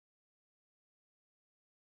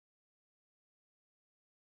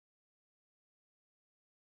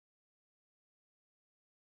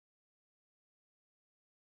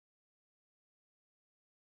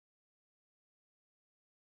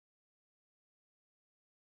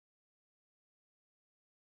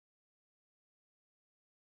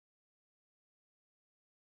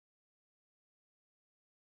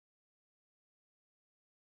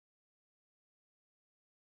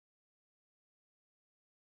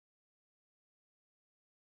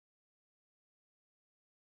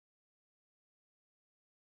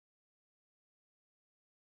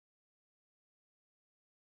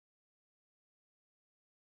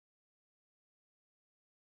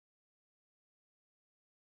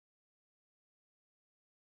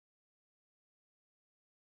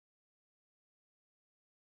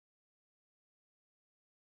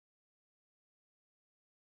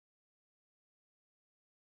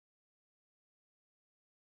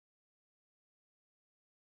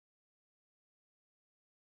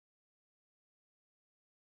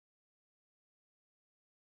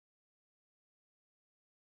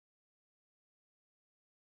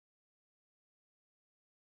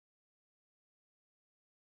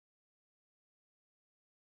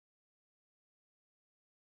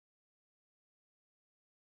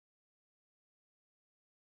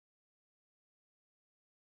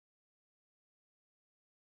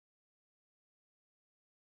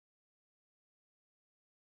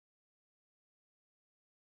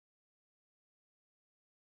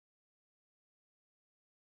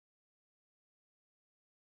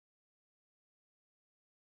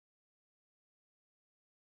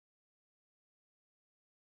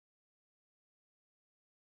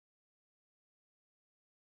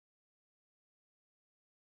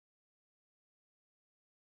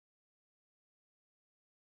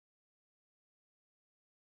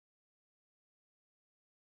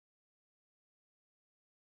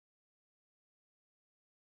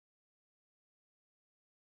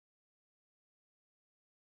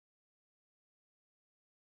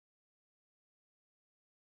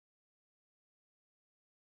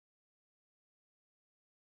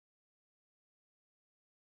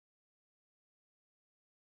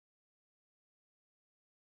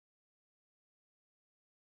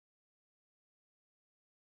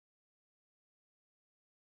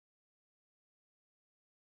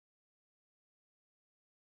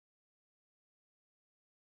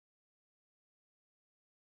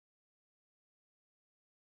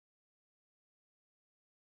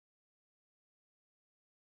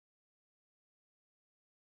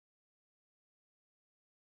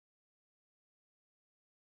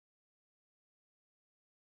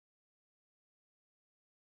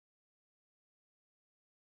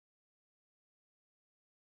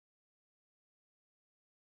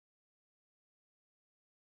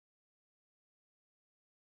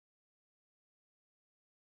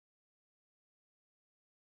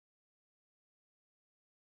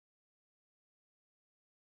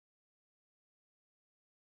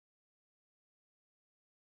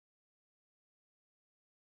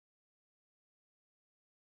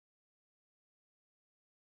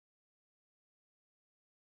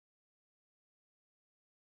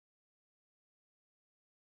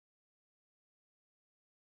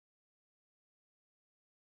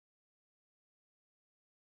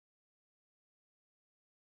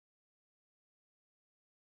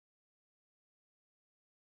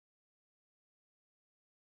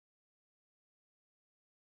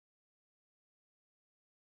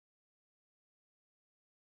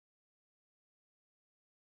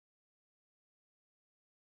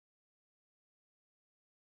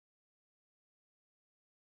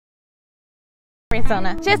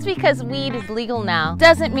Arizona. Just because weed is legal now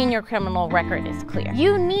doesn't mean your criminal record is clear.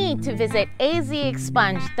 You need to visit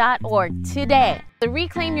azexpunge.org today. The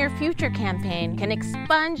Reclaim Your Future campaign can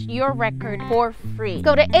expunge your record for free.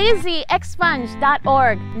 Go to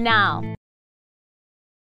azexpunge.org now.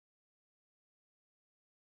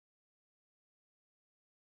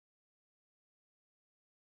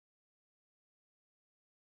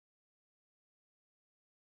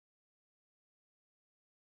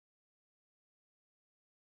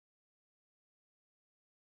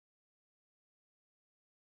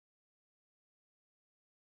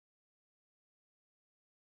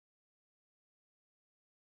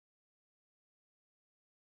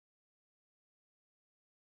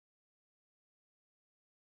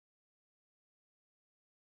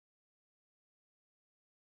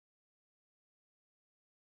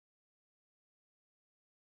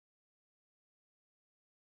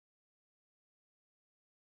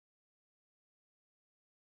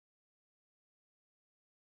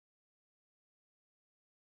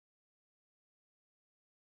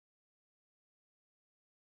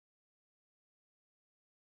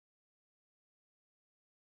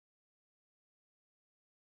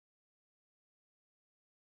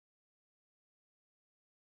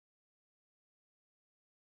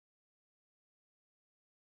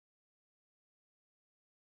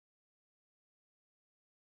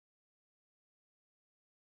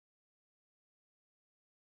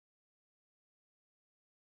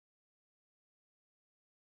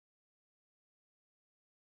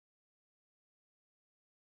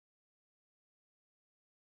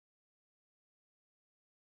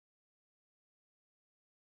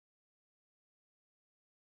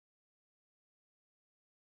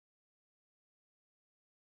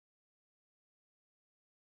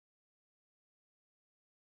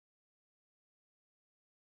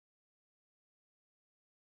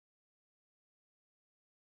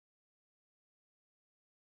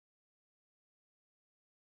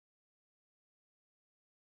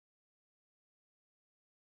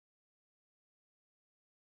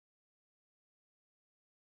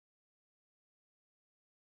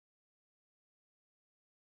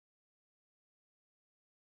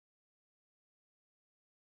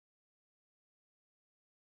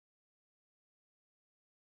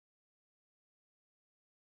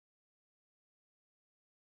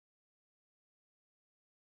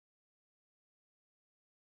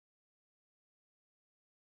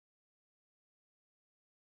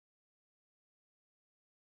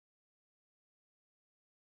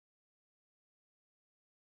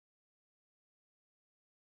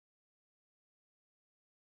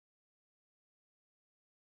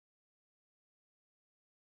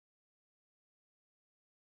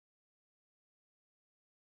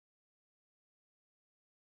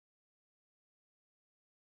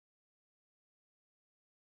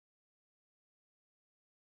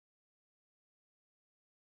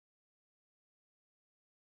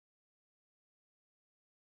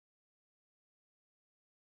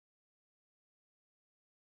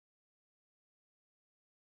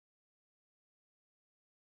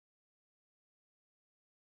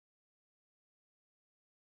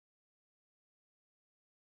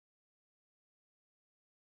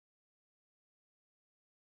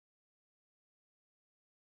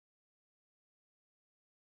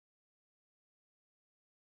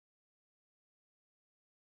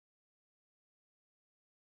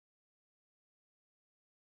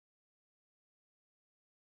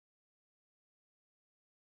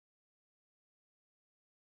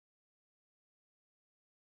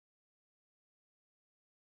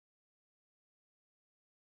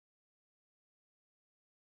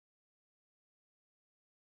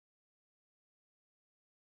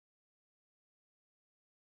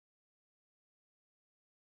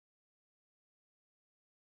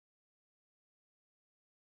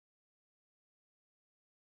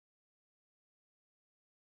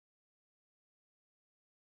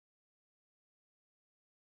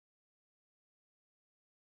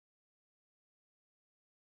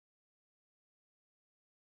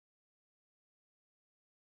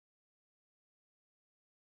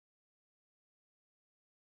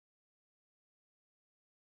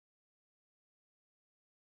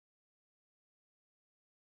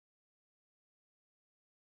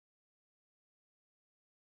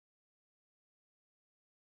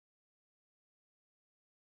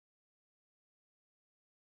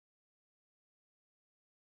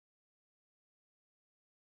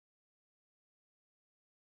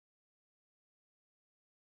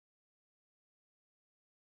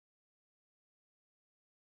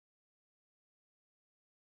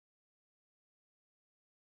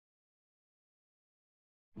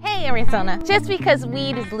 Hey Arizona, just because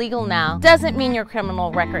weed is legal now doesn't mean your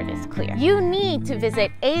criminal record is clear. You need to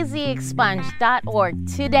visit azexpunge.org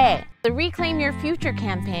today. The Reclaim Your Future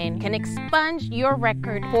campaign can expunge your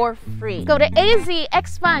record for free. Go to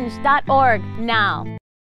azexpunge.org now.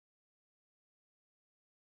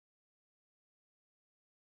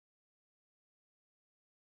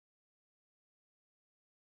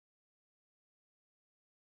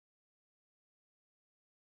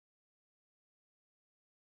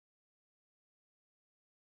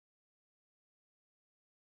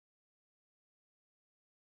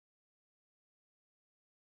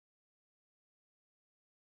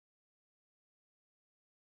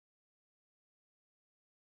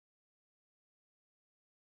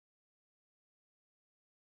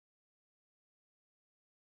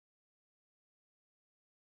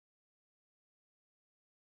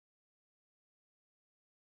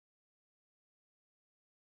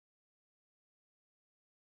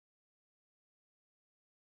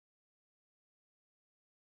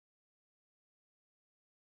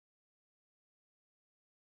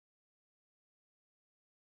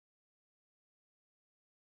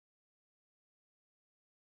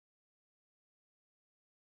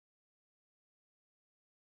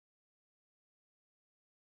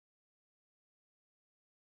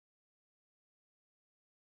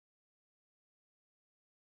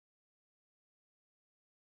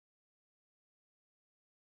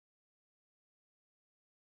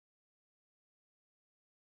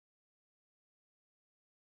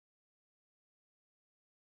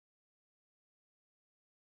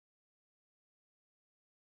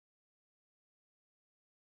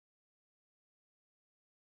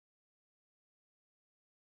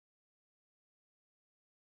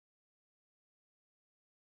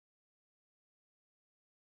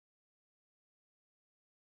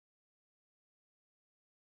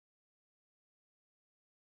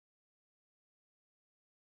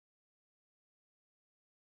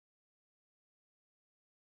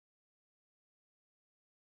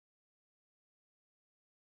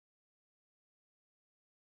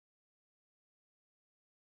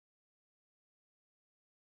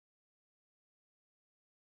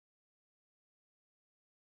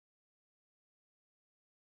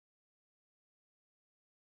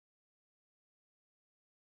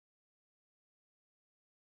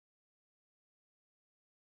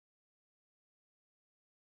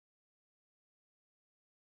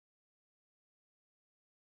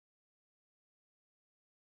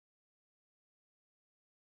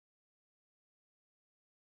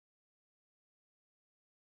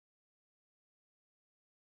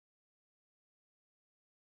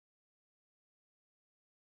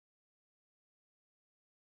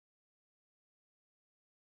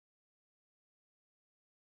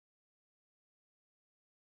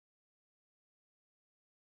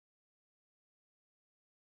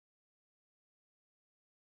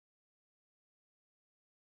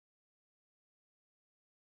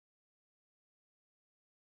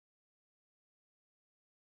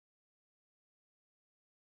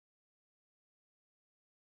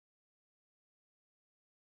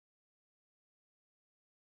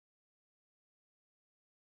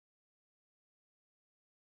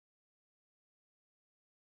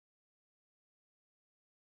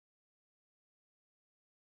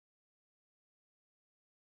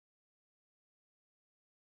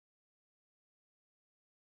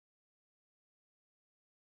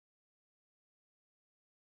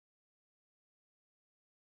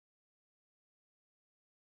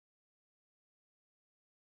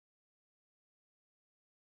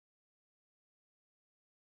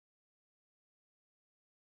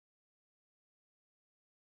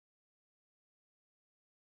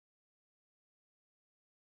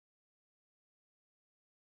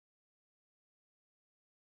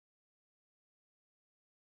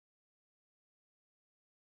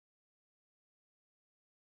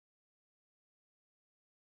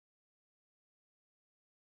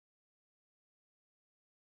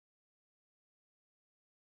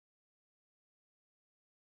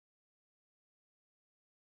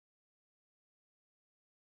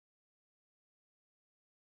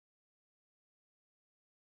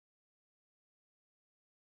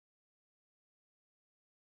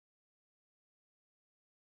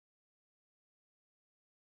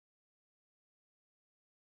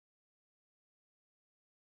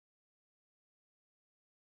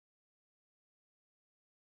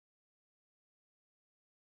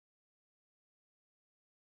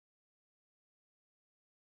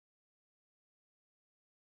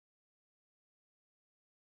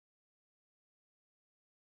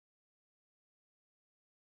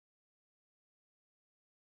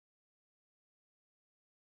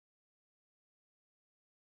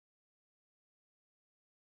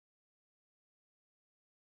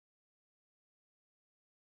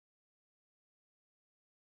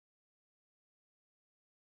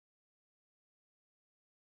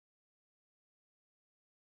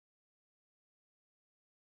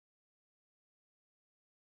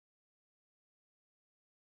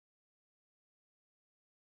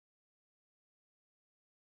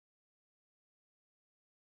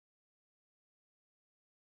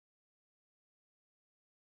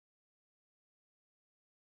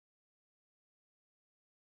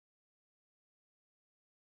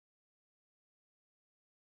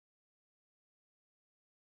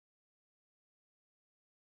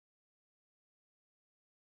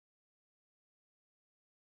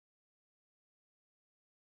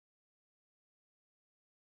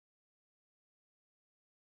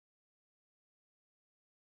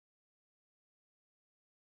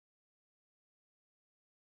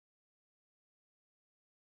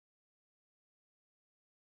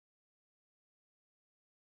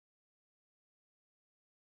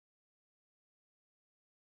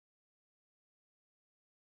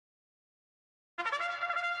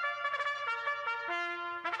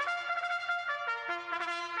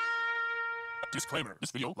 Disclaimer.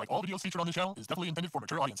 This video, like all videos featured on this channel, is definitely intended for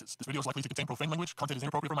mature audiences. This video is likely to contain profane language. Content is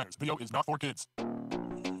inappropriate for minors. Video is not for kids.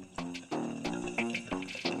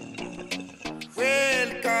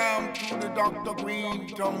 Welcome to the Dr.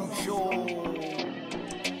 Greenthumb Show.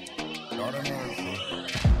 Lord of mercy.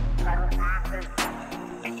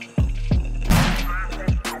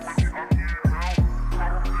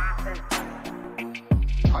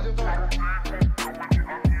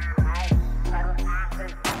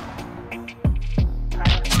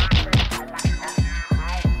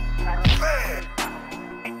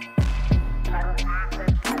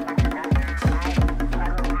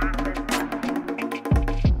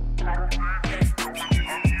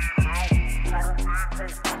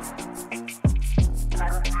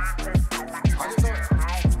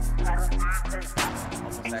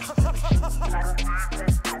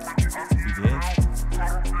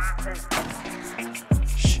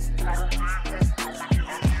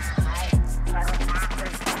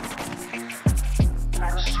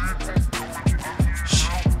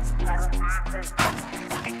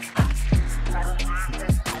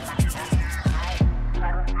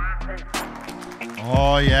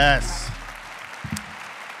 Oh, yes.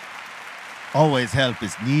 Always help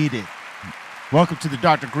is needed. Welcome to the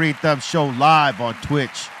Dr. Greenthumb Show live on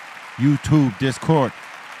Twitch, YouTube, Discord,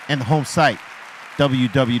 and the home site,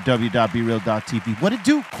 www.brealtvcontest.tv. What it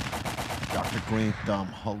do? Dr.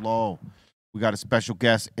 Greenthumb, hello. We got a special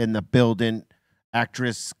guest in the building,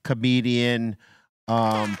 actress, comedian,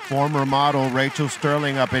 former model Rachel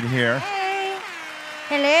Sterling up in here. Hey.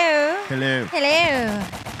 Hello. Hello. Hello.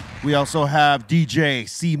 We also have DJ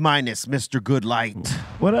C-, Mr. Goodlight.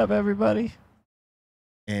 What up, everybody?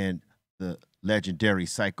 And the legendary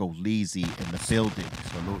Psycho Leezy in the building.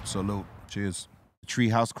 Salute, salute. Cheers. The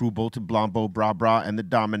Treehouse Crew, Bolton Blombo, Bra Bra, and the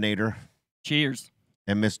Dominator. Cheers.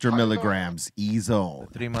 And Mr. Milligrams, E-Zone.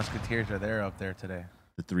 The Three Musketeers are there up there today.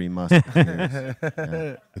 The Three Musketeers.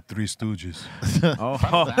 The Three Stooges. Oh,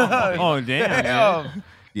 damn.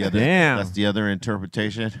 Damn. That's the other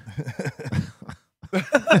interpretation.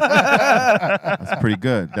 That's pretty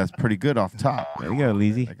good. That's pretty good off top. There you go,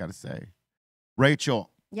 Leezy. I gotta say. Rachel.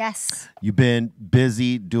 Yes. You've been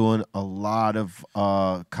busy doing a lot of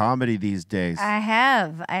comedy these days. I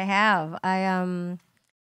have. I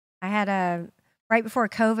had right before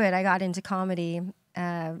COVID, I got into comedy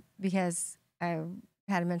because I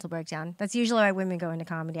had a mental breakdown. That's usually why women go into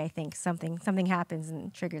comedy, I think. Something happens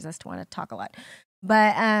and triggers us to want to talk a lot.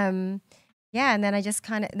 But yeah, and then I just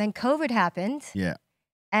then COVID happened. Yeah.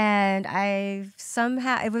 And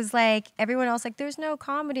it was like everyone else, like, there's no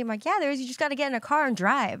comedy. I'm like, yeah, there is. You just got to get in a car and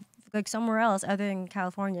drive like somewhere else other than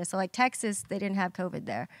California. So like Texas, they didn't have COVID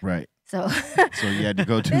there. Right. So so you had to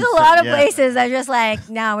go to. There's a lot of places that are just like,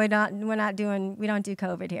 no, we don't do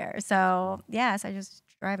COVID here. So yeah, so I just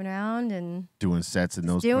driving around and doing sets in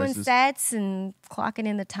those doing places. sets and clocking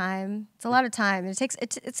in the time. It's a lot of time. It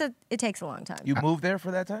takes a long time. You moved there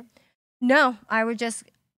for that time? No, I would just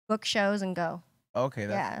book shows and go. Okay.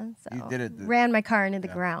 Yeah, so you did it. Ran my car into the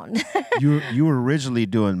ground. You were originally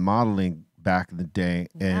doing modeling back in the day,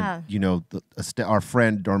 and you know our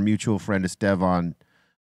mutual friend Estevan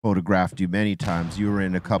photographed you many times. You were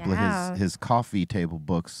in a couple of his coffee table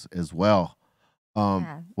books as well.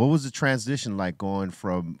 What was the transition like going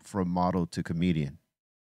from model to comedian?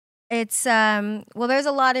 It's well, there's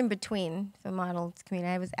a lot in between from model to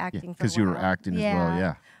comedian. I was acting because you were acting as well.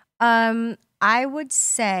 Yeah. I would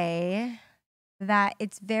say that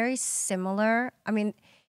it's very similar. I mean,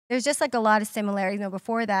 there's just like a lot of similarities. You know,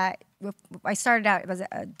 before that, I started out as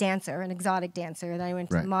a dancer, an exotic dancer. Then I went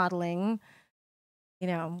to modeling. You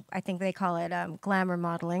know, I think they call it glamour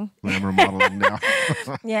modeling. Glamour modeling now.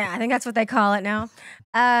 Yeah, I think that's what they call it now.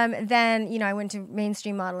 Then, you know, I went to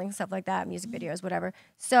mainstream modeling, stuff like that, music videos, whatever.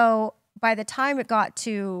 So by the time it got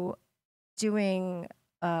to doing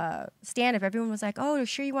stand-up, everyone was like, oh,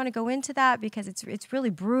 sure you want to go into that because it's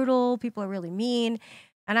really brutal. People are really mean.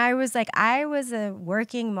 And I was like, I was a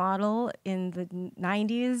working model in the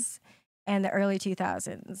 90s and the early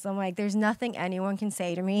 2000s. So I'm like, there's nothing anyone can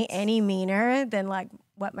say to me any meaner than like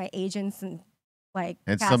what my agents and like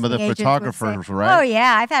some of the photographers, right? Oh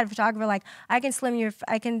yeah, I've had a photographer like, I can slim your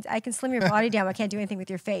body down. I can't do anything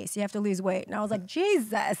with your face. You have to lose weight. And I was like,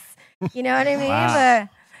 Jesus, you know what I mean? Wow. But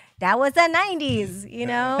that was the 90s, you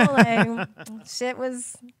know, like shit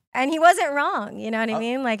was, and he wasn't wrong. You know what I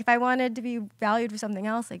mean? Like if I wanted to be valued for something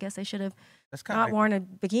else, I guess I should have not worn a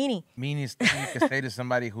bikini. Meanest thing you could say to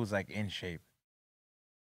somebody who's like in shape.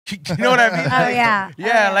 You know what I mean? Oh, yeah.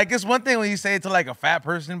 Yeah, like it's one thing when you say it to like a fat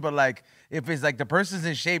person, but like if it's like the person's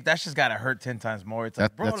in shape, that's just gotta hurt 10 times more. It's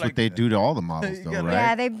like, bro, That's like, what they do to all the models, though, Yeah,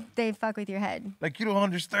 right? Yeah, they fuck with your head. like you don't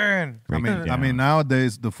understand. I mean,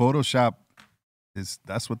 nowadays the Photoshop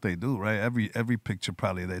that's what they do, right? Every picture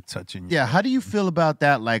probably they're touching. Yeah, how do you feel about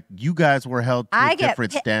that? Like you guys were held to a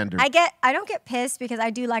different standard. I don't get pissed because I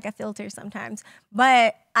do like a filter sometimes,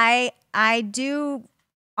 but I do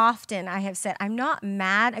often. I have said I'm not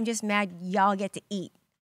mad. I'm just mad y'all get to eat.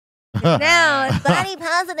 Now it's body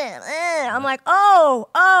positive. I'm like,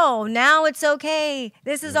 oh, now it's okay.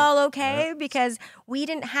 This is all okay because we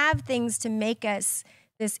didn't have things to make us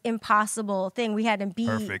this impossible thing. We had to be.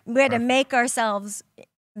 We had to make ourselves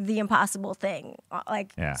the impossible thing.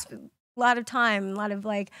 Like a lot of time, a lot of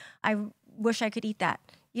like, I wish I could eat that.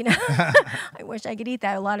 You know, I wish I could eat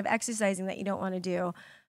that. A lot of exercising that you don't want to do.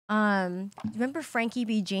 Remember Frankie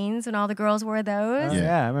B jeans when all the girls wore those?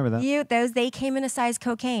 Yeah, I remember that. They came in a size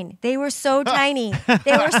cocaine. They were so tiny.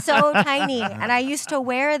 They were so tiny. And I used to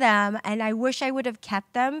wear them and I wish I would have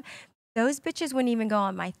kept them. Those bitches wouldn't even go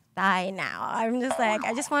on my thigh now. I'm just like,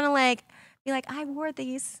 I just want to like, be like, I wore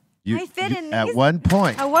these. I fit in these. At one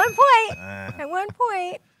point. At one point. At one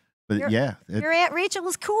point. But your Aunt Rachel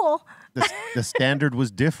was cool. The standard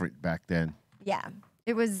was different back then. Yeah.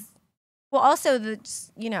 It was. Well, also, and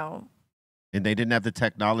they didn't have the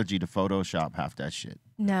technology to Photoshop half that shit.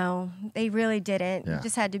 No, they really didn't. Yeah. You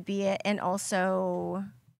just had to be it. And also,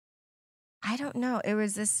 I don't know. It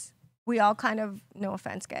was this, we all kind of, no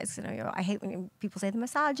offense, guys, I hate when people say the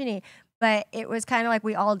misogyny, but it was kind of like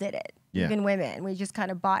we all did it. Yeah. Even women. We just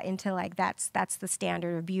kind of bought into like, that's the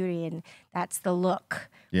standard of beauty and that's the look.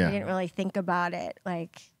 Yeah. We didn't really think about it.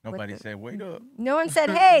 Like, Nobody said, wait up. no one said,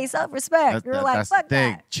 hey, self-respect. You were like, that's fuck the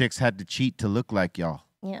thing. that. Chicks had to cheat to look like y'all.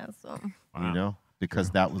 Yeah, so. You know,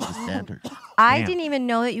 because that was the standard. I didn't even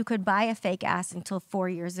know that you could buy a fake ass until 4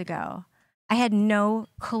 years ago. I had no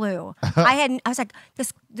clue. I was like,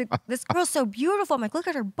 this girl's so beautiful. I'm like, look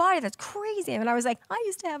at her body. That's crazy. And I was like, I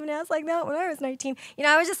used to have an ass like that when I was 19.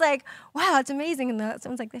 I was just like, wow, it's amazing. And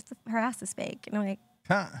someone's like, her ass is fake. And I'm like,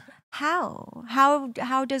 how?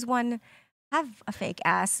 How does one have a fake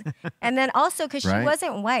ass? And then also, because she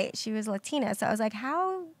wasn't white, she was Latina. So I was like,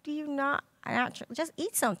 how do you not? Just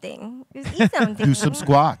eat something. Just eat something. Do some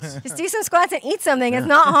squats. Just do some squats and eat something. It's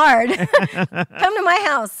not hard. Come to my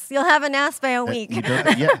house. You'll have an ass by a week.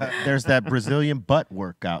 There's that Brazilian butt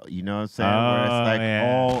workout. You know what I'm saying? Where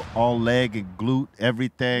it's like all leg and glute,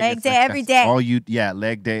 everything. Leg day every day.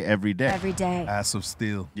 Leg day every day. Every day. Ass of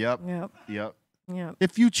steel. Yep. Yep.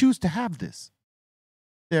 If you choose to have this,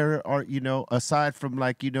 there are, aside from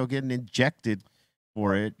like, getting injected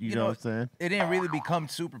for it, you know what I'm saying? It didn't really become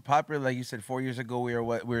super popular. Like you said, 4 years ago, we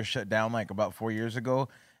were shut down like about 4 years ago.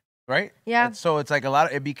 Right? Yeah. And so it's like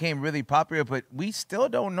it became really popular, but we still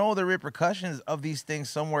don't know the repercussions of these things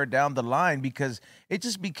somewhere down the line because it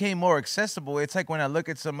just became more accessible. It's like when I look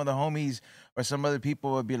at some of the homies or some other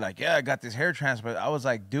people would be like, yeah, I got this hair transplant. I was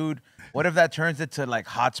like, dude, what if that turns into like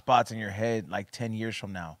hot spots in your head like 10 years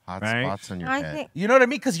from now? Hot spots on your head. You know what I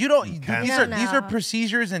mean? Because these are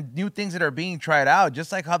procedures and new things that are being tried out,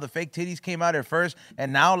 just like how the fake titties came out at first.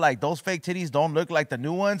 And now like those fake titties don't look like the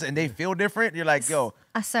new ones and they feel different. You're like, yo.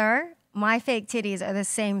 Sir, my fake titties are the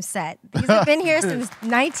same set. These have been here since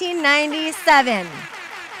 1997.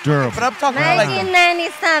 Durable. But I'm talking about like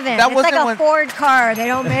 1997. It's like a Ford car. They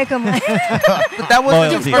don't make them like. But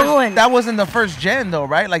that wasn't the first gen though,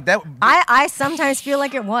 right? Like that. I sometimes feel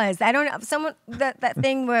like it was. I don't know. That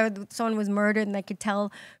thing where someone was murdered and they could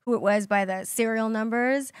tell who it was by the serial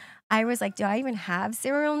numbers. I was like, do I even have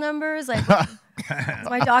serial numbers? Like, is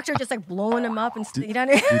my doctor just like blowing them up and dude,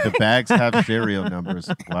 the bags have serial numbers.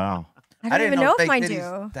 Wow. I don't even know if mine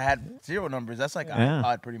do. That had serial numbers. That's like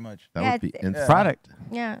odd, pretty much. That would be in product.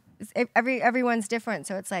 Yeah, everyone's different,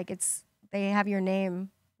 so it's like they have your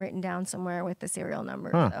name written down somewhere with the serial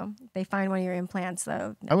number. So they find one of your implants,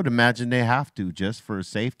 though. I would imagine they have to just for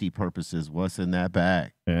safety purposes. What's in that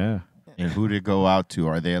bag? Yeah. And who to go out to?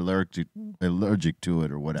 Are they allergic to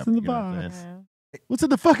it or whatever? What's in the box? What's in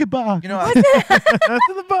the fucking box? What's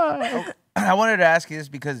in the box? I wanted to ask you this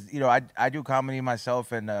because I do comedy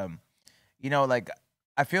myself and like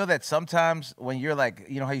I feel that sometimes when you're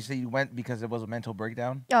like how you say you went because it was a mental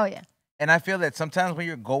breakdown. Oh yeah. And I feel that sometimes when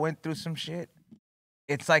you're going through some shit,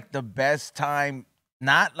 it's like the best time,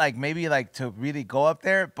 not like maybe like to really go up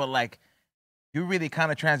there, but like. You really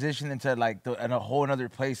kind of transition into like in a whole another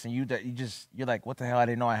place, and you're like, what the hell? I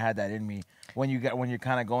didn't know I had that in me. When you're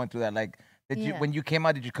kind of going through that, like, when you came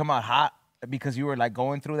out, did you come out hot because you were like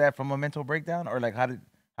going through that from a mental breakdown, or like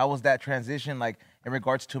how how was that transition like in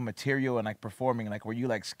regards to material and like performing? Like, were you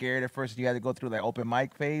like scared at first? You had to go through like open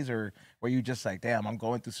mic phase, or were you just like, damn, I'm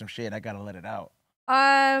going through some shit, I gotta let it out?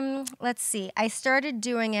 Let's see. I started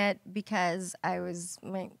doing it because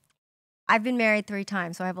I've been married 3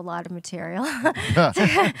 times, so I have a lot of material.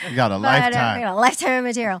 You got a lifetime. I got a lifetime of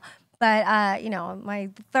material. But you know, my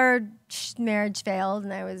 3rd marriage failed,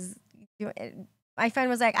 and I was doing it. My friend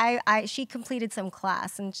was like, she completed some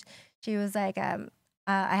class, and she was like, I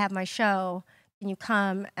have my show. Can you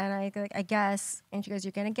come? And I go, I guess. And she goes,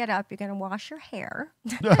 you're gonna get up, you're gonna wash your hair,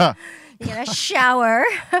 you're gonna shower,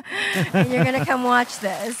 and you're gonna come watch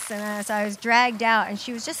this. And so I was dragged out, and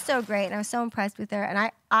she was just so great, and I was so impressed with her. And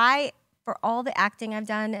I for all the acting I've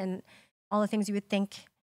done and all the things you would think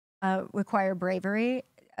require bravery,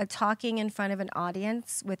 talking in front of an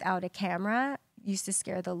audience without a camera used to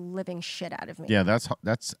scare the living shit out of me. Yeah,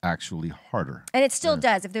 that's actually harder. And it still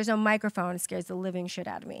does. If there's no microphone, it scares the living shit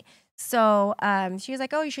out of me. So she was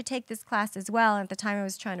like, oh, you should take this class as well. And at the time I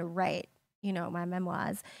was trying to write, you know, my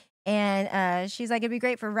memoirs. And she's like, it'd be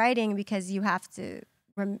great for writing because you have to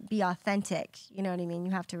be authentic. You know what I mean?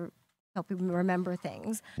 You have to help people remember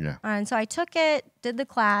things. Yeah. And so I took it, did the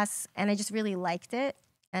class, and I just really liked it.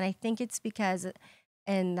 And I think it's because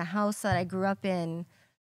in the house that I grew up in,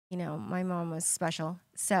 you know, my mom was special.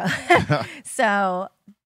 So, so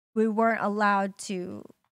we weren't allowed to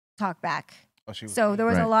talk back. Oh, she was, so there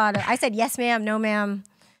was Right. a lot of, I said, yes, ma'am, no, ma'am.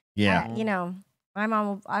 Yeah. You know, my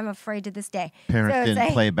mom, I'm afraid to this day. Parents So it's didn't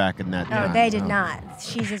like- play back in that No, time. they did not.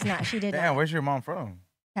 She does not. She did damn, not. where's your mom from?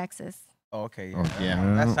 Texas. Oh, okay. Oh, yeah.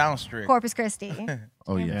 That sounds strict. Corpus Christi.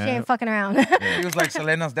 Oh, She yeah. ain't fucking around. He was like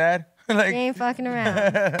Selena's dad. Like She ain't fucking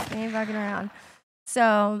around. She ain't fucking around.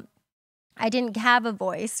 So I didn't have a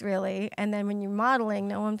voice really. And then when you're modeling,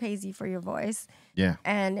 no one pays you for your voice. Yeah.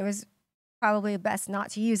 And it was probably best not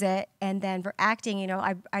to use it. And then for acting, you know,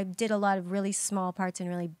 I did a lot of really small parts in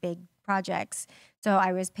really big projects. So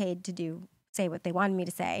I was paid to say what they wanted me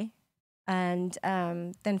to say. And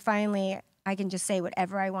then finally I can just say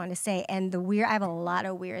whatever I want to say. And I have a lot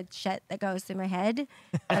of weird shit that goes through my head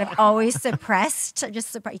that I've always suppressed.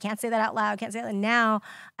 You can't say that out loud. Can't say that. And now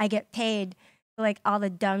I get paid for like all the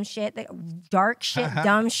dumb shit, the dark shit,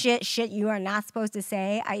 dumb shit you are not supposed to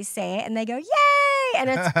say. I say it and they go, yay! And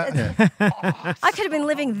it's I could have been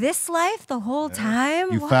living this life the whole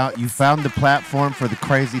time. You found the platform for the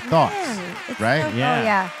crazy thoughts, Man, it's right? so- Yeah. Oh,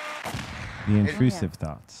 yeah. The intrusive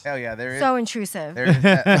thoughts. hell yeah, there is. So intrusive. There is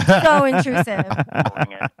that. So intrusive.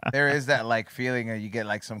 There is that like feeling that you get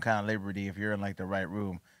like some kind of liberty if you're in like the right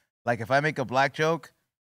room. Like if I make a black joke,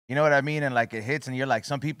 you know what I mean, and like it hits, and you're like,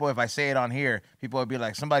 some people, if I say it on here, people would be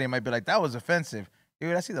like, somebody might be like, that was offensive.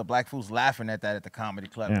 Dude, I see the black fools laughing at that at the comedy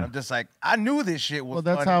club. And Yeah. I'm just like, I knew this shit was Well,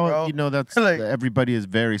 that's funny, how bro. you know. That's Like- everybody is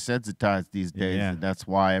very sensitized these days, Yeah. and that's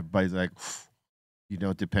why everybody's like, you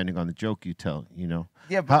know, depending on the joke you tell, you know.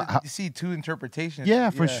 Yeah, but How- you see two interpretations. Yeah,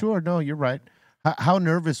 for sure. No, you're right. How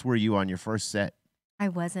nervous were you on your first set? I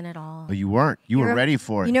wasn't at all. Oh, you weren't. You were You're- ready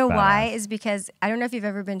for it. You know why? Badass. Is because I don't know if you've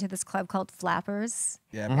ever been to this club called Flappers.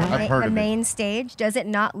 Yeah, Mhm. I've heard The of it. main stage. Does it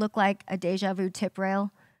not look like a Deja Vu tip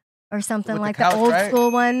rail? Or something With the like couch, the old right?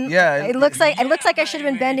 school one. Yeah, It looks like I should have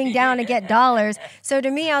been bending down to get dollars. So to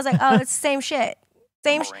me, I was like, oh, it's the same shit.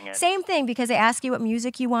 Same thing, because they ask you what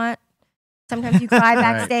music you want. Sometimes you cry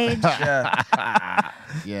backstage. yeah.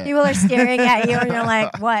 Yeah. People are staring at you and you're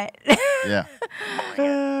like, what? Yeah.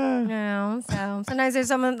 You know, so sometimes there's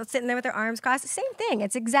someone that's sitting there with their arms crossed. Same thing.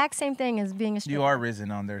 It's exact same thing as being a stripper. You are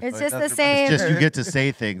risen on there. It's so just the that's- same. Just you get to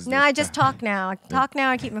say things. No, this I just time. talk now. Talk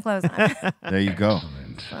now and keep my clothes on. There you go.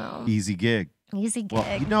 So, Easy gig. easy gig.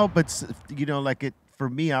 Well, you know, but you know, like it for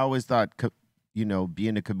me, I always thought, you know,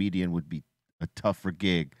 being a comedian would be a tougher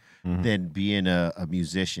gig than being a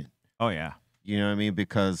musician. Oh yeah. You know what I mean?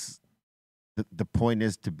 Because the point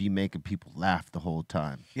is to be making people laugh the whole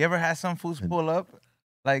time. You ever had some fools pull up?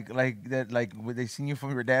 Like that, like when they seen you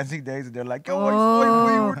from your dancing days, and they're like, "Yo, I saw you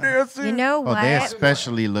when you were dancing." You know Oh, what? they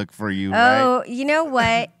especially look for you, right? Oh, you know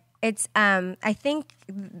what? It's I think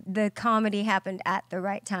the comedy happened at the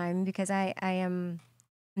right time because I am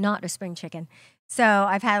not a spring chicken. So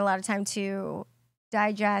I've had a lot of time to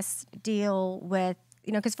digest, deal with,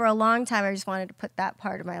 you know, because for a long time I just wanted to put that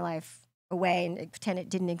part of my life away and pretend it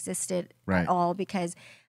didn't exist Right. at all because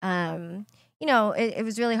you know, it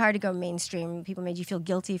was really hard to go mainstream. People made you feel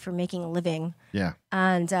guilty for making a living. Yeah.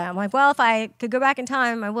 And I'm like, well, if I could go back in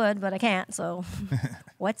time, I would, but I can't. So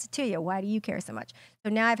what's it to you? Why do you care so much?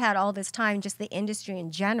 So now I've had all this time, just the industry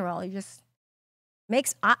in general, it just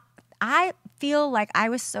makes, I feel like I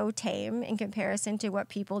was so tame in comparison to what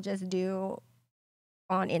people just do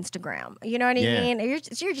on Instagram. You know what I Yeah. mean?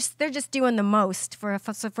 They're just doing the most for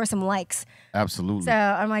some likes. Absolutely. So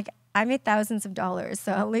I'm like, I made thousands of dollars,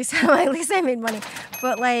 so at least I made money.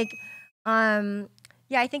 But like,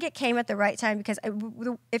 yeah, I think it came at the right time because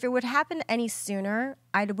if it would happen any sooner,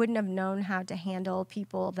 I wouldn't have known how to handle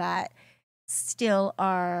people that still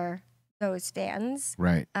are those fans.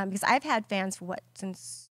 Right. Because I've had fans for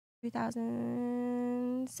since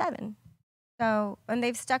 2007. So, and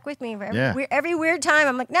they've stuck with me for every weird time.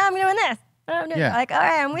 I'm like, no, I'm doing this. I'm doing like, all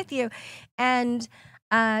right, I'm with you. And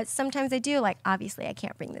sometimes I do, like, obviously I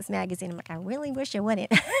can't bring this magazine. I'm like, I really wish I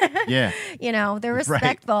wouldn't. Yeah. You know, they're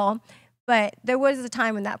respectful. But there was a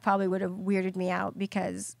time when that probably would have weirded me out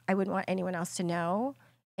because I wouldn't want anyone else to know.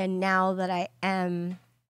 And now that I am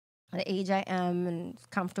the age I am and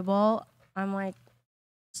comfortable, I'm like,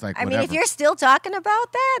 it's like I mean, if you're still talking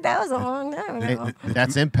about that, that was a long time ago.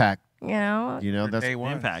 That's impact. You know, that's day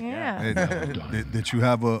one. Impact. Yeah. Hey, did you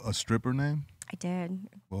have a stripper name? I did.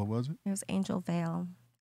 What was it? It was Angel Vale.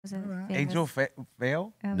 Was it Angel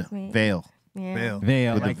Vale? That was me. Vale. Yeah.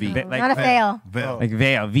 Veil, With a like V. Not a veil. Veil. Like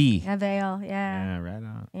veil, V. A veil. Yeah. Yeah, right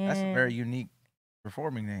on. Yeah. That's a very unique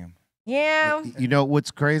performing name. Yeah. You know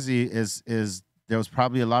what's crazy is there was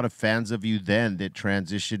probably a lot of fans of you then that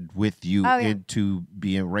transitioned with you into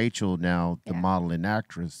being Rachel now, the model and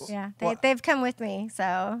actress. Yeah. They've come with me.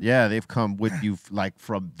 So. Yeah, they've come with you like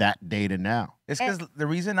from that day to now. It's because the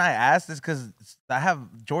reason I asked is because I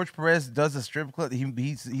have George Perez does a strip club.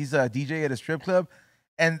 He's a DJ at a strip club.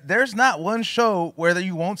 And there's not one show where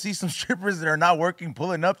you won't see some strippers that are not working,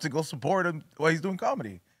 pulling up to go support him while he's doing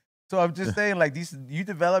comedy. So I'm just saying, like, you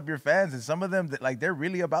develop your fans, and some of them, that like, they're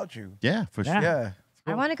really about you. Yeah, for sure. Yeah.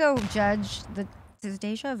 I want to go judge does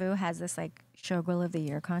Deja Vu has this like Showgirl of the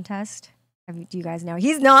Year contest. Do you guys know?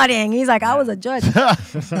 He's nodding. He's like, I was a judge. He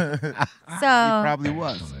probably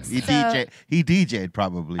was. He DJ'd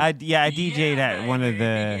probably. I DJ'd at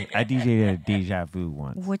I DJ'd at Deja Vu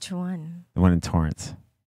once. Which one? The one in Torrance.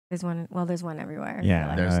 There's one everywhere.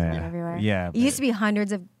 Yeah, there's one everywhere. Yeah, it used to be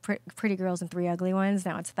hundreds of pretty girls and 3 ugly ones.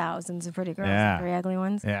 Now it's thousands of pretty girls and 3 ugly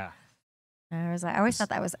ones. Yeah. And I always thought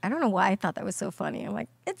that was, I don't know why I thought that was so funny. I'm like,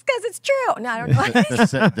 it's because it's true. No, I don't know.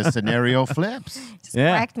 The scenario flips. Just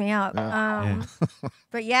cracked me up.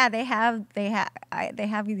 But yeah, they have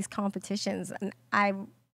these competitions, and I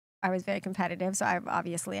was very competitive, so I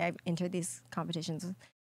entered these competitions,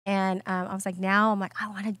 and I was like, now I'm like, I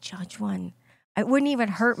want to judge one. It wouldn't even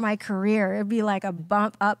hurt my career. It'd be like a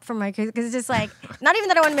bump up for my career because it's just like, not even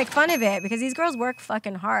that I want to make fun of it, because these girls work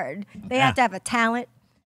fucking hard. They have to have a talent.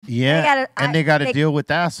 Yeah, they got to deal with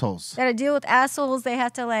assholes. Got to deal with assholes. They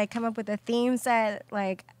have to like come up with a theme set.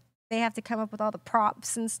 Like they have to come up with all the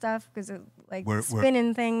props and stuff because of like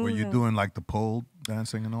spinning things. Were you doing like the pole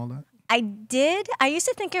dancing and all that? I did. I used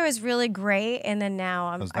to think it was really great, and then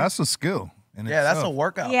now that's a skill. That's a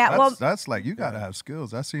workout. Yeah, that's like you gotta have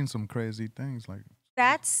skills. I've seen some crazy things like.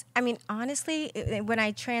 I mean, honestly, when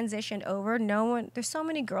I transitioned over, there's so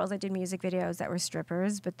many girls that did music videos that were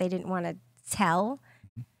strippers, but they didn't want to tell.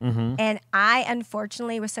 Mm-hmm. And I,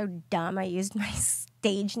 unfortunately, was so dumb. I used my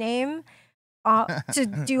stage name to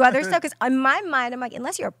do other stuff because in my mind, I'm like,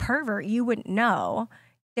 unless you're a pervert, you wouldn't know.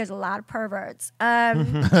 There's a lot of perverts.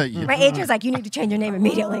 My agent was like, you need to change your name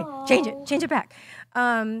immediately. Change it back.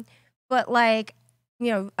 But like,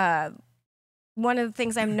 one of the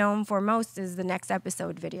things I'm known for most is the next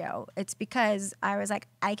episode video. It's because I was like,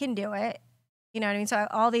 I can do it. You know what I mean? So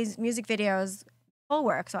all these music videos full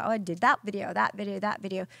work. So I did that video.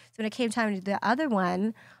 So when it came time to do the other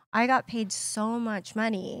one, I got paid so much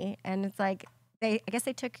money. And it's like, I guess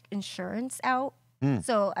they took insurance out.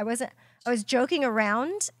 So I was joking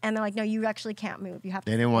around, and they're like, no, you actually can't move. You have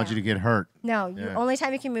to. They didn't want you to get hurt. No, the only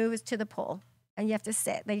time you can move is to the pole, and you have to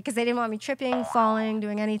sit because they didn't want me tripping, falling,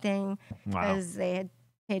 doing anything because they had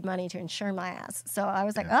paid money to insure my ass. So I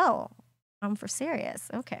was like, oh, I'm for serious.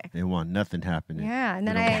 Okay. They want nothing happening. Yeah, and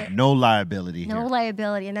then no liability. No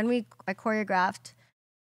liability, and then I choreographed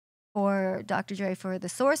for Dr. Dre for the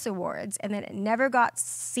Source Awards, and then it never got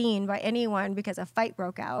seen by anyone because a fight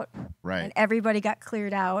broke out. Right. And everybody got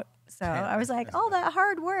cleared out. So I was like, all that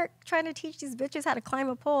hard work trying to teach these bitches how to climb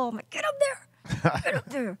a pole. I'm like, get up there. Get up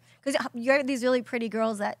there. Because you have these really pretty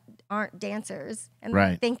girls that aren't dancers and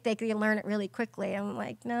they think they can learn it really quickly. I'm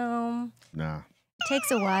like, no. Nah. It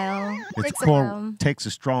takes a while. Takes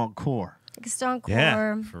a strong core. Takes a strong core.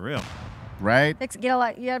 Yeah, for real. Right? You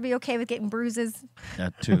gotta be okay with getting bruises.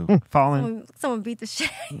 That too. Falling. Someone beat the shit.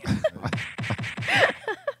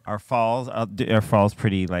 Are falls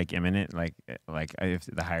pretty like imminent? Like if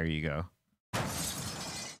the higher you go.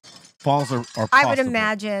 falls are possible. I would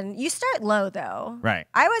imagine you start low though. Right.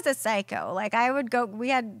 I was a psycho. Like I would go. We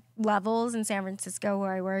had levels in San Francisco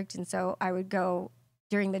where I worked, and so I would go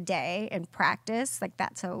during the day and practice. Like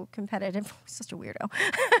that's so competitive. I was such a weirdo.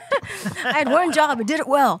 I had one job and did it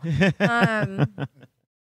well.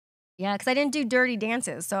 Yeah, because I didn't do dirty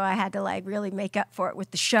dances, so I had to like really make up for it with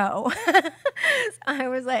the show. So I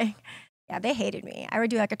was like, yeah, they hated me. I would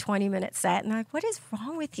do like a 20-minute set, and they're like, "What is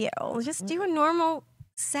wrong with you? Just do a normal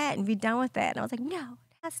set and be done with it." And I was like, "No,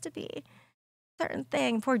 it has to be a certain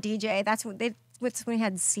thing." Poor DJ. That's when we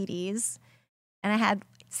had CDs, and I had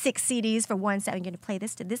 6 CDs for one set. I'm going to play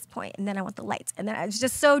this to this point, and then I want the lights, and then I was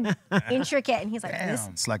just so intricate. And he's like,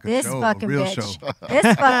 It's like a this show, fucking a real bitch. show. This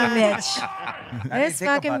fucking bitch. This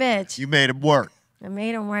fucking bitch. You made him work. I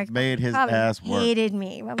made him work. Made his Probably ass work. Hated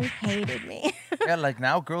me. Probably hated me. Yeah, like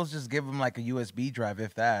now girls just give them like a USB drive,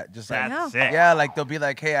 if that. Just like, That's it. yeah, like they'll be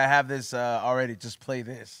like, hey, I have this already. Just play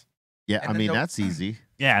this. Yeah, And I then mean they'll- that's easy.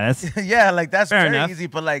 Yeah, that's Yeah, like that's Fair very enough. easy.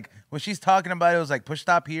 But like when she's talking about it, it was like push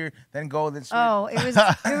stop here, then go. Then Oh, it was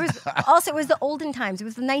also it was the olden times. It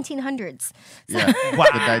was the 1900s. Yeah, Wow.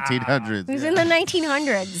 the 1900s. It was yeah. in the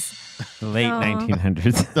 1900s. the late Oh.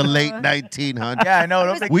 1900s. The late 1900s. yeah, I know.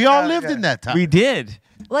 Don't make We me all laugh, lived yeah. in that time. We did.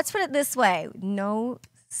 Let's put it this way: no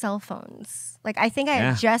cell phones. Like I think I Yeah.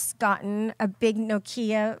 had just gotten a big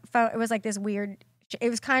Nokia phone. It was like this weird.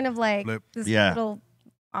 It was kind of like Flip. this Yeah. little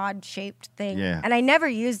odd shaped thing. Yeah. And I never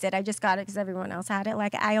used it. I just got it because everyone else had it.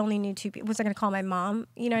 Like I only knew 2 people. Was I going to call my mom?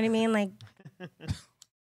 You know what I mean? Like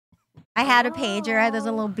I had a pager. I had those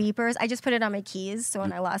little beepers. I just put it on my keys. So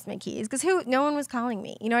when I lost my keys, because no one was calling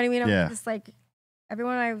me. You know what I mean? I'm Yeah. just like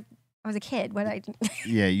everyone. I was a kid. What I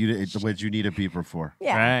Yeah, it's what you need a beeper for.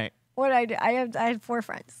 yeah. Right. What I do? I had 4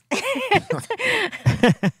 friends.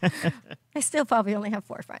 I still probably only have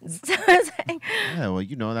 4 friends. So it's like, Yeah, well,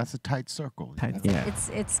 you know that's a tight circle. Yeah.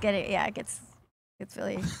 it's getting it gets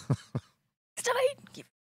really it's tight.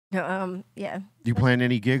 No, yeah. You playing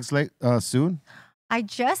any gigs soon? I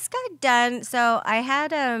just got done. So I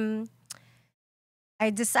had I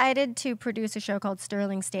decided to produce a show called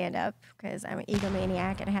Sterling Stand Up because I'm an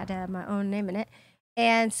egomaniac and I had to have my own name in it.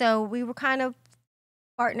 And so we were kind of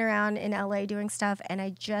farting around in LA doing stuff, and I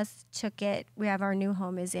just took it. We have our new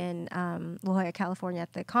home is in La Jolla, California,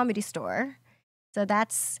 at the Comedy Store. So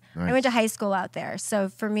that's I went to high school out there. So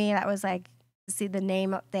for me, that was like to see the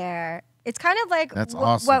name up there. It's kind of like That's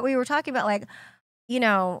awesome. what we were talking about, like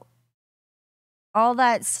all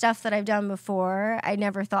that stuff that I've done before. I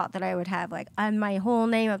never thought that I would have like my whole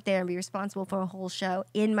name up there and be responsible for a whole show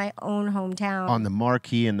in my own hometown. On the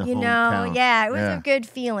marquee in the you hometown. know, yeah, it was Yeah. a good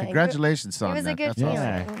feeling. Congratulations It on was that. a good That's feeling.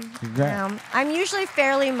 awesome. Yeah. Congrats. I'm usually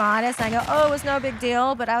fairly modest. I go, oh, it was no big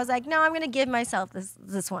deal. But I was like, no, I'm going to give myself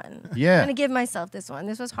this one. Yeah. I'm going to give myself this one.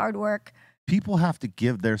 This was hard work. People have to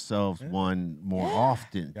give themselves one more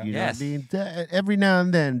often. You know Yes. what I mean? Every now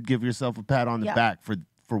and then, give yourself a pat on the Yeah. back for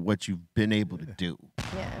what you've been able to do.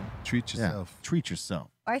 Yeah. Treat Yeah. yourself. Treat yourself.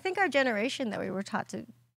 I think our generation, that we were taught to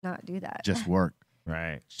not do that. Just work.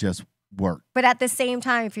 Right. Just work. But at the same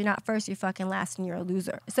time, if you're not first, you're fucking last and you're a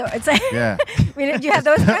loser. So it's like, Yeah. I mean, did you have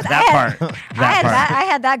those parents? That part. I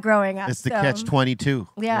had that growing up. It's the so, catch 22.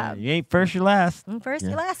 Yeah. You ain't first, you're last. First,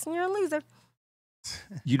 Yeah. you're last and you're a loser.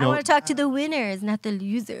 You I know, want to talk to the winners, not the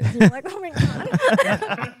losers. And you're like, oh my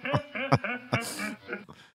God.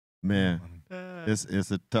 man,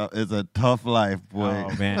 it's a tough life, boy.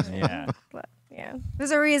 Oh man, yeah. But, yeah.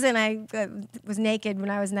 There's a reason I was naked when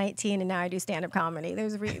I was 19 and now I do stand-up comedy.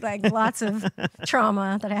 There's like lots of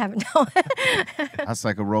trauma that I haven't dealt with. That's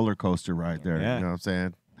like a roller coaster right there. Yeah. You know what I'm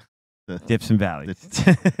saying? Dips and valleys.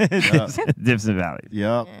 Dips and valleys.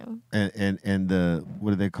 Yep. Yeah. And the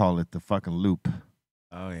what do they call it? The fucking loop.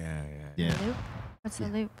 Oh yeah, Yeah. Loop? What's the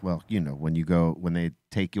loop? Well, you know, when they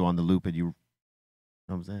take you on the loop and you know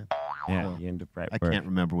what I'm saying? Yeah, Well, you end up right I where. can't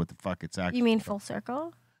remember what the fuck it's actually. You mean called. full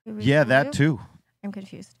circle? Yeah, that Loop? too. I'm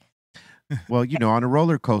confused. Well, you know, on a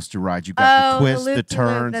roller coaster ride, you got the twist, the loop-de-loop,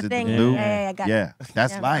 turns, the and thing. the loop. Yeah, got it. Yeah,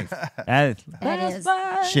 that's Yeah. life. That is,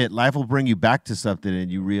 That is. Shit, life will bring you back to something, and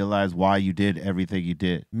you realize why you did everything you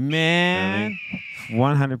did, man,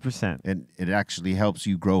 100%. and it actually helps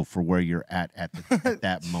you grow for where you're at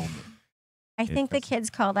that moment. I think the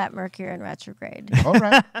kids call that Mercury in retrograde. All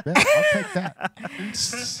right, yeah, I'll take that.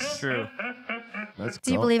 True. Let's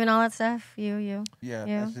Do you go. believe in all that stuff? You? Yeah,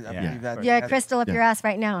 Yeah. that's it. I Yeah. believe that. Yeah, That's- crystal up Yeah. your ass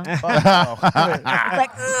right now. It's Fuck no.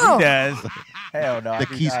 like, He oh. does. Hell no. I The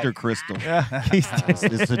do keister not. crystal.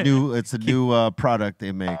 Keister. It's a new product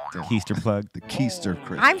they make. Keister plug. The keister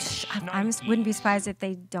crystal. I wouldn't be surprised if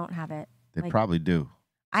they don't have it. They like- probably do.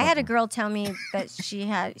 I had a girl tell me that she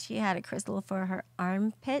had a crystal for her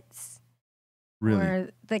armpits, Really? Or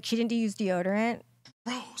like she didn't use deodorant.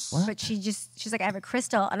 What? But she's like, I have a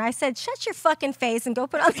crystal. And I said, shut your fucking face and go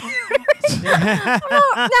put on deodorant.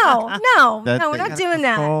 No, we're not doing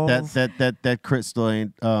that. That crystal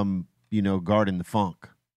ain't guarding the funk.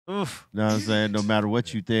 Oof. You know what I'm saying? No matter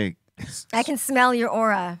what you think. I can smell your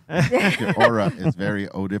aura. Your aura is very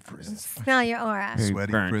odoriferous. Smell your aura. Very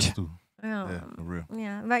Sweaty burnt. crystal. Oh. Yeah, for real.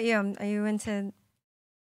 Yeah. How about you? Are you into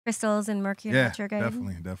crystals and mercury Yeah, retrograde?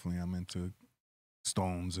 definitely. I'm into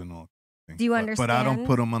stones and all. Do you But I don't understand?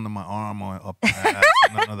 put them under my arm or up my ass.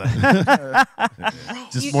 None of that.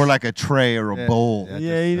 Just more like a tray or a bowl. I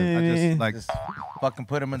Yeah, just like Just fucking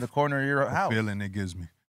put them in the corner of your the house. feeling it gives me.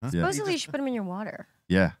 Huh? Yeah. Supposedly you should put them in your water.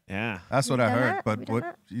 Yeah. Yeah. That's what Have I you done heard. that? But Have you done what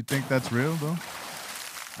that? you think that's real though?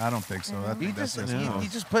 I don't think so. I You think that's just just you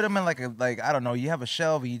just put them in like I don't know. You have a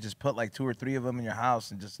shelf and you just put like 2 or 3 of them in your house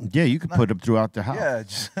and just Yeah, you can put them throughout the house. yeah.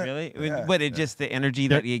 Just, Really? Yeah. But it just the energy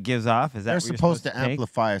that it gives off? Is that They're what you're supposed to take?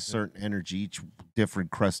 amplify a certain energy. Each different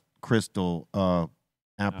crystal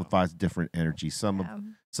amplifies different energy. Some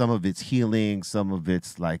of it's healing. Some of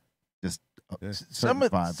it's like just some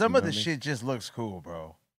of vibes, some you of know the what I mean? shit just looks cool,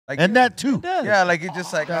 bro. Like And that too. yeah, like it's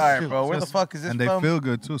just like all That right, too. bro. Where So the fuck is this and they from? feel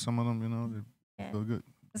good too. Some of them, they Yeah. feel good.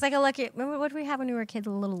 It's like a lucky. Remember what did we have when we were kids? A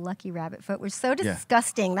little lucky rabbit foot. It was so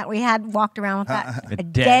disgusting that we had walked around with that A a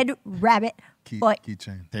dead- dead rabbit foot.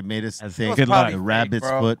 Keychain. They made us As think good that luck. the rabbit's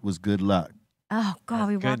Bro. foot was good luck. Oh God,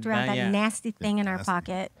 we That's walked good. around with that Yeah. nasty thing in our Nasty.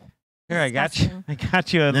 pocket. Here, I got you. Disgusting. I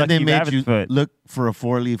got you a And then lucky they made rabbit's you foot. look for a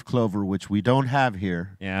 4-leaf clover, which we don't have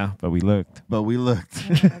here, Yeah, but we looked. but we looked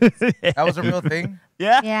That was a real thing.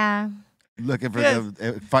 Yeah. Yeah. looking for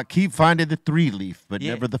Yes. keep finding the 3-leaf, but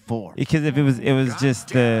Yeah. never the 4. Because if it was just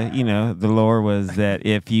the lore was that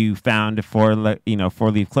if you found a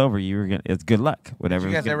 4-leaf clover, you were gonna it's good luck. Whatever.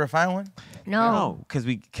 Did you was guys gonna- ever find one? No, because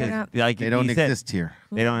don't- like They you don't said, exist here.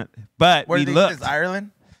 They don't. But Where we they looked. exist?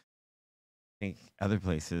 Ireland? I think other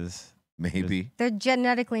places. Maybe. They're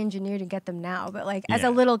genetically engineered to get them now, but like as Yeah.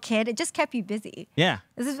 a little kid, it just kept you busy. Yeah.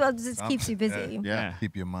 This keeps you busy. Yeah.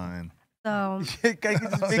 Keep your mind. So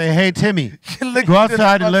Say, hey, Timmy, Look go into the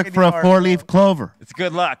outside and look fucking for a yard, 4-leaf clover. It's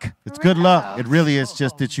good luck. It's good luck. It really is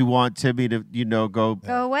just that you want Timmy to, go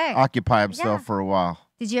go away. occupy himself Yeah. for a while.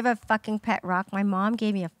 Did you have a fucking pet rock? My mom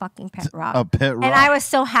gave me a fucking pet rock. A pet rock. And I was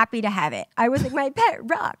so happy to have it. I was like, my pet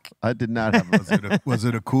rock. I did not have a Was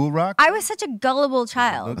it a cool rock? I was such a gullible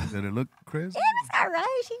child. Did it look crazy? It was all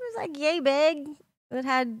right. She was like yay big.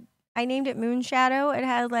 I named it Moon Shadow. It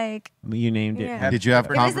had like, You named it. Yeah. Did you have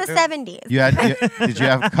it was the 70s. did you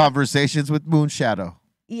have conversations with Moonshadow?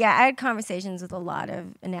 Yeah, I had conversations with a lot of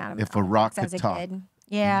inanimate If a rock objects as could a talk. kid.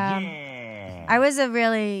 Yeah. I was a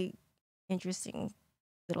really interesting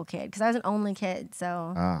little kid because I was an only kid.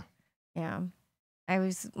 So Ah. yeah.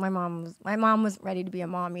 My mom was ready to be a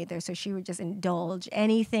mom either, so she would just indulge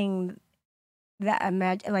anything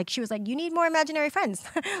that she was like, you need more imaginary friends.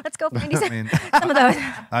 Let's go find you I mean, some of those.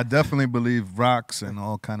 I definitely believe rocks and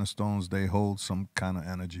all kind of stones, they hold some kind of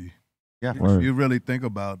energy. Yeah. Word. You really think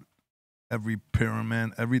about every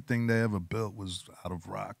pyramid, everything they ever built was out of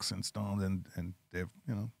rocks and stones, and they're,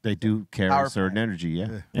 They do carry a Powerful. certain energy,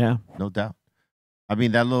 yeah. Yeah. No doubt. I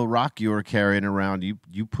mean, that little rock you were carrying around,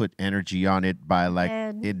 you put energy on it by like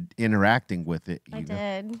interacting with it. I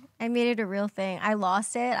did. I made it a real thing. I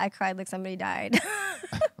lost it. I cried like somebody died.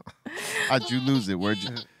 How'd you lose it? Where'd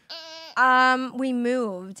you? We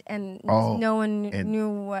moved and Oh, no one and- knew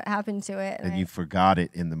what happened to it. And you forgot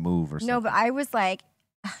it in the move or something. No, but I was like,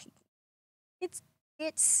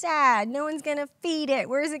 it's sad. No one's gonna feed it.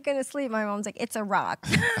 Where is it gonna sleep? My mom's like, it's a rock.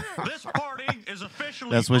 This party is officially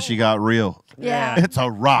That's when she got real. Yeah. It's a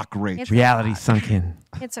rock, Rachel. It's a Reality rock. sunk in.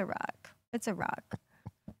 It's a rock. It's a rock.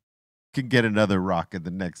 Can get another rock in the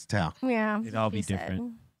next town. Yeah. It'd all be she said.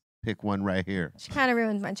 different. Pick one right here. She kind of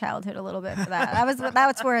ruined my childhood a little bit for that.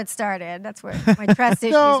 That's where it started. That's where my trust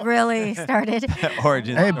issues No. really started.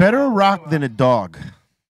 Origin. Hey, better a rock than a dog.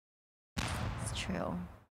 It's true.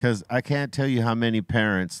 Because I can't tell you how many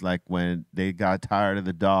parents, like when they got tired of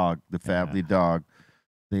the dog, the family dog,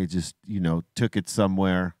 they just, took it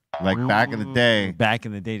somewhere. Like back in the day, Back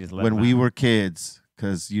in the day, just let when them we out. were kids,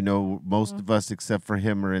 because, most of us except for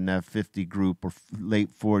him are in that 50 group or late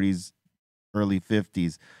 40s, early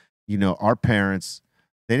 50s. Our parents,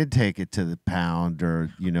 they didn't take it to the pound or,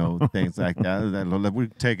 things like that. We're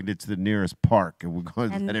taking it to the nearest park and we're going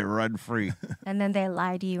to And- let it run free. And then they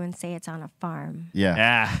lie to you and say it's on a farm. Yeah.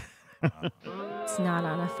 Yeah. It's not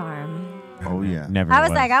on a farm. Oh, yeah. Never. I was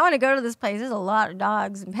like, I want to go to this place. There's a lot of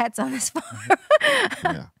dogs and pets on this farm.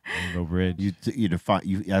 Yeah. Rainbow Bridge.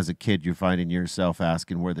 You as a kid, you're finding yourself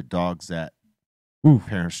asking where the dog's at. Ooh.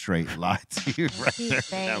 Parents straight lie to you right Keep there.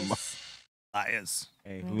 face. Liars.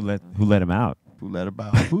 Hey, who let him out? Who let him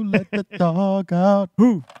out? Who let the dog out?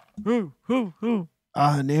 Who?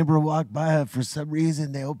 A neighbor walked by. For some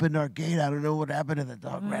reason, they opened our gate. I don't know what happened to the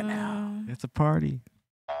dog right now. It's a party.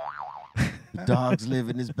 The dog's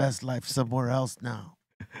living his best life somewhere else now.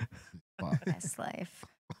 Best life.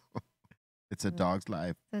 It's a dog's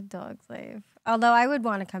life. The dog's life. Although I would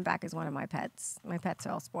want to come back as one of my pets. My pets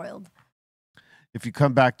are all spoiled. If you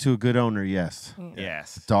come back to a good owner, yes.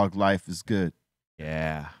 Yes. Dog life is good.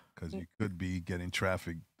 Yeah. Because you could be getting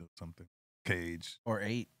trafficked or something. Cage. Or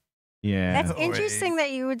 8. Yeah. That's interesting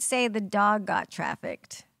that you would say the dog got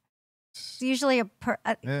trafficked. It's usually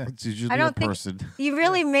It's usually I don't think person. you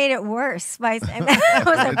really made it worse by saying that. I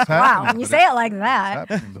was like, wow, when you say it like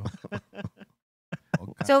that.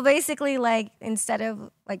 So basically, like, instead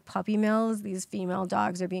of like puppy mills, these female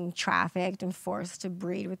dogs are being trafficked and forced to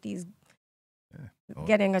breed with these,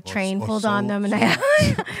 getting a train pulled on them. And I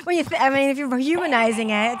mean, if you're humanizing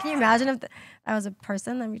it, can you imagine if that was a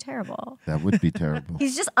person? That'd be terrible. That would be terrible.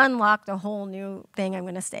 He's just unlocked a whole new thing. I'm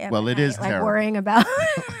going to stay up. Well, at it night, is like terrible. worrying about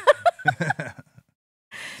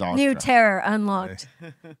Dog new traffic. terror unlocked.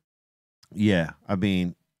 Yeah, I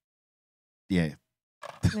mean, yeah.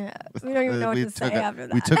 Yeah, we don't even know what to say after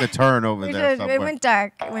that. We took a turn over We there did. somewhere. It went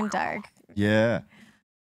dark. It went dark. Yeah.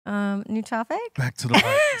 New topic? Back to the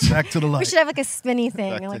light. Back to the We light. should have like a spinny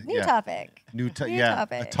thing. Back to- Like, new yeah. topic. New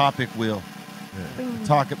topic. a topic wheel.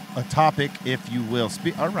 A topic, if you will.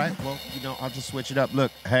 All right. Well, I'll just switch it up.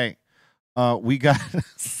 Look, hey, we got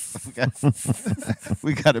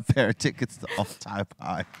we got a pair of tickets to All Time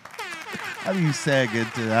High. How do you seg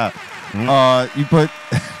into that? You put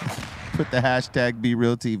the hashtag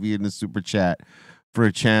BeRealTV in the super chat for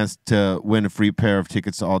a chance to win a free pair of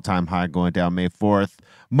tickets to All Time High going down May 4th.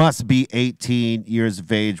 Must be 18 years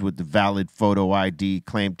of age with the valid photo ID.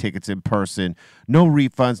 Claim tickets in person. No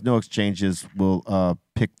refunds, no exchanges. We'll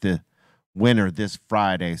pick the winner this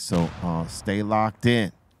Friday. So stay locked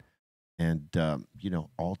in. And,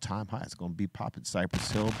 All Time High is going to be popping.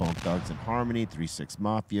 Cypress Hill, Bone Thugs and Harmony, 3-6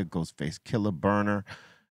 Mafia, Ghostface Killer Burner,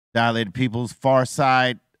 Dilated Peoples, Far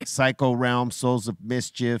Side, Psycho Realm, Souls of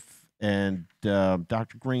Mischief, and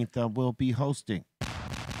Dr. Greenthumb will be hosting.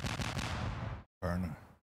 Burner.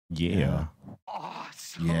 Yeah.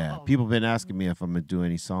 Awesome. Yeah. People been asking me if I'm going to do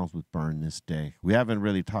any songs with Burn this day. We haven't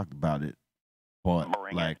really talked about it, but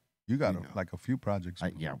like, You got like a few projects.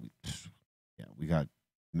 we got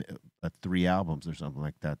 3 albums or something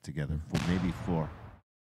like that together, maybe 4.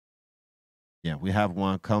 Yeah, we have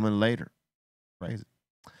one coming later. Crazy.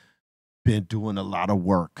 Been doing a lot of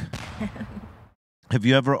work. Have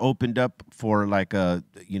you ever opened up for like a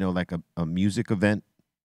music event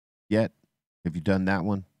yet? Have you done that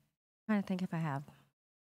one? I'm trying to think if I have.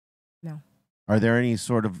 No. Are there any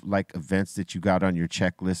sort of like events that you got on your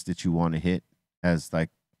checklist that you want to hit as like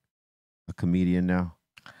a comedian now?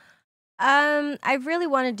 I really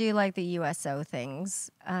want to do like the USO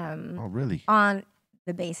things. Oh, really? On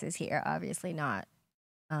the bases here, obviously not.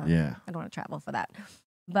 Yeah. I don't want to travel for that.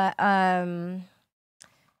 But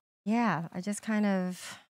yeah, I just kind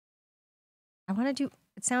of I want to do.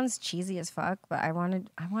 It sounds cheesy as fuck, but I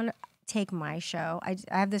want to take my show. I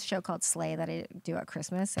have this show called Slay that I do at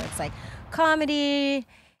Christmas. So it's like comedy.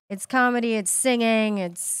 It's singing,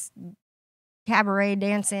 it's cabaret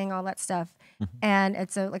dancing, all that stuff. And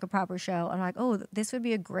it's like a proper show. I'm like, oh, this would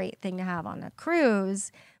be a great thing to have on a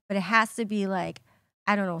cruise, but it has to be like,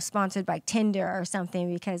 I don't know, sponsored by Tinder or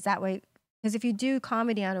something, because if you do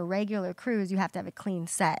comedy on a regular cruise, you have to have a clean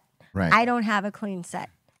set. Right. I don't have a clean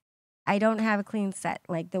set.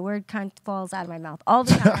 Like the word cunt falls out of my mouth all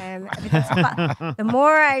the time. The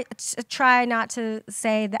more I try not to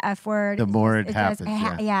say the F word, the more it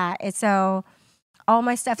happens. So all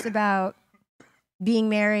my stuff's about being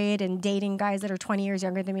married and dating guys that are 20 years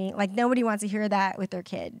younger than me. Like nobody wants to hear that with their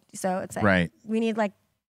kid. So it's like, right. We need like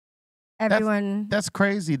everyone. That's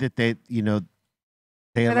crazy that they're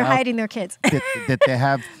hiding their kids.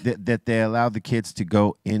 that they allow the kids to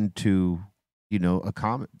go into a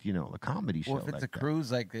comedy show. Well, if it's like a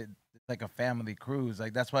cruise, like it's like a family cruise,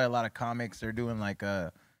 like that's why a lot of comics are doing like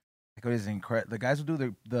what is incredible. The guys who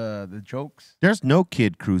do the jokes. There's no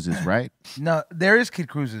kid cruises, right? No, there is kid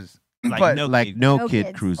cruises. Like no kid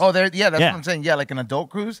kids. cruise. Oh, that's what I'm saying. Yeah, like an adult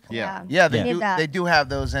cruise. Yeah. They do have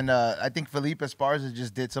those, and I think Felipe Esparza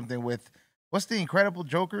just did something with what's the Incredible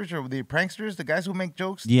Jokers or the Pranksters, the guys who make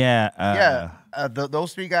jokes. Yeah.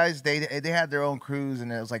 Those 3 guys, they had their own cruise,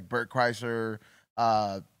 and it was like Bert Kreischer,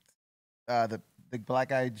 the black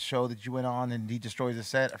guy show that you went on, and he destroys the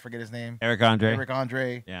set. I forget his name. Eric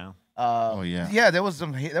Andre. Yeah. Oh yeah. Yeah, there was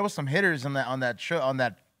some hitters on that show on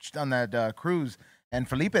that cruise. And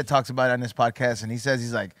Felipe talks about it on this podcast, and he says,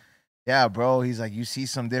 he's like, yeah, bro. He's like, you see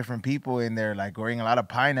some different people in there, like wearing a lot of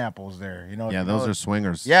pineapples there. You know? Yeah, you those know? are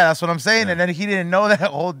swingers. Yeah, that's what I'm saying. Yeah. And then he didn't know that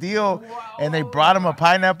whole deal, and they brought him a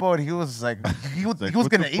pineapple, and he was like, he was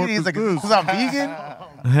gonna eat it. He's like, "Is that vegan?"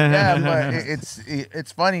 Yeah, but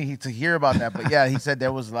it's funny to hear about that. But yeah, he said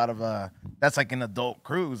there was a lot of that's like an adult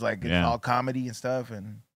cruise, like it's all comedy and stuff.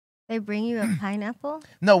 And they bring you a pineapple?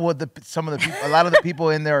 No, well, a lot of the people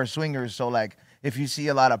in there are swingers, so like. If you see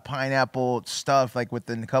a lot of pineapple stuff, like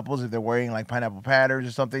within the couples, if they're wearing like pineapple patterns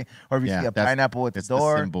or something, or if you see a pineapple at the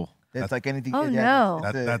door, symbol. It's like anything. Oh, no.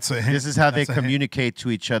 This is how they communicate to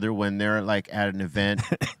each other when they're like at an event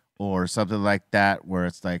or something like that, where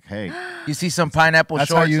it's like, hey. You see some pineapple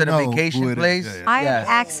shorts at a vacation place? I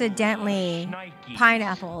accidentally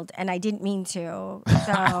pineappled, and I didn't mean to.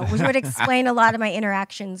 So, which would explain a lot of my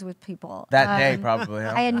interactions with people. That day, probably.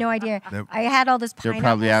 Huh? I had no idea. I had all this pineapple They're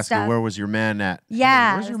probably asking, stuff. where was your man at?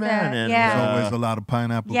 Yeah. Where's your man? Yeah. There's always a lot of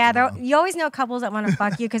pineapple. Yeah, you always know couples that want to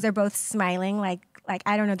fuck you because they're both smiling. Like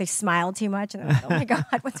I don't know, they smile too much, and they're like, oh my God,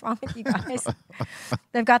 what's wrong with you guys?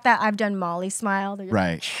 They've got that I've done Molly smile. They're just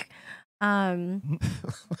right.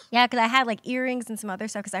 Yeah, because I had like earrings and some other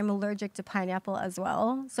stuff because I'm allergic to pineapple as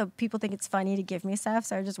well. So people think it's funny to give me stuff.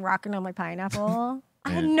 So I was just rocking on my pineapple.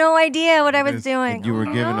 I had no idea what I was doing. And you were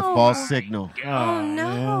given a false signal. Oh,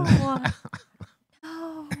 no. No.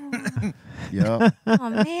 Yep. Oh,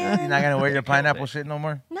 man. You're not going to wear your pineapple shit no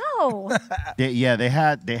more? No. They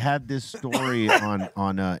had this story on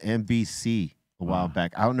NBC a while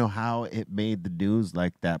back. I don't know how it made the news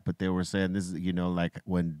like that, but they were saying this is, like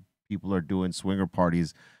when people are doing swinger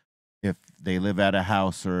parties, if they live at a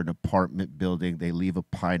house or an apartment building, they leave a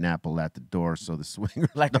pineapple at the door so the swingers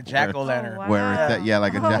like a jack-o'-lantern. Oh, wow. Where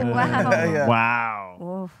like a jack-o'-lantern. Yeah.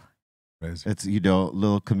 Wow. It's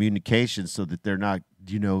little communication so that they're not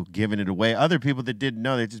giving it away. Other people that didn't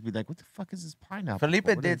know, they'd just be like, what the fuck is this pineapple?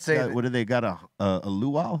 Felipe did say that. What do they got, a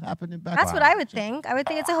luau happening back? That's what I would think. I would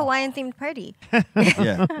think it's a Hawaiian themed party.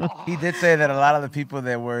 Yeah. He did say that a lot of the people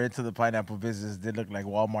that were into the pineapple business did look like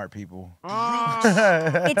Walmart people.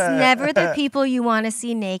 It's never the people you want to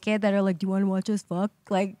see naked that are like, do you want to watch us fuck?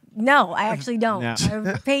 Like, no, I actually don't. No. I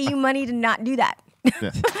would pay you money to not do that.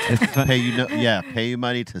 Pay you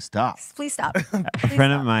money to stop. Please stop. A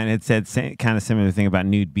friend of mine had said kind of similar thing about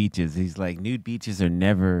nude beaches. He's like, nude beaches are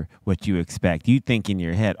never what you expect. You think in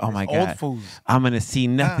your head, oh my God, old fools. I'm going to see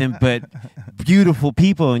nothing but beautiful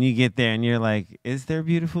people. And you get there and you're like, is there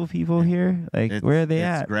beautiful people here? Like, where are they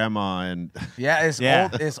at? Grandma and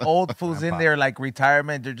it's old fools in there like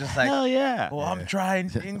retirement. They're just like, hell yeah. Well, I'm trying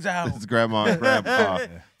things out. it's grandma and grandpa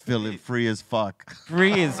feeling free as fuck.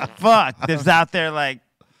 Free as fuck. That's out there like.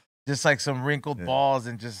 Just like some wrinkled balls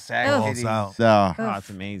and just sag titties. out. So, Oh,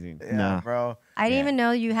 it's amazing. Yeah, No. bro. I didn't even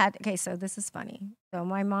know you had. Okay, so this is funny. So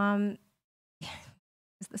my mom,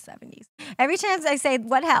 it's the 70s. Every time I say,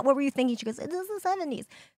 what were you thinking? She goes, this is the 70s.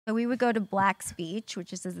 So we would go to Black's Beach,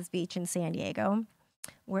 which is this beach in San Diego,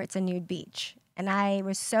 where it's a nude beach. And I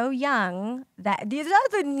was so young that these are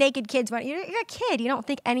the naked kids. You're a kid. You don't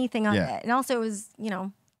think anything of it. And also it was,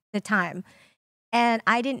 the time. And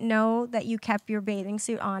I didn't know that you kept your bathing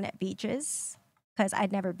suit on at beaches because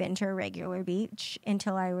I'd never been to a regular beach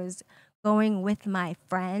until I was going with my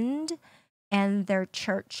friend and their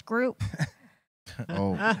church group.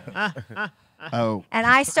 Oh. And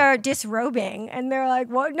I started disrobing, and they're like,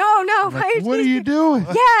 "What? No, Like, what are you doing?"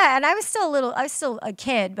 Yeah, and I was still a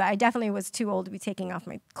kid, but I definitely was too old to be taking off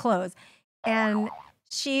my clothes. And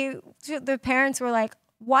the parents were like,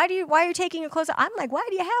 why are you taking your clothes off? I'm like, why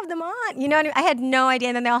do you have them on? You know what I mean? I had no idea.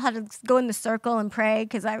 And then they all had to go in the circle and pray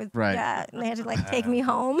because I was, and they had to like take me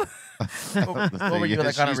home. What were you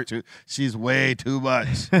like on a she's way too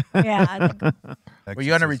much. Yeah. Were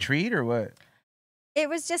you on a retreat or what? It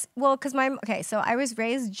was just, because so I was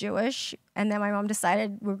raised Jewish, and then my mom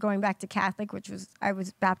decided we're going back to Catholic, I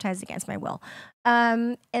was baptized against my will.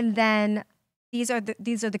 And then these are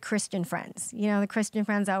the Christian friends. The Christian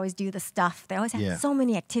friends always do the stuff. They always have so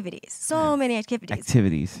many activities.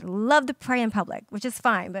 Love to pray in public, which is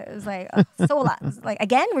fine, but it was like so a lot. It was like,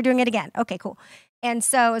 again, we're doing it again. Okay, cool. And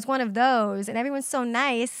so it was one of those, and everyone's so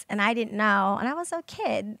nice, and I didn't know, and I was a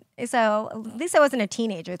kid. So at least I wasn't a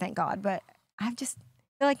teenager, thank God. But they're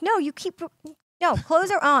like, no,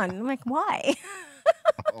 clothes are on. I'm like, why?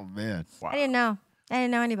 Oh man, wow. I didn't know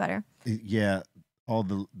any better. Yeah. All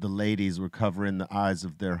the ladies were covering the eyes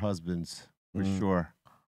of their husbands for sure.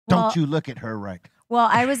 Don't you look at her right. Well,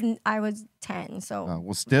 I was 10, so.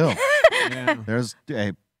 Well, still, there's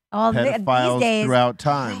All pedophiles these days, throughout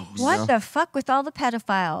time. you what know? the fuck with all the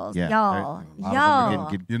pedophiles, Yeah, y'all? a lot of them are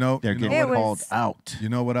Y'all. getting- You know, they're you know getting what- called It was- out. You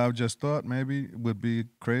know what I just thought maybe would be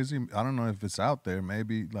crazy? I don't know if it's out there.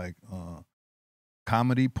 Maybe like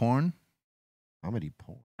comedy porn. Comedy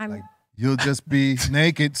porn. Like you'll just be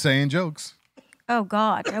naked saying jokes. Oh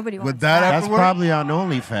God, nobody wants Would that that. That's ever work? probably on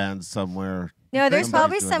OnlyFans somewhere. No, there's Somebody's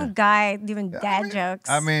probably doing some that. guy doing dad jokes.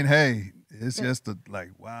 I mean, hey, it's just like,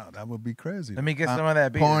 wow, that would be crazy. Let me get some of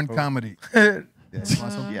that beer, porn fool. comedy. Yeah.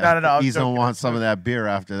 Yeah, No, I'm he's gonna joking. want some of that beer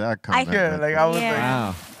after that comment. Yeah, like I was like,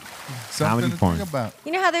 Wow. Something Comedy to porn. think about.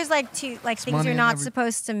 You know how there's like things money you're in not every-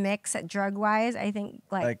 supposed to mix at drug wise. I think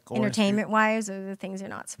Like orange entertainment wise are the things you're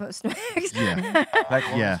not supposed to mix. Yeah. like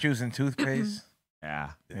orange Yeah. juice and toothpaste.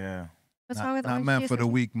 Yeah. Yeah. What's Not, wrong with not orange meant juice? for the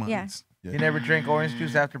weak Yeah. minds. You never drink orange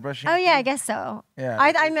juice after brushing? Oh yeah, I guess so. Yeah.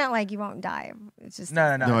 I meant like you won't die. It's just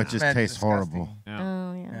No, No, it it's just meant tastes disgusting. horrible.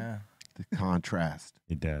 Oh yeah. Yeah. The contrast.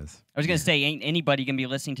 It does. I was gonna say, ain't anybody gonna be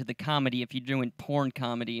listening to the comedy if you're doing porn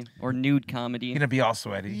comedy or nude comedy? You're gonna be all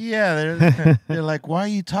sweaty. Yeah, they're like, why are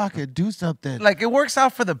you talking? Do something. Like it works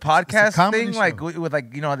out for the podcast comedy thing, like show. with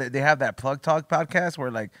like you know they have that Plug Talk podcast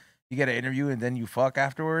where like you get an interview and then you fuck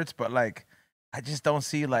afterwards, but like I just don't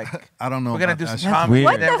see like I don't know. we're gonna about do that some shit. comedy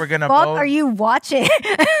weird. and then What we're the gonna fuck bone. are you watching?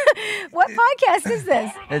 What podcast is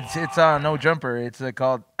this? It's No Jumper. It's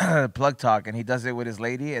called Plug Talk, and he does it with his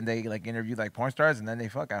lady, and they like interview like porn stars, and then they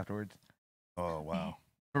fuck afterwards. Oh wow.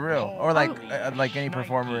 For real, or like any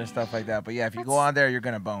performer and stuff like that. But yeah, if you go on there, you're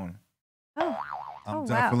gonna bone. Oh, I'm wow.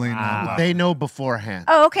 definitely not. They know beforehand.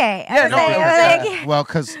 Oh, okay. I Yeah, was no, like- it I was, was like- Well,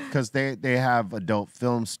 because they have adult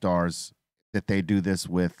film stars that they do this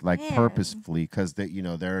with like Man. purposefully because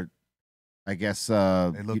they're I guess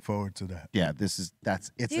They look forward to that. yeah it's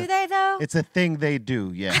Do they though? it's a thing they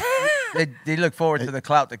do yeah They look forward to the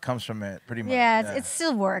clout that comes from it, pretty much. Yeah, it's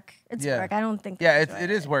still work. It's Yeah. work. I don't think. Yeah, they it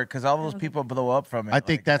enjoy is work because all those people blow up from it. I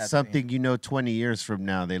think like, that's that thing. something 20 years from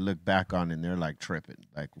now they look back on and they're like tripping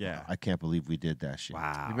like Yeah. wow, I can't believe we did that shit.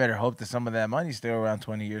 Wow. You better hope that some of that money's still around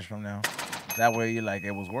 20 years from now. That way, you like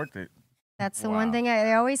it was worth it. That's the one thing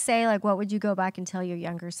I always say. Like, what would you go back and tell your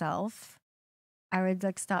younger self? I would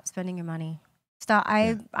like stop spending your money. Stop.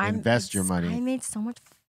 Invest your money. I made so much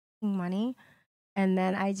fucking money, and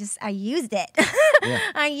then I used it. Yeah.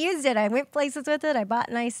 I used it. I went places with it. I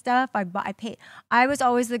bought nice stuff. I paid. I was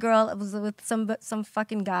always the girl that was with some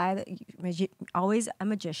fucking guy that always a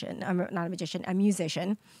magician. I'm not a magician. A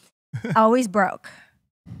musician. Always broke.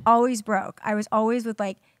 Always broke. I was always with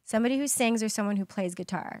like somebody who sings or someone who plays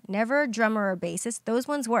guitar. Never a drummer or bassist. Those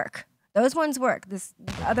ones work. Those ones work. The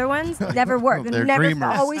other ones never work. They're Never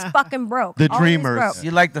dreamers. always fucking broke. The Always dreamers. broke.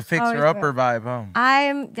 You like the fixer Always upper vibe, huh?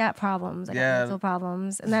 I'm got problems. I got Yeah. mental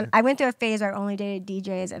problems. And then I went through a phase where I only dated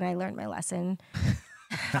DJs, and I learned my lesson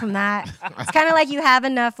from that. It's kind of like you have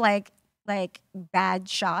enough like bad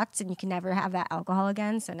shots, and you can never have that alcohol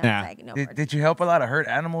again. So now Yeah. it's like no more. Did you help a lot of hurt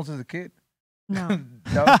animals as a kid? No.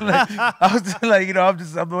 No, like, I was just like,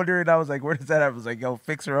 I'm wondering. I was like, where does that happen? I was like, yo,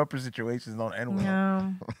 fixer upper situations don't end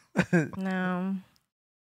well. No. No.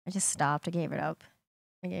 I just stopped. I gave it up.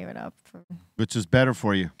 Which is better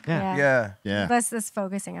for you. Yeah. Yeah. Plus this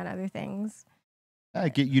focusing on other things. I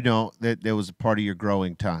get that there was a part of your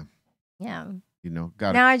growing time. Yeah.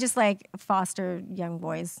 Got Now I just like foster young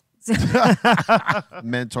boys.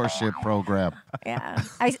 mentorship program. Yeah.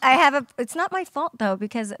 I have it's not my fault though,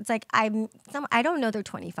 because it's like I don't know they're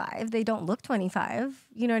 25. They don't look 25.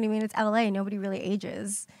 You know what I mean? It's LA. Nobody really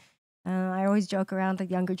ages. I always joke around the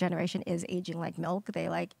younger generation is aging like milk. They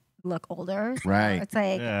like look older. So Right. it's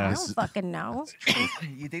like, Yeah. I don't fucking know.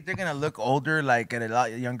 You think they're gonna look older like at a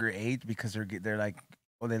lot younger age because they're like,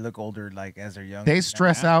 well, they look older like as they're young. They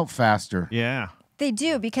stress out faster. Yeah. They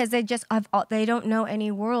do because they don't know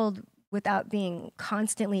any world without being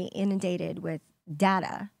constantly inundated with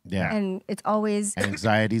data. Yeah. And it's always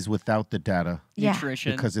Anxieties without the data yeah.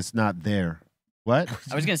 Nutrition. because it's not there. What?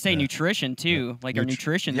 I was gonna say nutrition too. Like our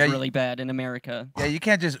nutrition's Yeah, really bad in America. Yeah, you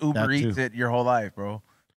can't just Uber That Eats too. it your whole life, bro.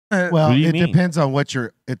 Well, What do you it mean? depends on what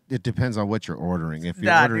you're. It depends on what you're ordering. If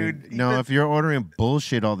you're Nah, ordering, dude, no, if you're ordering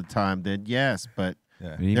bullshit all the time, then yes. But Yeah.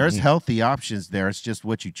 What do you there's mean? healthy options there. It's just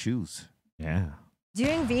what you choose. Yeah.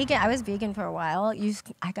 Doing vegan, I was vegan for a while.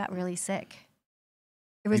 I got really sick.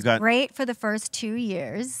 It was got- great for the first 2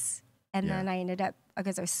 years. And Yeah. then I ended up,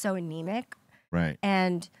 because I was so anemic. Right.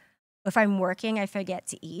 And if I'm working, I forget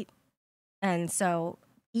to eat. And so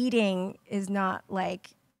eating is not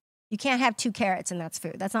like, you can't have 2 carrots and that's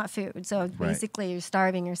food. That's not food. So basically you're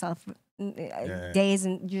starving yourself days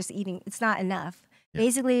and just eating. It's not enough. Yeah.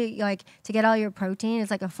 Basically, like to get all your protein,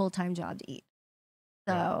 it's like a full-time job to eat.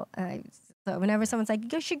 So, so whenever someone's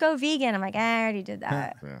like, you should go vegan, I'm like, I already did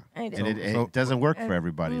that. Yeah. I did. And it doesn't work for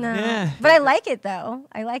everybody. No. Yeah. But I like it though.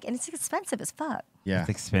 I like it. And it's expensive as fuck. Yeah. It's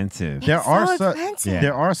expensive. There are so some. expensive.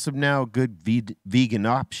 There are some now good vegan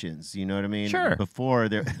options. You know what I mean? Sure. Before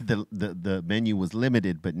the menu was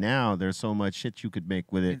limited, but now there's so much shit you could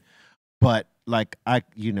make with it. But like I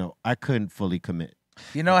couldn't fully commit.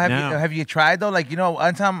 You know, have you tried though? Like, you know,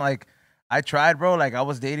 one time like I tried, bro. Like I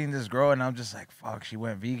was dating this girl, and I'm just like, fuck, she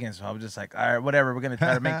went vegan. So I was just like, all right, whatever, we're gonna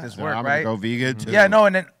try to make this So work, I'm right? gonna go vegan too. Yeah, no,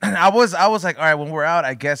 and then I was like, all right, when we're out,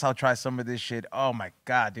 I guess I'll try some of this shit. Oh my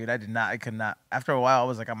god, dude, I could not. After a while, I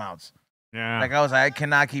was like, I'm out. Yeah. Like I was like, I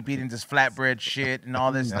cannot keep eating this flatbread shit and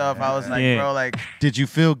all this stuff. I was like, Yeah. bro, like, Did you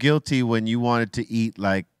feel guilty when you wanted to eat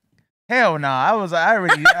like? hell no. I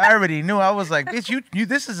already knew. I was like, bitch, you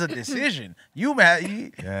this is a decision. You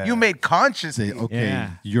made conscious. Say, okay, Yeah.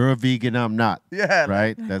 you're a vegan, I'm not. Yeah,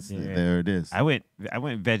 Right? That's Yeah. there it is. I went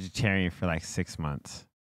vegetarian for like 6 months.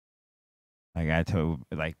 Like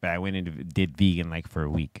but I went into did vegan like for a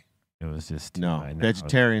week. It was just No, I know.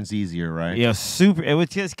 vegetarian's easier, right? Yeah, super. It was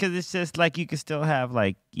just because it's just like you can still have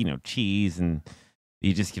like cheese and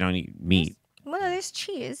you don't eat meat. Well, there's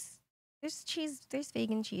cheese. There's cheese. There's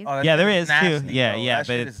vegan cheese. Oh, that Yeah, shit there is, too. nasty, Yeah, bro. yeah, That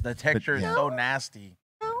shit but- is, the texture is yeah. so nasty.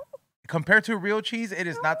 No. Compared to real cheese, it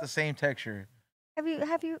is not the same texture. Have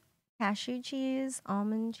you cashew cheese,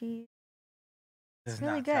 almond cheese? It's It's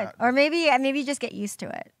really not good. that- Or maybe you just get used to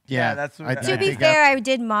it. Yeah, that's what- I To To be think fair, I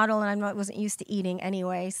did model and I wasn't used to eating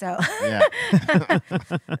anyway, so. Yeah.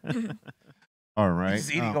 All right.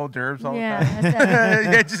 Just eating hors d'oeuvres all Yeah, the time. that's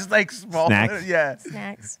Yeah, just like small. Snacks. Yeah.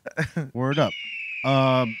 Snacks. Word up.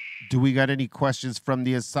 Do we got any questions from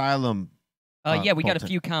the asylum? Yeah, we got a Colton?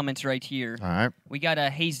 few comments right here. All right. We got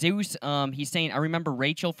Jesus. He's saying, I remember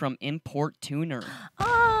Rachel from Import Tuner.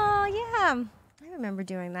 Oh, yeah. I remember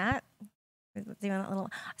doing that. Doing that little.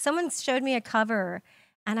 Someone showed me a cover,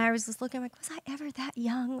 and I was just looking like, was I ever that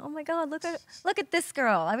young? Oh my God, look at this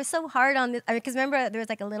girl. I was so hard on this. Because remember, there was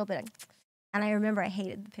like a little bit, and I remember I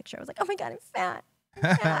hated the picture. I was like, oh my God, I'm fat.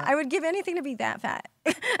 I would give anything to be that fat.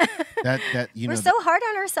 We're so hard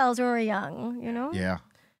on ourselves when we're young, you know? Yeah.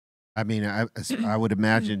 I mean, I would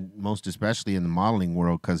imagine most especially in the modeling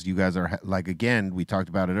world, because you guys are like, again, we talked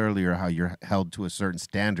about it earlier, how you're held to a certain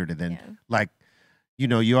standard. And then like,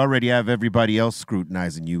 you already have everybody else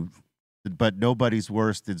scrutinizing you, but nobody's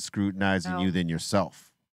worse than scrutinizing you than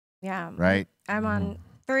yourself. Yeah. Right? I'm on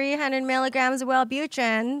 300 milligrams of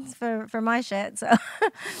Wellbutrin for my shit, so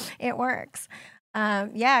it works.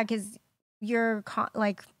 Yeah, because you're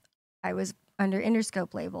like, I was under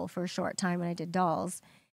Interscope label for a short time when I did dolls.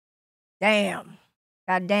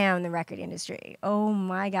 God damn, the record industry. Oh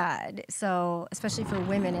my God. So especially for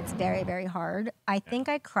women, it's very, very hard. I think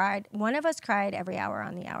I cried. One of us cried every hour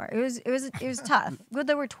on the hour. It was tough. Good,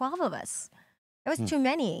 there were 12 of us. That was too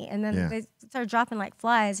many. And then they started dropping like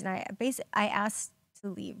flies. And I asked to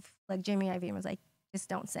leave. Like Jimmy Iovine was like, just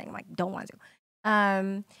don't sing. I'm like, don't want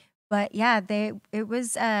to. But yeah, it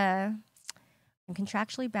was. I'm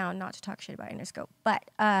contractually bound not to talk shit about Interscope, but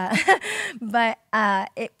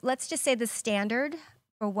let's just say the standard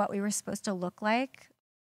for what we were supposed to look like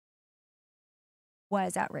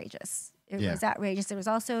was outrageous. It was outrageous. There was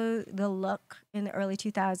also the look in the early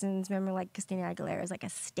 2000s. Remember, like Christina Aguilera is like a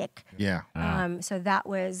stick. Yeah. So that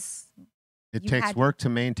was. It takes work to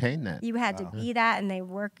maintain that. You had to be that, and they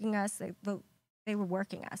were working us. They were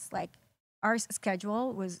working us. Like our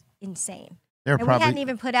schedule was insane. They're and we hadn't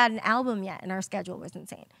even put out an album yet, and our schedule was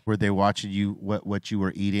insane. Were they watching you what you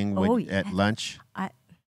were eating at lunch?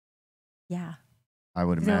 Yeah. I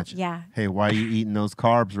would imagine. Yeah. Hey, why are you eating those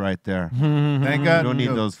carbs right there? Thank God. You don't need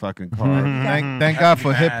those fucking carbs. Thank God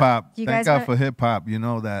for hip hop. You Thank guys God want- for hip hop. You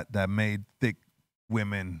know that made thick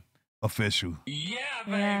women official.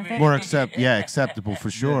 Yeah. More acceptable for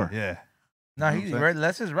sure. Yeah. No, he's right.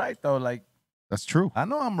 Les is right though. Like That's true. I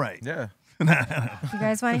know I'm right. Yeah. You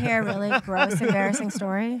guys want to hear a really gross, embarrassing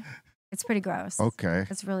story? It's pretty gross. Okay.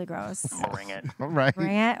 It's really gross. Bring it. All right.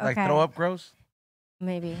 Bring it? Okay. Like throw up gross?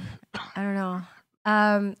 Maybe. I don't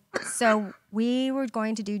know. So we were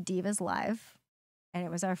going to do Divas Live, and it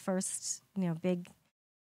was our first, big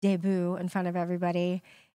debut in front of everybody.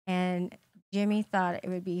 And Jimmy thought it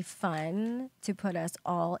would be fun to put us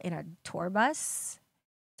all in a tour bus,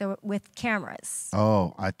 so with cameras.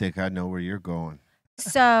 Oh, I think I know where you're going.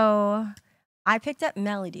 So I picked up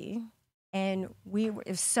Melody, and it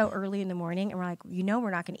was so early in the morning, and we're like,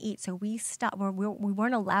 we're not going to eat. So we stopped. We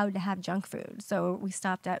weren't allowed to have junk food. So we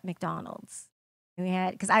stopped at McDonald's. And we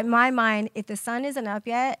had, because in my mind, if the sun isn't up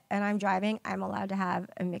yet and I'm driving, I'm allowed to have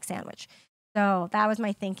a mixed sandwich. So that was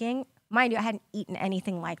my thinking. Mind you, I hadn't eaten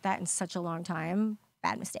anything like that in such a long time.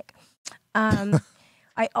 bad mistake.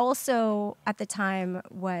 I also, at the time,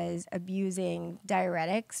 was abusing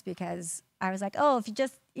diuretics because I was like, oh, if you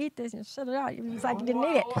just eat this and shut it out, it's like you didn't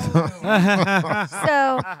eat it.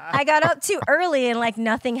 So I got up too early and like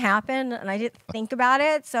nothing happened and I didn't think about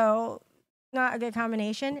it. So not a good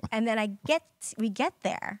combination. And then we get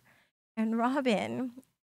there and Robin,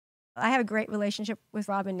 I have a great relationship with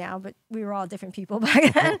Robin now, but we were all different people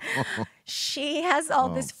back then. She has all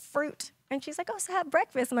this fruit. And she's like, oh, so have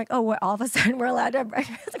breakfast. I'm like, oh, what? All of a sudden we're allowed to have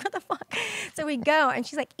breakfast. Like, what the fuck? So we go, and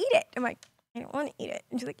she's like, eat it. I'm like, I don't want to eat it.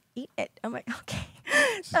 And she's like, eat it. I'm like, okay.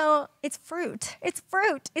 So it's fruit. It's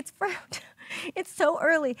fruit. It's fruit. It's so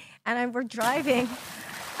early. And we're driving,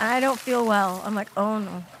 and I don't feel well. I'm like, oh,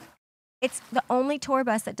 no. It's the only tour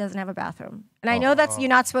bus that doesn't have a bathroom. And I know you're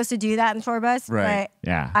not supposed to do that in tour bus, Right. but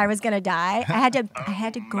Yeah. I was going to die. I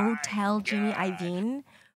had to go tell Jimmy Iovine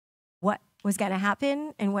what was gonna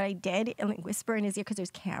happen and what I did and like whisper in his ear because there's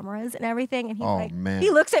cameras and everything. And he's man. he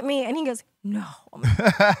looks at me and he goes, no.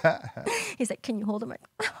 He's like, can you hold him? Like,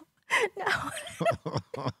 no.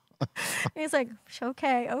 And he's like,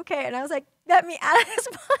 okay. And I was like, let me out of this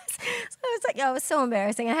bus. So I was like, it was so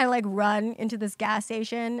embarrassing. I had to like run into this gas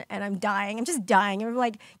station and I'm dying. I'm just dying. I'm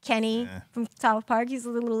like Kenny from South Park. He's the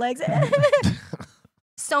little legs.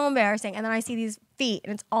 So embarrassing. And then I see these feet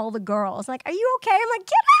and it's all the girls. Like, are you okay? I'm like,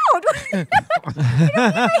 get out. You don't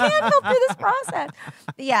even handle through this process.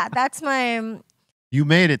 But yeah, that's my. You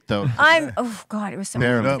made it though. Oh God, it was so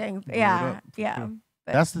embarrassing. Yeah.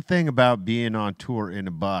 But That's the thing about being on tour in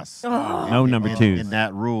a bus. Oh. No number twos. In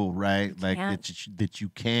that rule, right? Like that you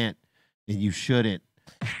can't and you shouldn't.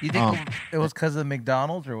 You think it was because of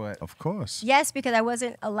McDonald's or what? Of course. Yes, because I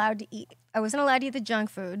wasn't allowed to eat. I wasn't allowed to eat the junk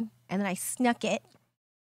food, and then I snuck it,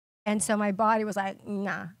 and so my body was like,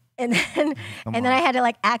 nah. And then I had to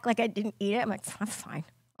like act like I didn't eat it. I'm like, I'm fine.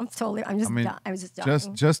 I was just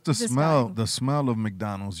dying. Just the smell of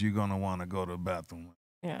McDonald's, you're gonna want to go to the bathroom.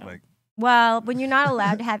 Yeah. Like, well, when you're not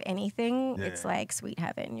allowed to have anything, it's like sweet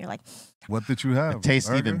heaven. You're like, what did you have? It tastes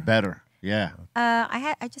Burger? even better. Yeah.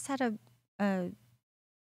 I just had a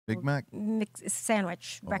Big Mac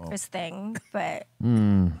sandwich breakfast thing, but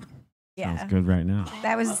yeah, sounds good right now.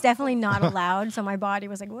 that was definitely not allowed. So my body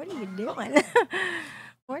was like, "What are you doing?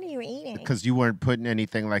 What are you eating?" Because you weren't putting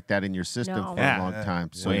anything like that in your system No. for a long time,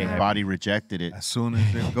 so your Yeah. body rejected it. As soon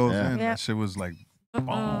as it goes in, Yeah. that shit was like,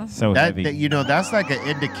 boom. So That, heavy. that's like an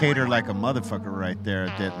indicator, like a motherfucker, right there.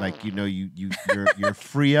 That like you're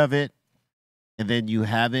free of it, and then you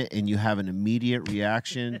have it, and you have an immediate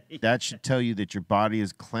reaction. That should tell you that your body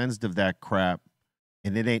is cleansed of that crap,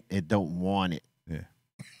 and it don't want it. Yeah.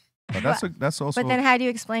 But that's also. But then, how do you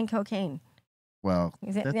explain cocaine? Well,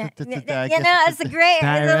 Is it, I you guess know, it's a great.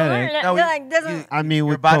 Diuretic. No, like, doesn't, I mean, Your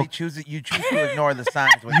with body coke, chooses. You choose to ignore the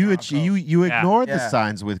signs. when you you're on coke. you ignore the Yeah.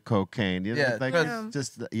 signs with cocaine. You're Yeah, like, because- it's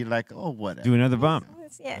just you're like, oh, whatever. Do another bump.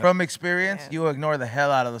 yeah. From experience, Yeah. you ignore the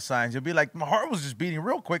hell out of the signs. You'll be like, my heart was just beating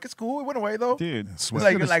real quick. It's cool. It went away though. Dude. It's Sweat.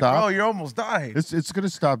 like, gonna you're like, stop. bro, you're almost dying. It's gonna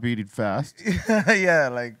stop beating fast. Yeah,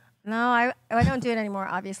 like No, I don't do it anymore,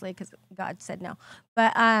 obviously, because God said no.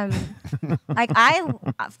 But like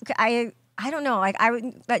I don't know. Like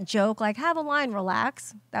that joke, like have a line,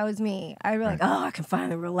 relax. That was me. I was like, oh, I can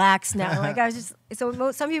finally relax now. Like I was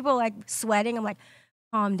just some people like sweating. I'm like,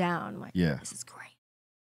 calm down. I'm like, Yeah. this is great.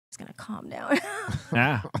 Just gonna calm down.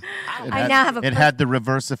 Yeah. I now have a. It had the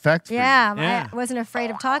reverse effect. For you. Yeah, Yeah. I wasn't afraid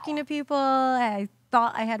of talking to people. I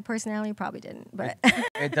thought I had a personality, probably didn't, but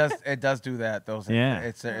it does do that. Those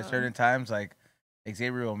It's at certain times like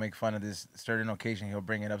Xavier will make fun of this certain occasion. He'll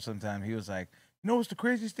bring it up sometime. He was like, you know what's the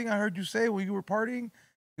craziest thing I heard you say when you were partying?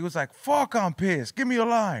 He was like, fuck, I'm pissed. Give me a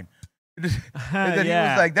line. And then he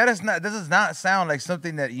was like, that does not sound like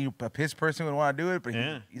something that a pissed person would want to do it. But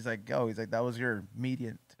he's like, that was your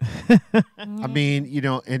median. I mean,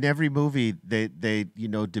 in every movie they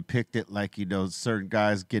depict it like, certain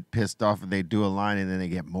guys get pissed off and they do a line and then they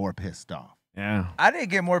get more pissed off. Yeah. I didn't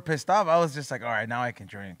get more pissed off. I was just like, all right, now I can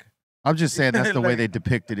drink. I'm just saying that's the way they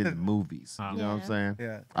depict it in the movies. You know what I'm saying?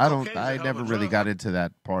 Yeah. I never really got into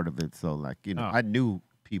that part of it. So like, I knew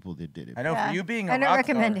people that did it. I know for you being a I don't rock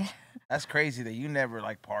recommend star, it. that's crazy that you never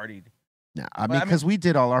like partied. No, I mean, because we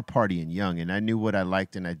did all our partying young, and I knew what I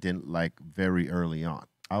liked and I didn't like very early on.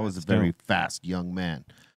 I was a very fast young man,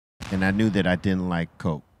 and I knew that I didn't like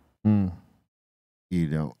coke. Mm.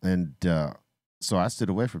 And so I stood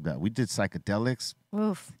away from that. We did psychedelics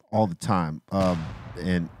oof. all the time,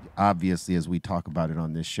 and obviously, as we talk about it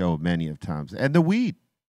on this show many of times, and the weed,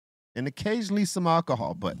 and occasionally some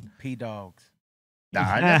alcohol, but P-dogs. Nah,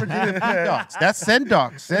 I never did the P-Dogs. That's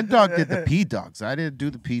Send-Dog. Send-Dog did the P-Dogs. I didn't do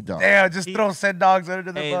the P-Dogs. Damn, just throw Send Dogs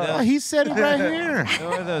under the Hey, bus. Oh, he said it right here.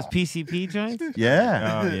 What are those PCP joints?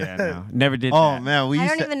 Yeah. Oh yeah, no, never did. Oh that. man, we I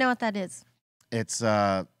used don't to. even know what that is. It's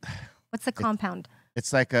What's the compound?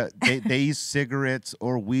 it's like they use cigarettes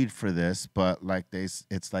or weed for this, but like it's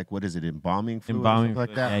like what is it, embalming fluid or Embalming something like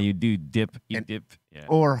fluid. that? Yeah, you do dip. You And- dip. Yeah.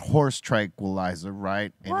 Or horse tranquilizer,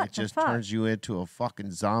 right? And What it the just fuck? turns you into a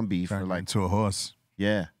fucking zombie for Turn like into a horse.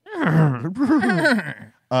 yeah.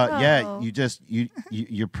 Oh. Yeah,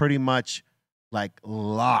 you're pretty much like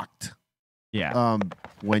locked Yeah.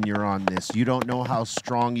 when you're on this. You don't know how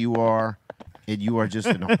strong you are, and you are just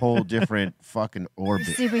in a whole different fucking You're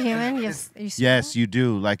orbit. superhuman. Yes. Yes, you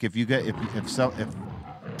do. Like if you get if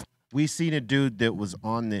we seen a dude that was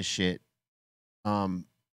on this shit,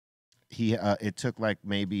 he it took like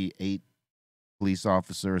maybe 8 police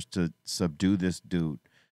officers to subdue this dude.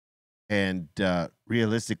 And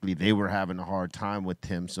realistically, they were having a hard time with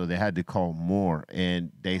him, so they had to call more.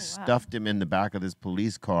 And they stuffed him in the back of this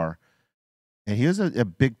police car. And he was a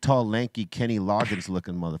big, tall, lanky Kenny Loggins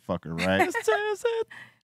looking motherfucker, right?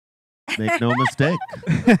 Make no mistake.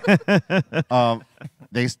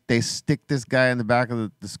 They stick this guy in the back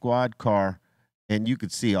of the squad car, and you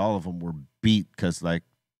could see all of them were beat because like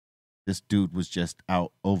this dude was just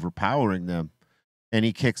out overpowering them, and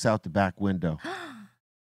he kicks out the back window.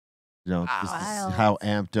 You know, this is how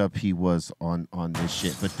amped up he was on this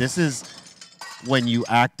shit. But this is when you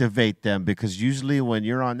activate them, because usually when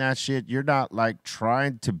you're on that shit, you're not like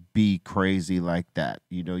trying to be crazy like that.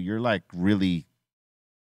 You know, you're like really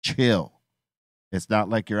chill. It's not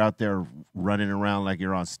like you're out there running around like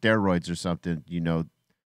you're on steroids or something. You know,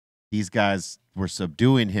 these guys were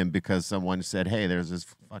subduing him because someone said, hey, there's this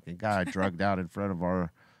fucking guy drugged out in front of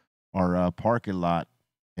our parking lot.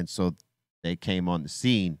 And so they came on the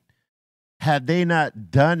scene. Had they not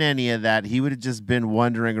done any of that, he would have just been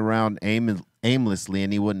wandering around aimlessly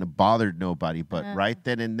and he wouldn't have bothered nobody. But right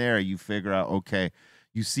then and there, you figure out, okay,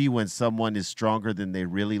 you see when someone is stronger than they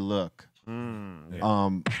really look.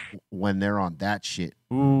 When they're on that shit.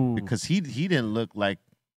 Ooh. Because he didn't look like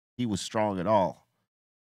he was strong at all.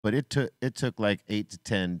 But it took like 8 to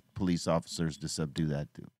 10 police officers to subdue that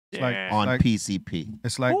dude. It's like, On like- PCP.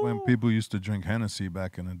 It's like when people used to drink Hennessy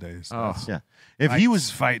back in the days. So Oh. it's Yeah. If he was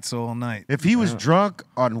fights all night. If he was drunk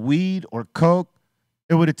on weed or coke,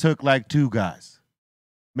 it would have took like 2 guys,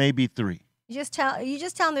 maybe 3. You just tell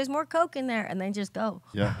them there's more coke in there, and then just go.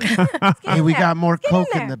 Yeah. Get Hey, in we there. got more Get in coke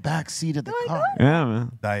in there. the back seat of the Go on, car. Yeah,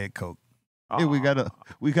 man. Diet Coke. Hey, we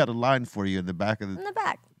got a line for you in the back of In the the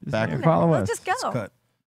back. back. Yeah, Of, follow Let's us. just go. It's cut.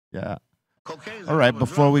 yeah. All right.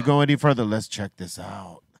 Before we go any further, let's check this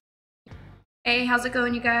out. Hey, how's it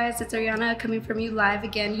going, you guys? It's Ariana coming from you live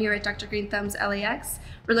again here at Dr. Greenthumb's LAX.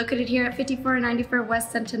 We're located here at 5494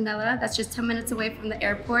 West Centinela. That's just 10 minutes away from the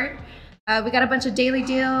airport. We got a bunch of daily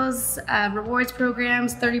deals, rewards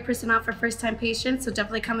programs, 30% off for first-time patients, so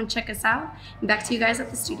definitely come and check us out. And back to you guys at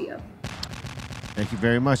the studio. Thank you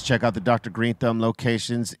very much. Check out the Dr. Greenthumb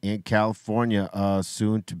locations in California.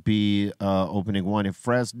 Soon to be opening one in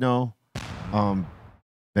Fresno,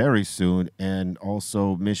 very soon, and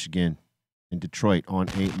also Michigan in Detroit on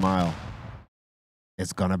 8 Mile.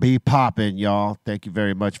 It's gonna be popping, y'all. Thank you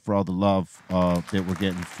very much for all the love that we're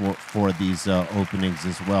getting for these openings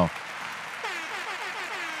as well.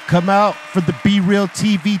 Come out for the Be Real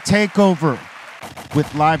TV takeover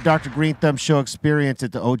with live Dr. Greenthumb Show experience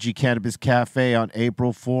at the OG Cannabis Cafe on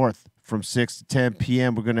April 4th from 6 to 10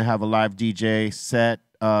 p.m. We're going to have a live DJ set,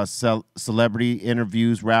 celebrity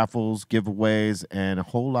interviews, raffles, giveaways, and a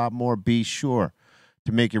whole lot more. Be sure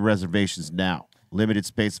to make your reservations now. Limited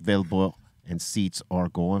space available, and seats are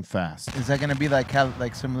going fast. Is that gonna be like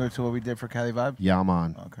similar to what we did for Cali Vibe? Yeah,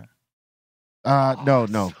 man. Okay.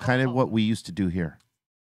 No. Kind of what we used to do here.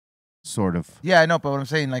 Sort of. Yeah, I know, but what I'm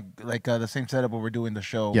saying, like the same setup where we're doing the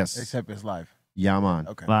show, Yes. except it's live. Yeah, man.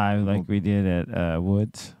 Okay. Live like we did at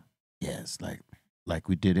Woods. Yes, like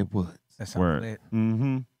we did at Woods. That sounds Word. lit.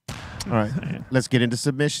 Mm-hmm. All right, let's get into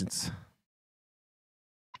submissions.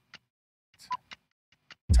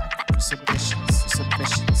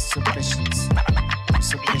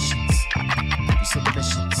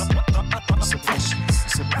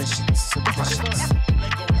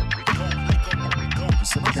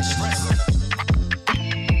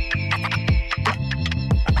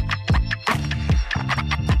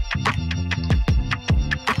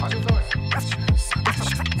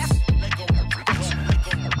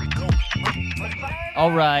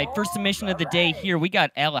 All right, first submission of the day here. We got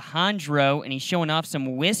Alejandro, and he's showing off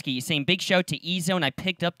some whiskey. He's saying, big shout to E-Zone. I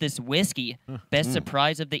picked up this whiskey. Best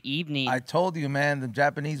surprise of the evening. I told you, man, the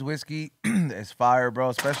Japanese whiskey is fire, bro.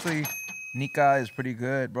 Especially Nika is pretty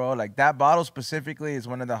good, bro. Like that bottle specifically is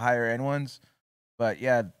one of the higher end ones. But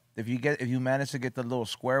yeah, if you manage to get the little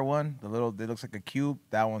square one, it looks like a cube,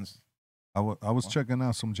 that one's. I was checking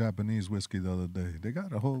out some Japanese whiskey the other day. They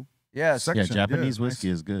got a whole section. Yeah, Japanese whiskey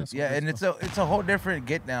is good. Yeah, and it's a whole different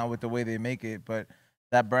get now with the way they make it, but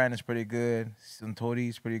that brand is pretty good. Suntory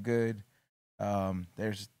is pretty good.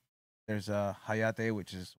 There's Hayate,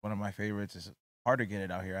 which is one of my favorites. It's hard to get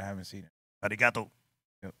it out here. I haven't seen it. Arigato.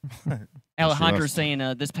 Yep. Alejandro's saying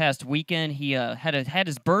this past weekend he had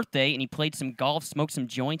his birthday and he played some golf, smoked some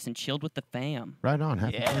joints, and chilled with the fam. Right on.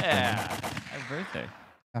 Happy birthday. Happy birthday.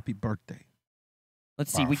 Happy birthday.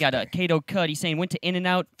 Let's see. We got a Cato Cut. He's saying, went to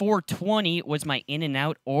In-N-Out. $4.20 was my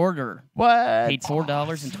In-N-Out order. What? Paid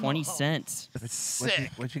 $4.20. That's sick.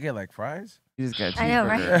 What'd you get, like fries? You just got a I know,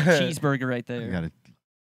 right? Cheeseburger right there. You got it.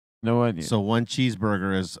 No idea. So one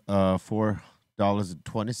cheeseburger is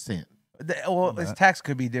 $4.20, Well, its tax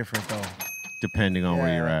could be different though, depending on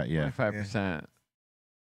where you're at. Yeah. 25%.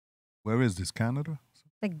 Where is this, Canada?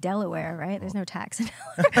 Like Delaware, right? There's no tax in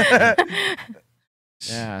Delaware.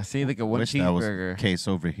 Yeah, see, like a one Wish that was cheeseburger. the case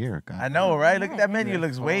over here. God. I know, right? Look at that menu; Yeah.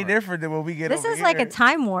 looks way different than what we get. This over is like a here.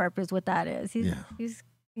 time warp, is what that is. Yeah. He's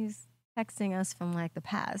texting us from like the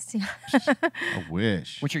past. I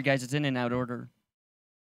wish. What's your guys' In-N-Out order?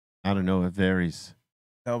 I don't know. It varies.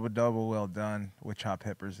 Double, well done with chopped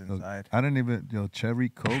peppers inside. I didn't even, cherry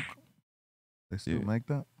Coke. They still Dude. make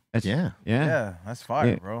that? Yeah. Yeah, that's fire,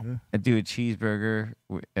 Yeah. bro. Yeah. I do a cheeseburger,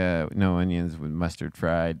 no onions with mustard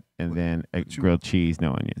fried, and then a grilled cheese,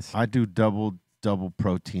 no onions. I do double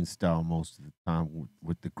protein style most of the time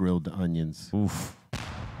with the grilled onions. Oof.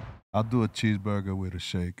 I'll do a cheeseburger with a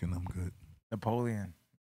shake and I'm good. Napoleon.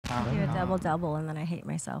 I do a double, and then I hate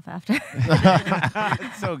myself after.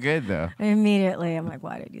 It's so good, though. Immediately, I'm like,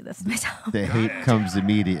 why did I do this to myself? The hate comes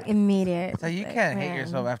immediate. Immediate. So you Like, can't hate man.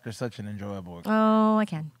 yourself after such an enjoyable. Oh, I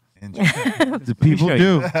can. The people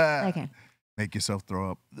do. I can. Make yourself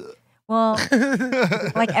throw up. Well,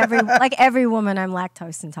 like every woman, I'm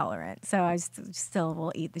lactose intolerant, so I still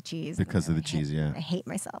will eat the cheese Because of the cheese, yeah. I hate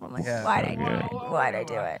myself. I'm like, Yeah. why'd I do it? Why'd I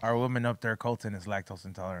do it? Our woman up there, Colton, is lactose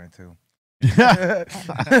intolerant too. I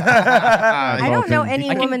don't know any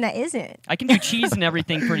I can- woman that isn't. I can do cheese and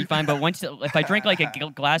everything pretty fine, but if I drink like a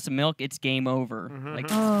glass of milk, it's game over. Like,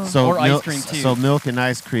 So or ice milk, cream too. So milk and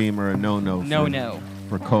ice cream are a no-no. No.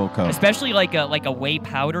 For cocoa. Especially like a whey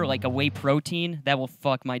powder, like a whey protein, that will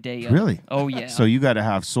fuck my day up. Really? Oh yeah. So you got to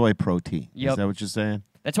have soy protein. Yep. Is that what you're saying?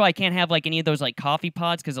 That's why I can't have like any of those like coffee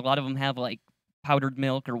pods because a lot of them have like powdered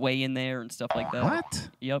milk or whey in there and stuff like that. What?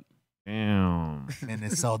 Yep. Damn.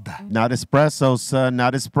 Minnesota. Not espressos, son.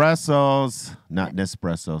 Not espressos. Not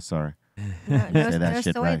Nespresso. Sorry. No, Say that no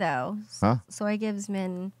shit soy right. though. Huh? Soy gives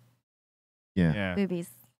men Yeah. Yeah. boobies.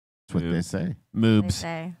 That's what they say. They Moobs.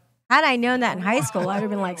 say. Had I known that in high school, I'd have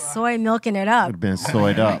been like soy milking it up. Would have been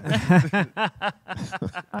soyed up.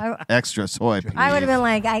 I, Extra soy. Please. I would have been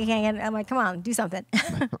like, I can't get. I'm like, come on, do something.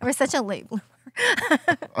 We're such a late bloomer.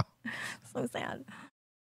 So sad.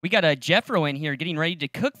 We got a Jeffro in here getting ready to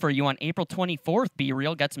cook for you on April 24th. Be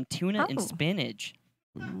real. Got some tuna and Oh. spinach.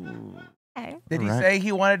 Okay. Did he Alright. say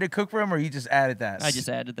he wanted to cook for him, or you just added that? I just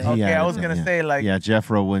added that. He Okay, I added was that, gonna yeah. say like Yeah,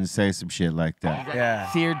 Jeffro wouldn't say some shit like that. yeah.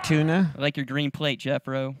 Seared tuna. I like your green plate,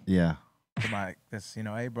 Jeffro. Yeah. Come on, this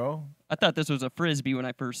hey bro. I thought this was a frisbee when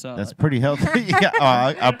I first saw That's it. pretty healthy. Yeah.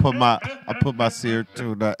 I put my seared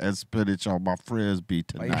tuna and spinach on my frisbee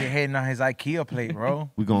Why you been tonight. hating on his IKEA plate, bro?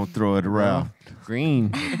 We're gonna throw it around.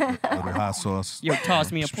 Green. Little hot sauce. Yo,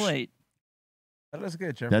 toss me a plate. That looks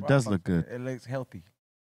good, Jeff. That does look good. It looks healthy.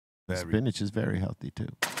 Very. Spinach is very healthy too.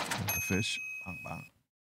 The fish.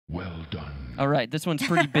 Bang, bang. All right, this one's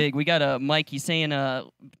pretty big. We got a Mike. He's saying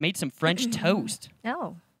made some French toast.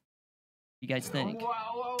 Oh. You guys think?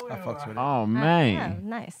 I fucks with it. Oh, Yeah, man.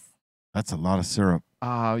 nice. That's a lot of syrup.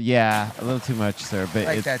 Oh, yeah. A little too much, sir. But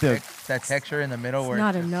Like it's that still that texture in the middle It's where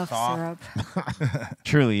not it's enough soft. syrup.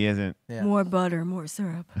 truly isn't. Yeah. More butter, more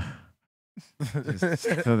syrup.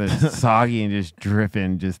 So they're soggy and just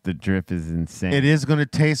dripping. Just the drip is insane. It is gonna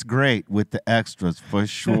taste great with the extras for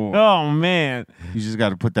sure. Oh, man. You just got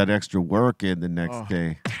to put that extra work in the next Oh,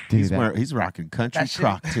 day. dude, that- He's rocking country That shit-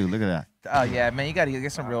 crock too. Look at that. Oh yeah, man, you gotta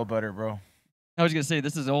get some real butter, bro. I was gonna say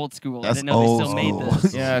this is old school. I That's didn't know old they still made school.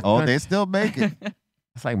 this. Yeah, Oh, they still make it.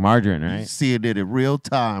 It's like margarine, You right? see it in real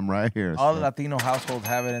time right here. All son. Latino households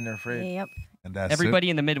have it in their fridge. Yep. And that's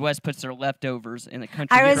Everybody in the Midwest puts their leftovers in the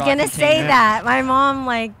country. I was crock gonna say container. that. My mom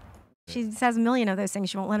like She just has a million of those things.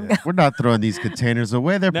 She won't let them go. We're not throwing these containers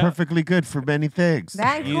away. They're perfectly good for many things.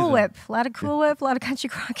 That and Cool Whip. A lot of Cool Whip, a lot of Country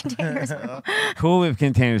Crock containers. Cool Whip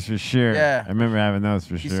containers for sure. Yeah. I remember having those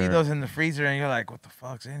for You sure. see those in the freezer and you're like, what the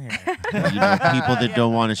fuck's in here? You know, people that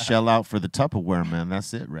don't want to shell out for the Tupperware, man.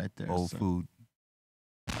 That's it right there. Old food.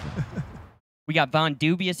 We got Von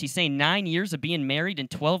Dubious. He's saying 9 years of being married and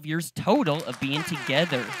 12 years total of being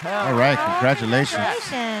together. All right, congratulations.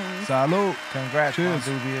 Congratulations. Salud. Congrats, Cheers.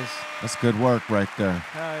 Von Dubious. That's good work right there.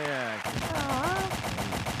 Hell yeah.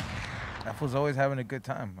 That fool's always having a good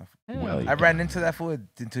time. Well, I ran into that fool in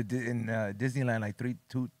Disneyland like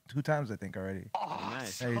two times, I think, already.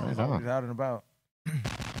 Nice. Yeah, he's Right always on. out and about.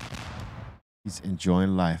 He's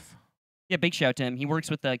enjoying life. Yeah, big shout to him. He works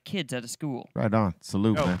with kids at a school. Right on.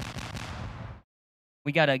 Salute, Yo. man.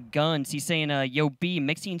 We got a Guns. He's saying, yo, B,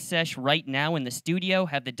 mixing sesh right now in the studio.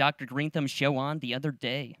 Had the Dr. Greenthumb show on the other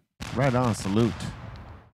day. Right on. Salute.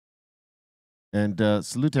 And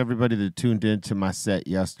salute to everybody that tuned in to my set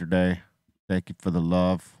yesterday. Thank you for the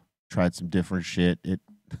love. Tried some different shit.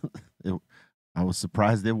 I was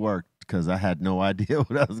surprised it worked because I had no idea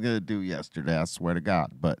what I was going to do yesterday. I swear to God.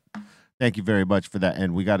 But thank you very much for that.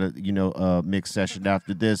 And we got a mix session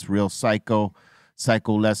after this. Real Psycho.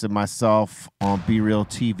 Psycho Less and myself on Be Real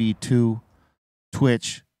TV 2,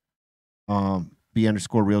 Twitch. B_Real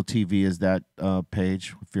TV is that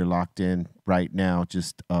page. If you're locked in right now,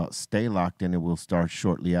 just stay locked in. It will start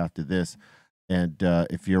shortly after this. And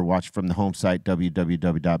if you're watching from the home site,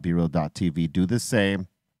 www.bereal.tv, do the same,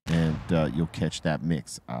 and you'll catch that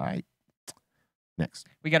mix. All right. Next.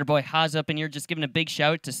 We got our boy Haas up in here just giving a big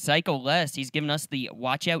shout out to Psycho Les. He's giving us the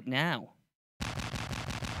Watch Out Now.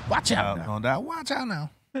 Watch out now. On that. Watch out now.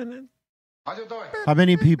 How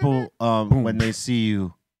many people, when they see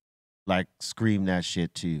you, like, scream that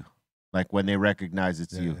shit to you? Like, when they recognize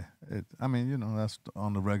it's you? I mean, that's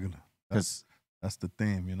on the regular. That's the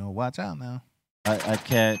theme, Watch out now. I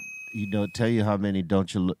can't, tell you how many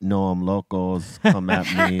don't you know them locals come at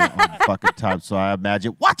me on fucking time. So I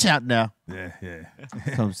imagine, watch out now. Yeah.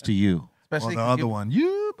 Comes to you. Especially or the other one,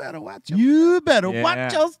 you better watch your You better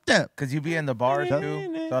watch your step. Because you be in the bars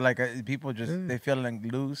too. So like people they feeling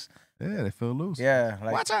loose. Yeah, they feel loose. Yeah.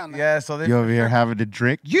 Like, watch out now. Yeah, so they You over here having a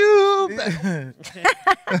drink. You they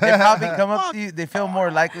probably come up to you. They feel more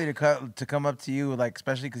likely to come up to you, like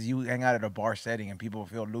especially because you hang out at a bar setting and people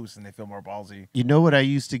feel loose and they feel more ballsy. You know what I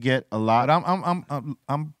used to get a lot?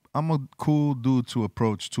 But I'm a cool dude to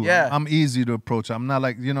approach too. Yeah. I'm easy to approach. I'm not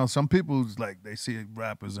like, some people's like they see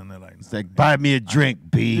rappers and they're like, It's like, buy me a drink,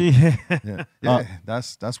 B. yeah,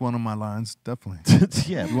 that's one of my lines, definitely.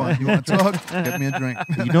 Yeah. You want to talk? Get me a drink.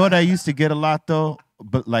 You know what I used to get a lot though?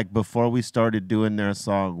 But like before we started doing their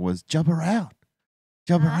song was jump around.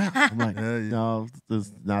 Jump around. I'm like, no, this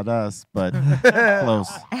is not us, but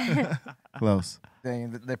close. Close.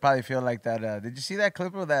 They probably feel like that. Did you see that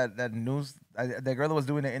clip of that news? That girl that was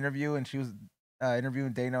doing an interview and she was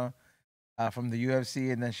interviewing Dana from the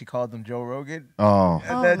UFC, and then she called him Joe Rogan. Oh.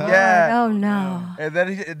 And then, yeah. Oh, no. And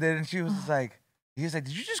then she was like, he was like,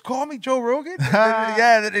 "Did you just call me Joe Rogan?"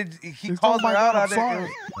 Yeah, he called her out on it.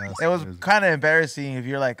 It was kind of embarrassing if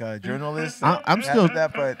you're like a journalist. I'm still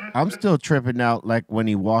that, but I'm still tripping out. Like when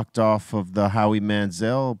he walked off of the Howie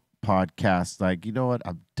Manziel podcast. Like, you know what?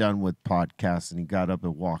 I'm done with podcasts, and he got up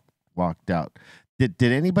and walked out. Did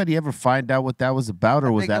anybody ever find out what that was about,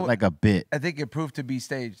 or was that like a bit? I think it proved to be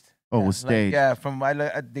staged. Oh, it was staged.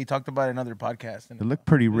 They talked about it in another podcast. It looked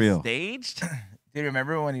pretty real. Staged? Do you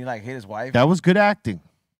remember when he like hit his wife? That was good acting.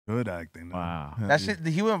 Good acting. Wow. That shit.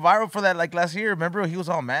 He went viral for that like last year. Remember he was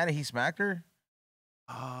all mad and he smacked her.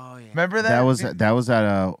 Oh yeah. Remember that? That was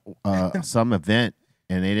at some event,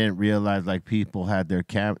 and they didn't realize like people had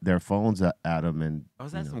their phones at him, and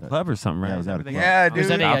was that some club or something, right? Yeah, it was at a club. Yeah, dude. Was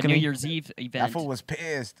that a Balcony? New Year's Eve event? That fool was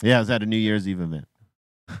pissed. Yeah, it was at a New Year's Eve event.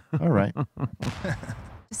 All right.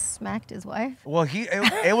 Just smacked his wife. Well,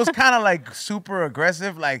 it was kind of like super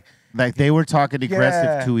aggressive, like they were talking aggressive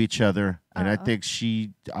Yeah. to each other, and I think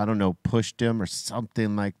she, I don't know, pushed him or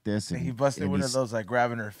something like this. And he busted and one he- of those like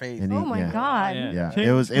grabbing her face. and Oh he- my yeah. God. Yeah,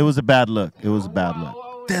 it was a bad look. It was a bad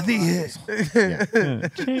look. Deadly hit. There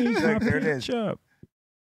it is.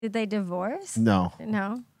 Did they divorce? No.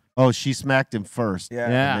 No. Oh, she smacked him first. Yeah.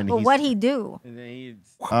 Yeah. And But then what'd he do?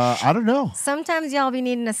 I don't know. Sometimes y'all be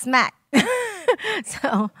needing a smack.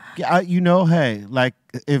 So Yeah, hey, like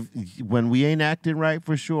when we ain't acting right,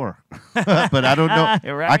 for sure. But I don't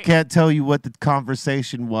know. Right. I can't tell you what the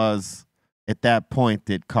conversation was at that point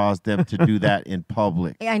that caused them to do that in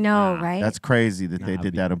public. I know, right? That's crazy that they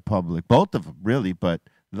did that in public. Both of them, really, but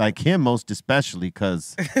like him most especially,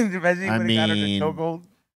 because Imagine he I would've got her to mean- chokehold.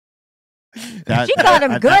 She got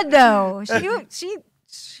him good though.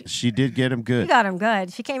 She did get him good. She got him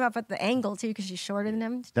good. She came up with the angle too because she's shorter than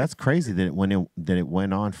him. That's crazy that it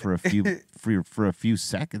went on for a few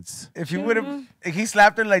seconds. If you would have, he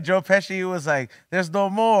slapped her like Joe Pesci. He was like, "There's no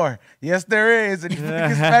more." Yes, there is. And he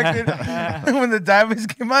smacked it when the diamonds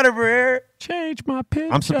came out of her hair. Change my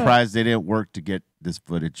picture. I'm surprised they didn't work to get this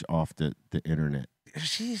footage off the internet.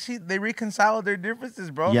 They reconciled their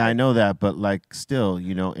differences, bro. Yeah, I know that, but like, still,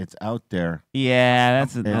 it's out there. Yeah,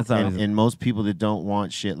 that's and most people that don't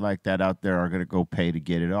want shit like that out there are gonna go pay to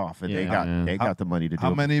get it off, and they got the money to do it.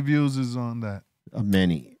 How many views is on that?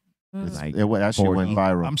 Many. Like that shit went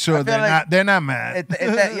viral. I'm sure they're not mad.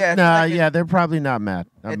 They're probably not mad.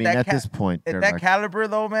 I mean, at this point, at that caliber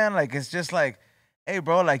though, man, like it's just like, hey,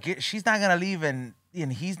 bro, like she's not gonna leave and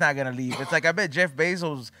he's not gonna leave. It's like I bet Jeff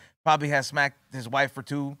Bezos probably has smacked his wife for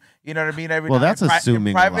two. You know what I mean? Well, that's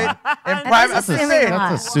assuming a lot. In private, that's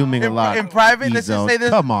assuming a lot. In private, let's just say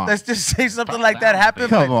this. Come on. Let's just say something like that happened.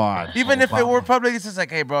 Come on. Even if it were public, it's just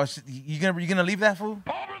like, hey, bro, you gonna leave that fool?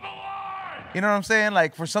 You know what I'm saying?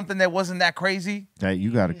 Like for something that wasn't that crazy. That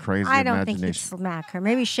you got a crazy I don't imagination. think he'd smack her.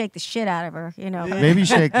 Maybe shake the shit out of her. Maybe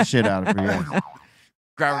shake the shit out of her. Yeah.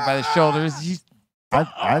 Grab her by the shoulders.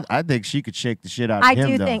 I think she could shake the shit out of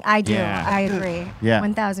him. I do. I agree. Yeah.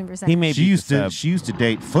 1000%. She used to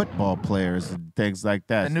date football players and things like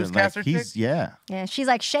that. The newscaster chick? Yeah, she's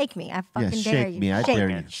like, shake me. I fucking dare shake you. me. I dare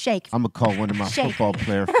you. Shake. I'm gonna call one of my football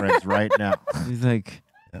player friends right now. He's like,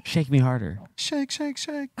 shake me harder. Shake, shake,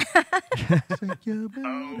 shake.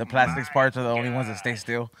 The plastics parts are the only ones that stay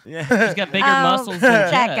still. Yeah, she's got bigger muscles than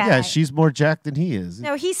that Jeff. guy. Yeah, she's more jacked than he is.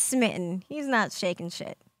 No, he's smitten. He's not shaking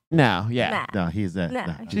shit. No, yeah. Nah. No, he's that. No.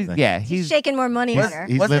 He's shaking more money on her.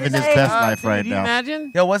 He's living his best life right Can you now.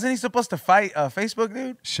 imagine? Yo, wasn't he supposed to fight Facebook,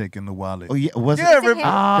 dude? Shaking the wallet. Oh yeah, was Yeah, it? rip- No.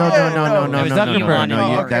 It was Zuckerberg.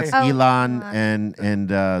 No, Okay. that's Elon and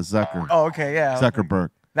Zucker. Oh, okay, yeah. Zuckerberg.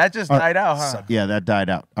 That just died out, huh? Yeah, that died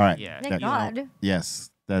out. All right. Yeah. Thank God. Yes.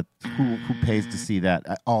 That who pays to see that?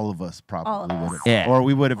 All of us All probably of would us. have. Yeah. Or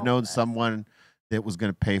we would have All known of us. someone that was going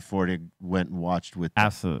to pay for it and went and watched with them.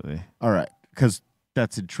 Absolutely. All right. Because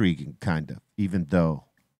that's intriguing, kind of, even though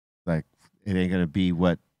like it ain't going to be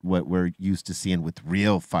what we're used to seeing with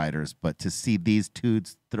real fighters. But to see these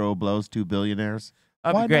dudes throw blows, two billionaires.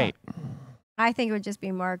 That'd be great. I think it would just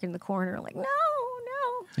be Mark in the corner, like, no.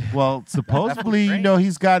 Well, supposedly,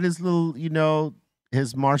 he's got his little,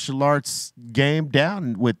 his martial arts game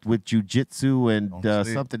down with jujitsu and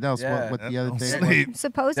something else. Yeah, what the other thing? Sleep.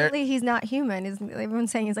 Supposedly he's not human.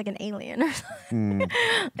 Everyone's saying he's like an alien or something.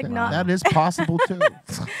 Not That is possible too.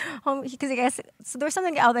 because I guess so. There's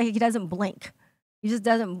something out there he doesn't blink. He just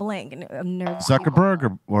doesn't blink. And I'm nervous.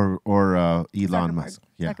 Zuckerberg or Elon Zuckerberg. Musk.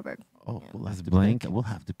 Yeah. Zuckerberg. Oh, we'll have to blink. We'll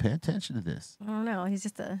have to pay attention to this. I don't know. He's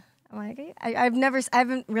just a. I'm like, I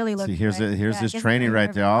haven't really looked. See, here's at it. here's Yeah, I his guess training I'm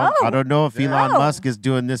right there. nervous. I don't know if Elon Oh. Musk is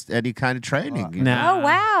doing this any kind of training. you know? Nah. Oh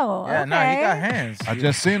wow. Yeah, okay. no, he got hands. I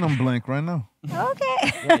just seen him blink right now.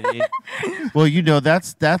 Okay. Well,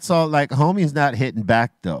 that's all. Like, homie's not hitting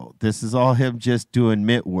back though. This is all him just doing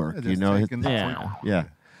mitt work. Yeah, you just know. taking the Yeah. point. Yeah.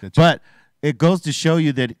 Get you- But it goes to show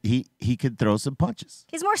you that he can throw some punches.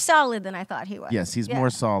 He's more solid than I thought he was. Yes, he's Yeah. more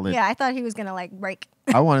solid. Yeah, I thought he was gonna like break.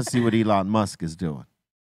 I want to see what Elon Musk is doing.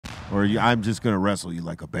 Or I'm just going to wrestle you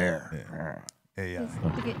like a bear. Hey, He's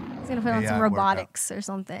gonna put on AI some workout. robotics or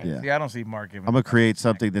something. Yeah. Yeah, I don't see Mark giving. I'm going to create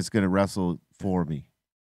something that's going to wrestle for me.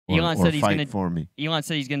 Elon or said he's fight gonna for me. Elon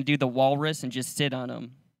said he's gonna do the walrus and just sit on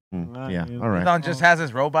him. Yeah, all right. Elon just has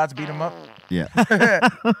his robots beat him up. Yeah.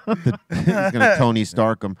 He's going to Tony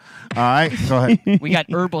Stark him. All right, go ahead. We got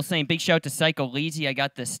Herbal saying, big shout to Psycho Leezy. I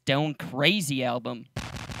got the Stone Crazy album.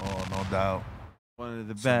 Oh, no doubt. One of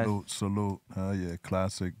the best. Salute. Yeah,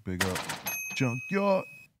 classic. Big up. Junkyard.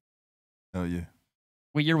 Hell yeah.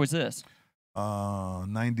 What year was this?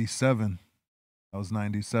 97. That was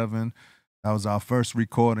 97. That was our first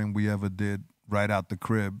recording we ever did right out the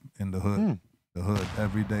crib in the hood. The hood,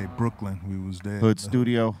 every day. Brooklyn, we was there. Hood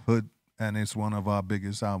studio. Hood, and it's one of our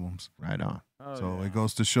biggest albums. Right on. So it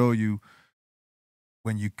goes to show you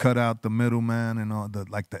when you cut out the middleman and all the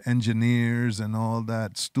engineers and all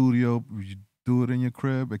that studio, you do it in your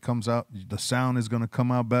crib, it comes out, the sound is going to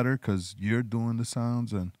come out better because you're doing the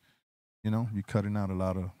sounds and, you're cutting out a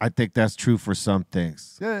lot of. I think that's true for some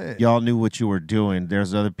things. Yeah. Y'all knew what you were doing.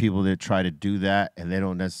 There's other people that try to do that, and they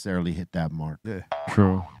don't necessarily hit that mark. Yeah.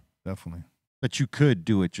 True. Definitely. But you could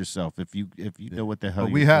do it yourself if you know what the hell But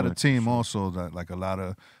you're we had doing. a team also that like a lot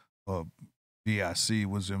of VIC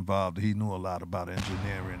was involved. He knew a lot about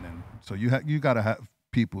engineering. And so you got to have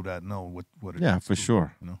people that know what it is. Yeah, for too,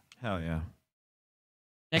 sure. Hell yeah.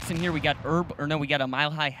 Next in here, we got we got a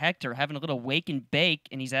Mile High Hector having a little wake and bake,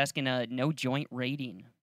 and he's asking no joint rating.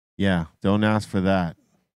 Yeah, don't ask for that.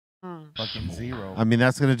 Fucking 0. I mean,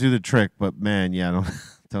 that's gonna do the trick, but man, yeah,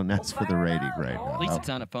 don't ask for the rating right now. At least it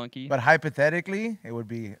sounded funky. But hypothetically, it would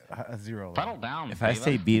be a 0. Settle down. If I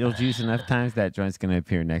say Beetlejuice enough times, that joint's gonna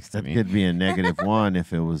appear next to That me. could be a -1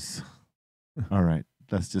 if it was. All right,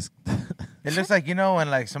 let's just. It looks like, when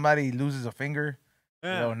like somebody loses a finger,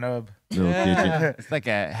 little nub. Little digit. It's like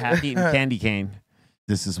a half-eaten candy cane.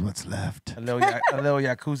 This is what's left. A little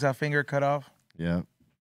Yakuza finger cut off. Yeah.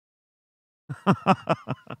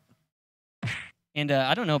 And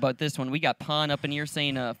I don't know about this one. We got Pon up in here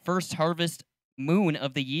saying first harvest moon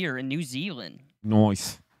of the year in New Zealand.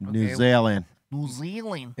 Nice. New Zealand. New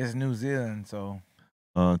Zealand. It's New Zealand, so.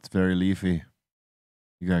 Oh, it's very leafy.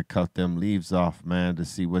 You gotta cut them leaves off, man, to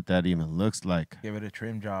see what that even looks like. Give it a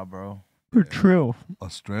trim job, bro. True.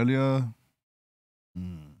 Australia.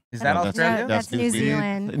 Is that No, Australia? That's New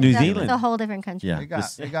Zealand. New That's Zealand. a whole different country. Yeah. They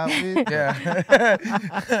got this- weed. Yeah.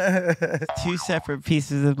 Two separate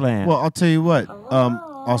pieces of land. Well, I'll tell you what.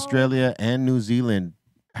 Australia and New Zealand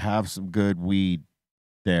have some good weed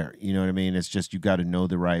there. You know what I mean? It's just you got to know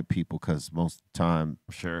the right people because most of the time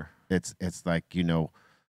sure. it's like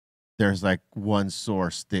there's like one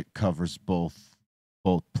source that covers both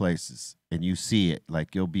places, and you see it.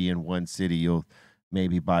 Like you'll be in one city, you'll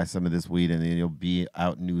maybe buy some of this weed, and then you'll be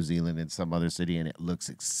out in New Zealand in some other city, and it looks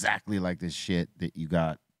exactly like this shit that you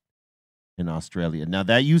got in Australia. Now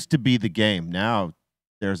that used to be the game. Now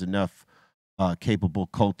there's enough capable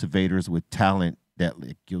cultivators with talent that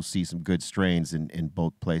like, you'll see some good strains in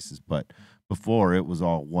both places. But before it was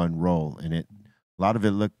all one roll, and a lot of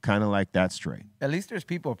it looked kind of like that strain. At least there's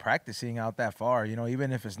people practicing out that far.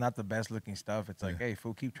 Even if it's not the best looking stuff, it's like, hey,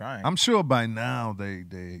 fool, keep trying. I'm sure by now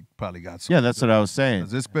they probably got some. Yeah, that's what I was saying.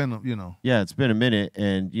 'Cause it's been, Yeah, it's been a minute,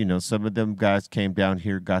 and some of them guys came down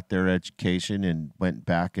here, got their education, and went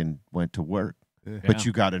back and went to work. Yeah. But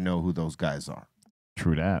you got to know who those guys are.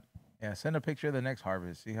 True that. Yeah, send a picture of the next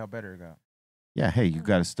harvest. See how better it got. Yeah, hey, you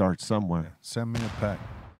got to start somewhere. Send me a pack.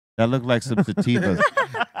 That looked like some sativa.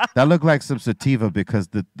 That looked like some sativa because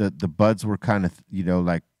the buds were kind of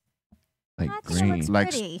like green,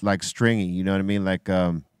 like stringy. You know what I mean? Like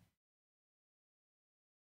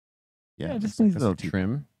Yeah, it it's just like needs a little sativa.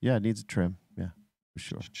 trim. Yeah, it needs a trim. Yeah, for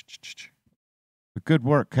sure. But good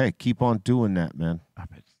work. Hey, keep on doing that, man. I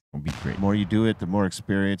bet it's gonna be great. The more you do it, the more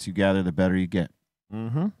experience you gather, the better you get.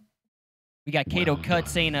 Mm-hmm. We got Kato Cut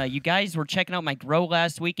saying, you guys were checking out my grow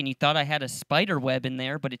last week and you thought I had a spider web in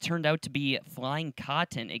there, but it turned out to be flying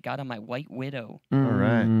cotton. It got on my white widow. All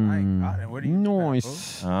right. My God, and where do you do that,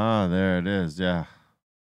 Nice. Ah, there it is. Yeah,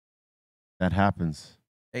 that happens.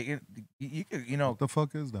 Hey, you could, What the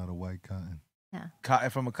fuck is that? A white cotton? cotton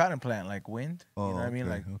from a cotton plant, like wind. Oh, You know what I mean?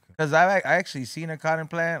 okay, Like, okay. because I actually seen a cotton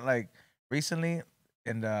plant like recently,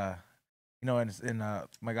 and in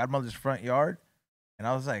my godmother's front yard, and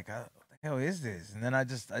I was like, what the hell is this? And then I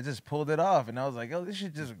just pulled it off, and I was like, oh, this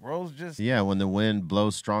shit just grows just. Yeah, when the wind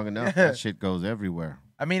blows strong enough, that shit goes everywhere.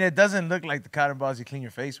 I mean, it doesn't look like the cotton balls you clean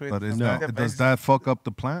your face with. But but does that fuck up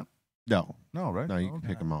the plant? No, No, right? no, you can Okay.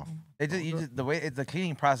 pick them off. It just the way it's the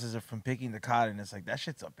cleaning process of from picking the cotton. It's like that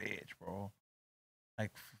shit's a bitch, bro.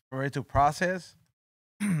 Like for it to process,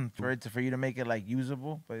 for you to make it like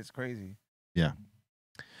usable, but it's crazy. Yeah.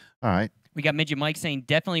 All right. We got Midget Mike saying,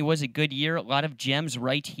 definitely was a good year. A lot of gems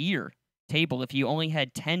right here. Table, if you only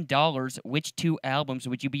had $10, which 2 albums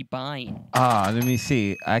would you be buying? Let me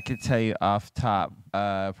see. I could tell you off top.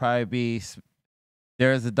 Probably be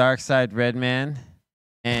There's a Dark Side Red Man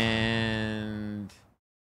and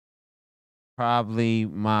probably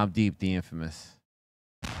Mobb Deep, the infamous.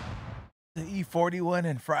 The E41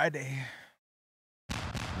 and Friday.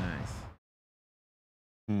 Nice.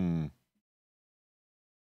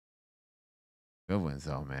 Good ones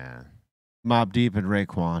though, man. Mobb Deep and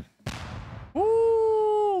Raekwon.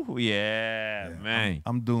 Ooh, yeah, man.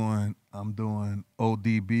 I'm doing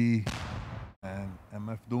ODB and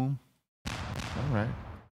MF Doom. All right.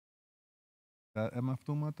 That MF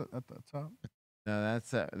Doom at the top. No,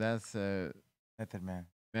 that's Method Man.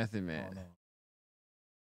 Method Man. Oh, no.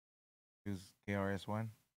 Who's KRS-One?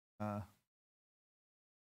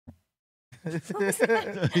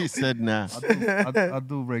 He said nah. I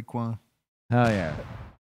do Raekwon. Hell yeah.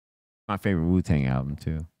 My favorite Wu-Tang album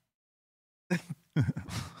too.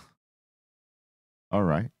 All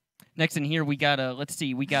right. Next in here, we got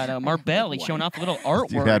Marbell. He's showing off a little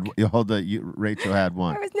artwork. Rachel had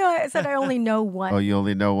one. I said I only know one. Oh, you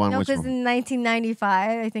only know one? No, Which because one? in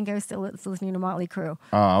 1995, I think I was still listening to Motley Crue.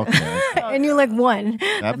 Oh, okay. I knew like one.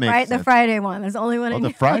 That makes The sense. Friday one. That's the only one I Oh, knew.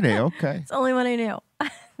 the Friday, okay. It's the only one I knew.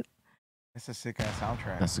 It's a sick ass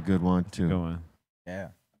soundtrack. That's a good one too. Good one. Yeah.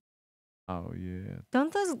 Oh yeah.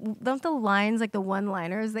 Don't the lines, like the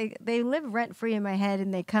one-liners, they live rent free in my head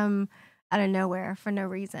and they come out of nowhere for no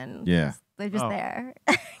reason. Yeah. They're just there.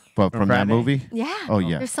 But from that Friday? movie? Yeah. Oh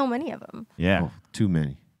yeah. There's so many of them. Yeah. Oh, too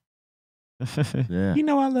many. Yeah. You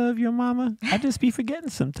know I love your mama. I just be forgetting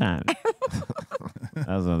sometimes. That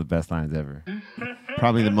was one of the best lines ever.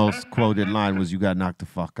 Probably the most quoted line was "You got knocked the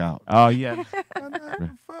fuck out." Oh yeah.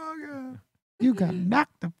 You got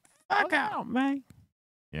knocked the fuck out. out, man.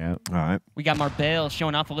 Yeah. All right. We got Marbell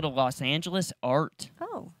showing off a little Los Angeles art.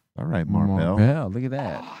 Oh. All right, Marbell. Look at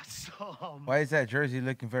that. Why is that jersey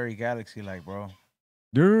looking very galaxy-like, bro?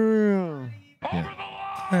 Damn.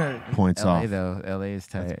 Yeah. Points LA off. though. LA is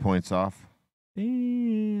tight. That's points off.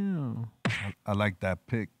 Damn. I like that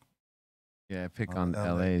pick. Yeah, pick On on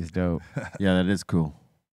LA. LA is dope. Yeah, that is cool.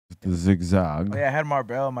 The zigzag. Oh, yeah, I had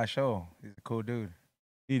Marbell on my show. He's a cool dude.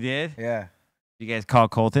 You did? Yeah. You guys call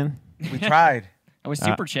Colton? We tried. I was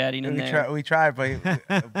super chatting in there. We tried, but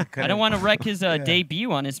I don't want to wreck his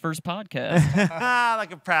debut on his first podcast.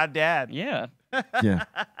 Like a proud dad. Yeah. Yeah.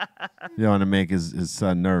 You don't want to make his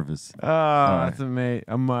son nervous. Oh, right. that's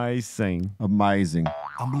amazing. Amazing.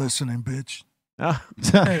 I'm listening, bitch. Oh.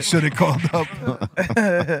 Should have called up.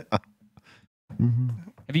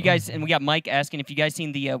 Have you guys, and we got Mike asking if you guys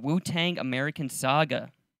seen the Wu-Tang American Saga.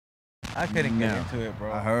 I couldn't get into it,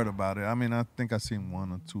 bro. I heard about it. I mean, I think I seen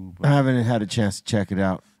one or two. I But haven't had a chance to check it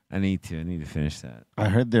out. I need to finish that. I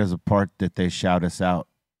heard there's a part that they shout us out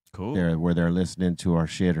Cool. there where they're listening to our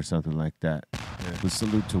shit or something like that. But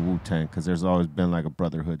salute to Wu-Tang because there's always been like a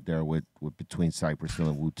brotherhood there with between Cypress Hill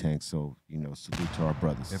and Wu-Tang. So, salute to our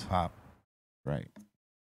brothers. hip hop. Right.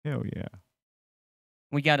 Hell yeah.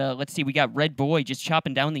 We got let's see, we got Red Boy just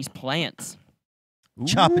chopping down these plants,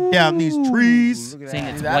 Chopping down these trees. saying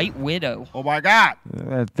it's White Widow. Oh my God.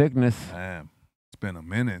 That thickness. Damn. It's been a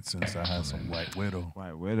minute since I had some White Widow.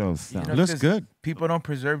 White Widow stuff. know, Looks 'cause good. People don't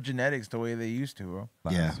preserve genetics the way they used to, bro.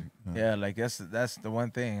 Yeah. Yeah, like that's the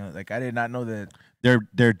one thing. Like I did not know that.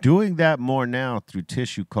 They're doing that more now through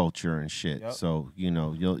tissue culture and shit. Yep. So,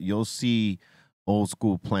 you'll see old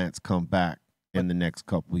school plants come back in the next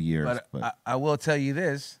couple of years. But I will tell you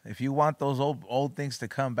this: if you want those old things to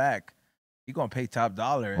come back, you're gonna pay top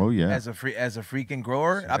dollar. Oh, yeah. as a freaking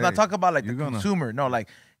grower. I'm Hey, not talking about like the you're gonna- consumer. No, like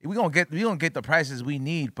we gonna get the prices we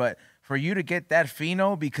need. But for you to get that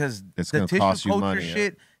pheno, because It's the gonna tissue cost you culture money, yeah.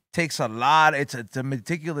 shit takes a lot. It's a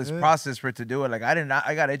meticulous process for it to do it. Like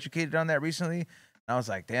I got educated on that recently. And I was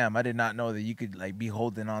like, damn, I did not know that you could like be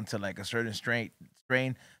holding on to like a certain strain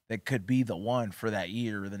that could be the one for that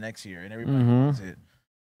year or the next year, and everybody knows it.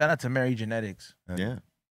 Shout out to Mary Genetics. yeah.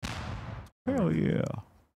 Hell yeah.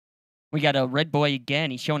 We got a Red Boy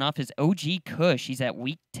again. He's showing off his OG Kush. He's at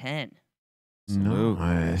week 10. Salute.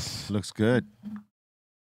 Nice. Looks good.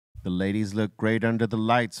 The ladies look great under the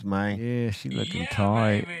lights, man. Yeah, she looking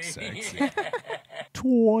tight. Sexy.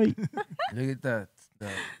 Toy. Look at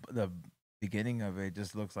the beginning of it. It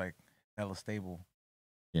just looks like hella stable.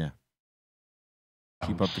 Yeah.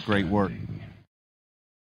 Keep up the great work.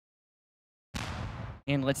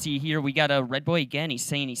 And let's see here. We got a Red Boy again. He's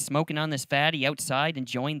saying he's smoking on this fatty outside,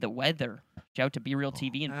 enjoying the weather. Shout out to Be Real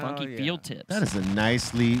TV and Funky yeah. Field Tips. That is a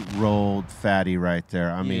nicely rolled fatty right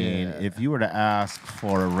there. I mean, if you were to ask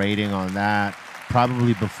for a rating on that,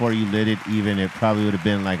 probably before you lit it even, it probably would have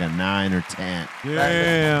been like a 9 or 10.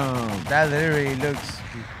 Damn. That literally looks,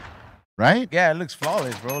 Right? yeah, it looks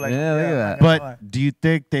flawless, bro. Like, Yeah, look at that. But do you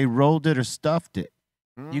think they rolled it or stuffed it?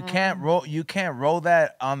 you can't roll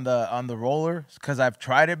that on the roller, because I've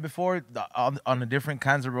tried it before on the different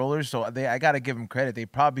kinds of rollers. So I gotta give them credit. They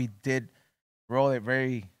probably did roll it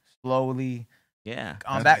very slowly. Yeah.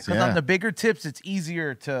 On that, because yeah. on the bigger tips, it's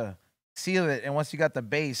easier to seal it, and once you got the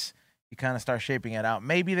base, you kind of start shaping it out.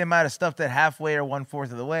 Maybe they might have stuffed it halfway or 1/4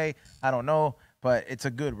 of the way. I don't know, but it's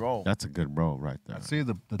a good roll. That's a good roll right there. I see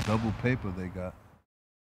the double paper they got.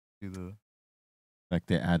 See the Like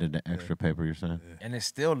they added the extra paper, you're saying? And it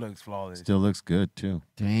still looks flawless. Still looks good, too.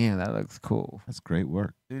 Damn, that looks cool. That's great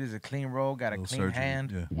work. Dude is a clean roll, got a little clean surgery.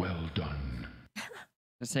 hand. Yeah. Well done.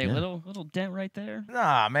 Let's say Yeah. little dent right there.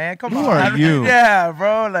 Nah, man, come Who on. are you? Yeah,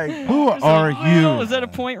 bro. Like, Who are you? Oh, is that a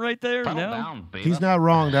point right there? No. He's not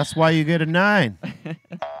wrong. That's why you get a 9.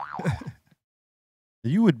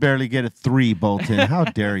 You would barely get a 3, Bolton. How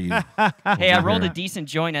dare you? Hey, I Over rolled a here. decent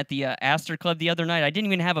joint at the Astor Club the other night. I didn't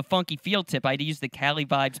even have a funky field tip. I had to use the Cali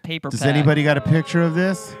Vibes paper Does pack. anybody got a picture of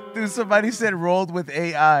this? dude, somebody said rolled with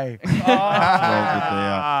AI.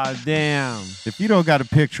 Ah, damn. If you don't got a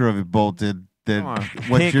picture of it, Bolton, then Come on.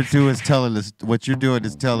 what Pic- you're doing is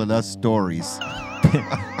telling us stories.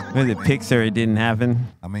 Was it Pixar? It didn't happen.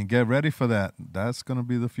 I mean, get ready for that. That's gonna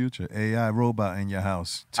be the future. AI robot in your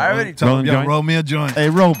house. I already Tell Rolling him, yo, joint? roll me a joint. Hey,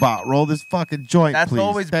 robot, roll this fucking joint, That's please.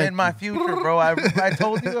 always Thank been my you. future, bro. I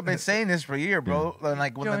told you I've been saying this for a year, bro.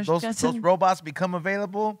 Like when those robots become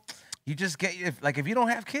available, you just get if you don't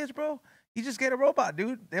have kids, bro, you just get a robot,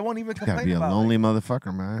 dude. They won't even You gotta complain be a about lonely it.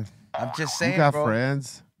 motherfucker, man. I'm just saying, You got bro.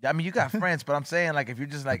 friends. I mean, you got friends, but I'm saying like if you're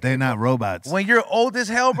just like They're not robots. when you're old as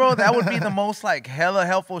hell, bro, that would be the most like hella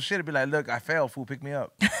helpful shit. It'd be like, look, I fell, fool, pick me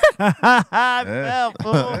up. Yeah.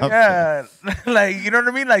 Yeah, like you know what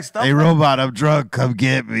I mean, like stuff. Hey, like, robot, I'm drunk. Come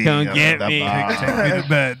get me. Come get me. Take me to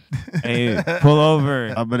bed. Hey, pull over.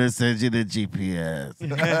 I'm gonna send you the GPS.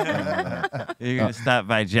 You're gonna stop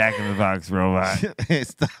by Jack in the Box, robot. Hey,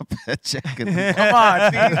 stop checking. Come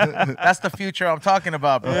on, see? That's the future I'm talking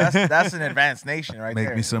about, bro. That's an advanced nation right Make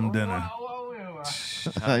there. me some dinner.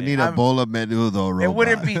 I need a bowl of menudo, robot. It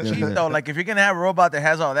wouldn't be cheap though. Like if you're gonna have a robot that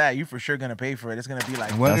has all that, you for sure gonna pay for it. It's gonna be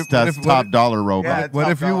like That's top dollar robot. Yeah, What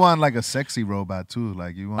top if you dollar. want like a sexy robot too?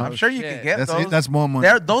 Like you want? I'm sure you can get those. That's more money.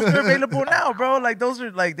 Those are available now, bro. Like those are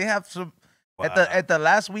like they have some at the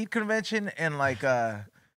last weed convention and like that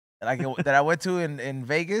I went to in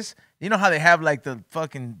Vegas. You know how they have like the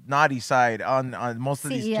fucking naughty side on most of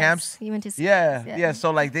these CES. camps. You went to CES, Yeah. So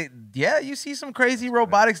like you see some crazy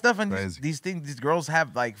robotic stuff and these girls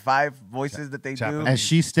have like 5 voices that they do. As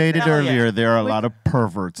she stated Hell yeah. earlier, there are a lot of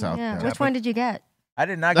perverts out Yeah. there. Which one did you get? I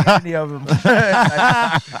did not get any of them.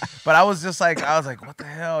 But I was like, what the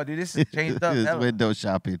hell, dude? This is changed up. It's hella. window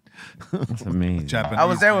shopping. That's amazing. I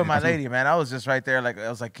was there with my lady, man. I was just right there. Like I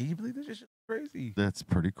was like, can you believe this shit is crazy? That's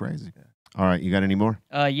pretty crazy. All right, you got any more?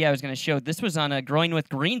 Yeah, I was gonna show. This was on Growing with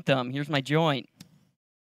Greenthumb. Here's my joint.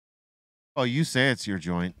 Oh, you say it's your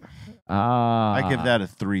joint. Ah. I give that a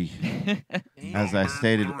 3. As I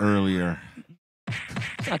stated earlier.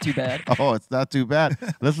 It's not too bad. Oh, it's not too bad.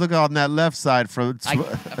 Let's look on that left side from.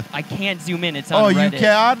 I can't zoom in. It's on Oh, you Reddit. can't.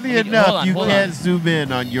 Oddly Hold enough, on, you hold can't on. zoom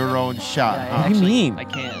in on your own shot. Yeah, huh? actually, I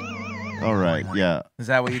can. All right, yeah. Is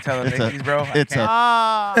that what you tell the It's a- ladies, bro? I It's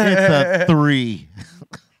can't. it's a 3.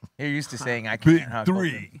 You're used to saying I can't. Huh?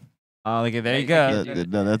 3. Oh, look at there you go.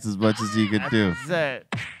 No, that's as much as you can do. That's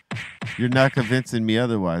it. You're not convincing me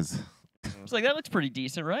otherwise. It's like that looks pretty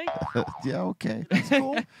decent, right? Yeah, okay. That's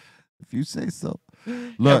cool. If you say so.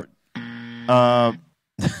 Look,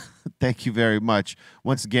 thank you very much.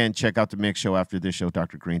 Once again, check out the Mix Show after this show.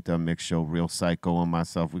 Dr. Greenthumb Mix Show, Real Psycho, and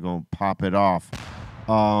myself. We're going to pop it off.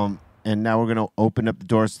 And now we're going to open up the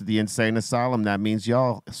doors to the Insane Asylum. That means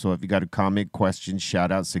y'all. So if you got a comment, question,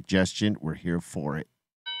 shout out, suggestion, we're here for it.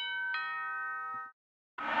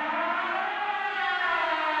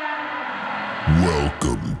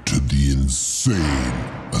 Welcome to the Insane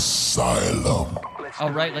Asylum.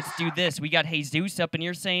 All right, let's do this. We got Jesus up in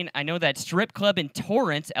here saying, I know that strip club in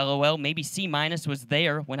Torrance, LOL, maybe C- was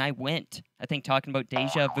there when I went. I think talking about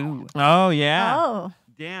Deja Vu. Oh yeah. Oh.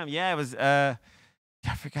 Damn. Yeah, it was. I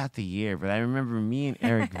forgot the year, but I remember me and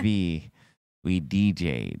Eric V. We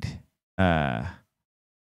DJ'd. And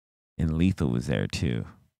Lethal was there too.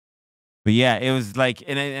 But yeah, it was like,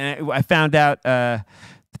 and I found out the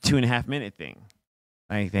 2.5 minute thing.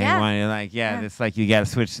 Like they wanted, it's like you got to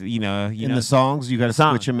switch. You know, The songs, you got to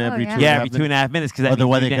switch them every 2.5 every 2.5 minutes because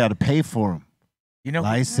otherwise they got to pay for them. You know,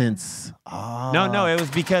 license. No, it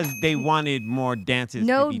was because they wanted more dances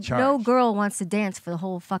to be charged. No girl wants to dance for the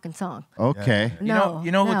whole fucking song. Okay. No,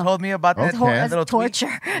 you know who told me about that? Okay. That's little tweet?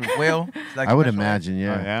 torture. Will. Like I would special ed. imagine,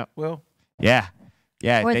 yeah. Oh, yeah. Will. Yeah.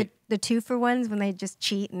 Yeah. Or the 2-for-1s when they just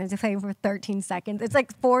cheat and they're playing for 13 seconds. It's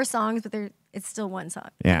like 4 songs, but it's still one song.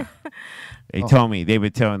 Yeah. They told me, they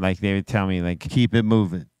would tell me like keep it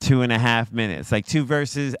moving. 2.5 minutes, like 2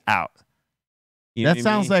 verses out. You know That what I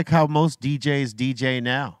sounds mean? like how most DJs DJ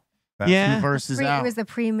now. Yeah. 2 verses It out. was the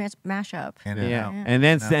mashup. Yeah. And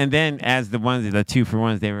then as the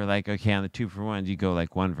 2-for-1s, they were like, okay, on the 2-for-1s, you go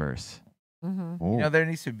like 1 verse. Mm-hmm. Oh. You know, there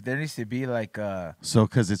needs to be like So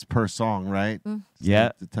because it's per song, right? Yeah.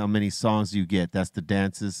 So that's how many songs you get. That's the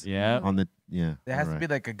dances. Yeah. On the there has to right. be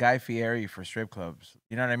like a Guy Fieri for strip clubs.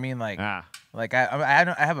 You know what I mean? Like, Ah. like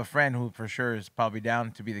I have a friend who for sure is probably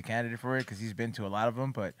down to be the candidate for it because he's been to a lot of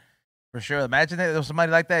them. But for sure, imagine that if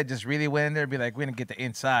somebody like that just really went in there and be like, we're gonna get the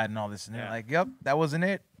inside and all this, and they're like, yep, that wasn't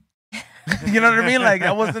it. You know what I mean? Like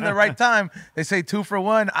that wasn't the right time. They say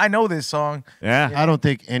 2-for-1. I know this song. Yeah. I don't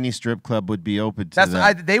think any strip club would be open to That's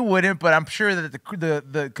that. they wouldn't, but I'm sure that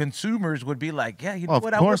the consumers would be like, yeah, you know Well,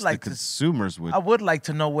 what? of I would course, like the to. consumers would. I would like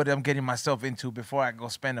to know what I'm getting myself into before I go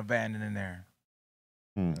spend a band in there.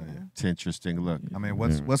 It's interesting. Look, I mean,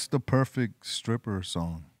 what's the perfect stripper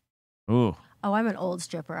song? Ooh. Oh, I'm an old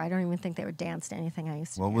stripper. I don't even think they would dance to anything I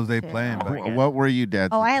used to. What was they playing back then? What were you dancing?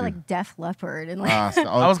 Oh, I had to? like Def Leppard and like.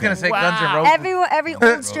 I was gonna say Guns N' Roses. Every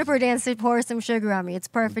old stripper dance to Pour Some Sugar on Me. It's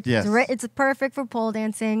perfect. Yes. It's perfect for pole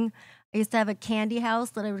dancing. I used to have a candy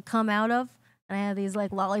house that I would come out of, and I had these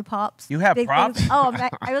like lollipops. You have big props? things. Oh,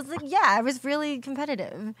 I was like, yeah, I was really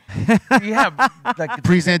competitive. You have like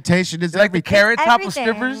presentation is like the carrot top of Everything.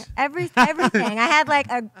 strippers. Everything. I had like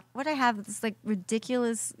what I have this like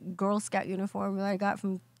ridiculous Girl Scout uniform that I got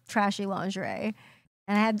from trashy lingerie,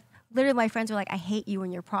 and I had literally my friends were like, I hate you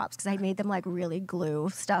and your props because I made them like really glue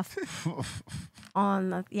stuff on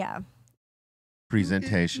the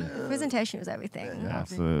presentation. Presentation was everything.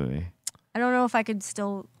 Absolutely. I don't know if I could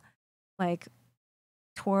still like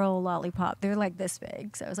twirl a lollipop. They're like this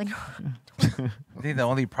big, so I was like. I think the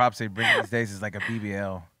only props they bring these days is like a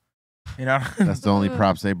BBL. You know, That's the only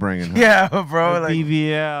props they bring in. Huh? Yeah, bro. The Like,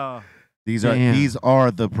 BBL. These Damn.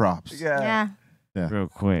 are the props. yeah. Real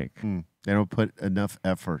quick. They don't put enough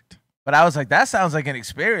effort. But I was like, that sounds like an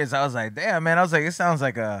experience. I was like, damn, man. I was like, it sounds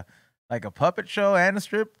like a puppet show and a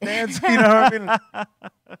strip dance. You know what I mean?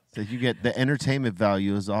 So you get the entertainment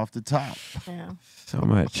value is off the top. Yeah. So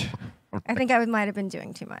much. I think I might have been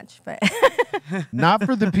doing too much, but Not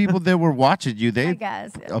for the people that were watching you. I They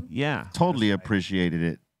guess. Yeah. totally appreciated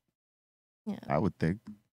it. Yeah. I would think.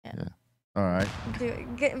 Yeah. All right.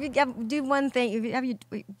 Do one thing.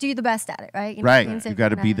 Do the best at it, right? You know, Right. means You it got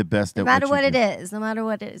to no be matter- the best No at matter what you it do. is, no matter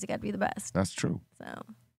what it is, you got to be the best. That's true. So.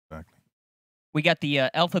 We got the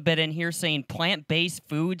alphabet in here saying plant-based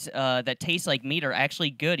foods that taste like meat are actually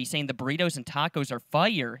good. He's saying the burritos and tacos are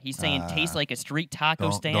fire. He's saying tastes like a street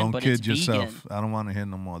taco stand, Don't but kid it's yourself. vegan. I don't want to hear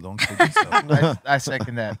no more. Don't kid yourself. I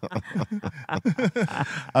second that.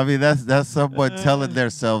 I mean, that's someone telling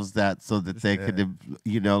themselves that so that they could,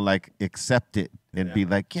 like accept it and be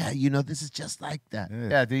like, yeah, this is just like that.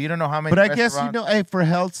 Yeah, dude, you don't know how many. But I guess restaurants- hey, for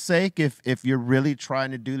health's sake, if you're really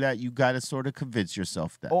trying to do that, you got to sort of convince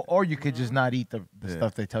yourself that. or you could just not eat the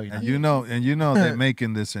stuff they tell you. Not And to eat. you know they're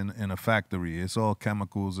making this in a factory. It's all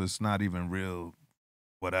chemicals. It's not even real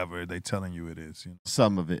whatever they telling you it is. You know?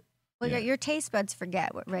 Some of it. Well, your taste buds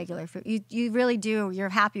forget what regular food. You really do. You're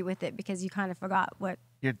happy with it because you kind of forgot what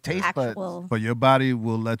Your taste buds. actual. But your body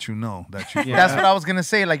will let you know that you. That's what I was gonna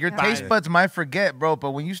say. Like your Yeah. taste buds might forget, bro.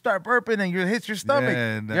 But when you start burping and you hit your stomach,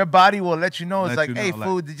 Yeah, that- your body will let you know. It's let like, you know, hey, like,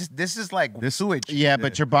 food. This is like sewage. Yeah,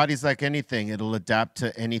 but your body's like anything. It'll adapt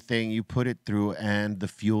to anything you put it through and the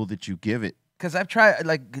fuel that you give it. Because I've tried,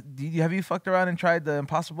 like, have you fucked around and tried the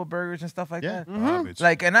Impossible Burgers and stuff like that? Garbage.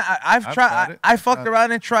 Like, and I've tried. it. I fucked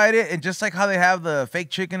around and tried it, and just like how they have the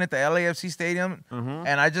fake chicken at the LAFC stadium,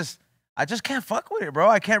 and I just can't fuck with it, bro.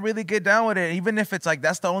 I can't really get down with it, even if it's like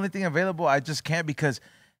that's the only thing available. I just can't because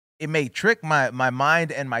it may trick my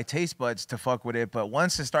mind and my taste buds to fuck with it. But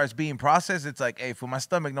once it starts being processed, it's like, hey, for my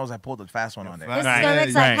stomach knows I pulled a fast one on there. This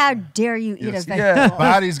stomach's like, how dare you eat a Yes. vegetable?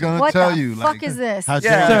 Body's gonna what tell the you, fuck like, is this?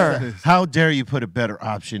 How dare you put a better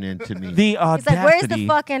option into me? The He's like, audacity. where's the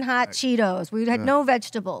fucking hot Cheetos? We had no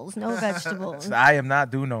vegetables, no vegetables. I am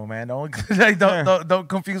not Duno, man. Don't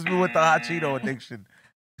confuse me with the hot Cheeto addiction.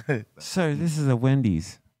 Sir, this is a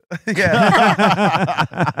Wendy's.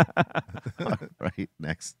 Yeah. Right,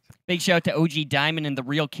 next. Big shout out to OG Diamond and the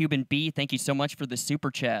Real Cuban B. Thank you so much for the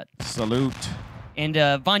super chat. Salute. And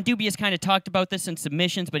Von Dubious kind of talked about this in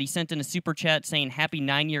submissions, but he sent in a super chat saying, happy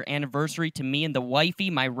 9-year anniversary to me and the wifey,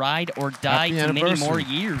 my ride or die Happy to many anniversary. more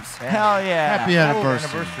years. Hell yeah. Happy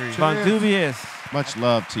anniversary. Von Dubious. Much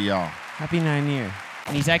love to y'all. Happy 9-year.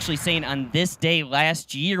 And he's actually saying, on this day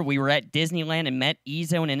last year, we were at Disneyland and met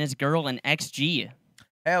E-Zone and his girl and XG.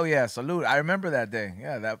 Hell yeah, salute. I remember that day.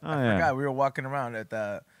 Yeah, I yeah. forgot. We were walking around at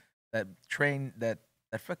that train, that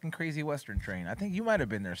fucking crazy Western train. I think you might have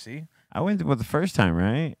been there, see? I went for the first time,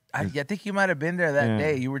 right? I think you might have been there that Yeah.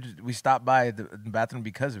 day. We stopped by the bathroom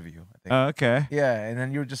because of you. I think. Oh, okay. Yeah, and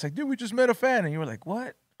then you were just like, dude, we just met a fan. And you were like,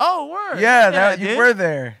 what? Oh, word. Yeah, you dude. were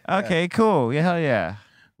there. Okay, cool. Yeah, hell yeah.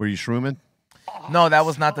 Were you shrooming? No, that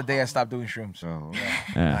was not the day I stopped doing shrooms. Oh,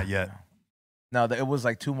 Not yet. No, it was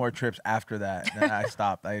like 2 more trips after that. And then I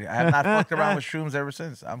stopped. I have not fucked around with shrooms ever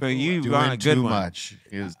since. I'm But cool. you doing on a good too one. much.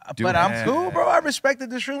 But I'm cool, bro. I respected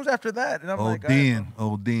the shrooms after that. And I'm like,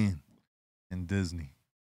 ODing in Disney.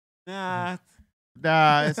 Nah,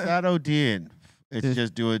 Nah, it's not ODing. It's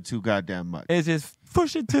just doing too goddamn much. it's just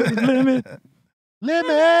push it to the limit.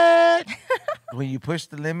 Limit. when you push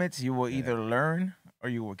the limits, you will either learn or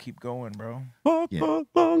you will keep going, bro. Walk Yeah.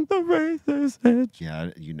 along the razor's edge. Yeah,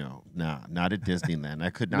 not at Disneyland. I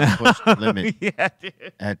could not push the limit Yeah, dude.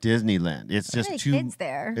 at Disneyland. It's How just many too. kids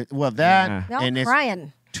there? Well, that Yeah. They're all and it's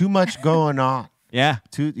crying. too much going on. Yeah.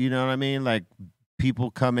 You know what I mean? Like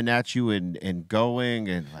people coming at you and going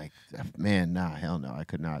and like, man, nah, hell no, I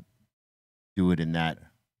could not do it in that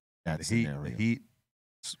scenario. The heat.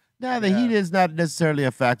 No, the heat is not necessarily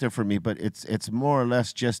a factor for me, but it's more or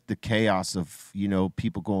less just the chaos of, you know,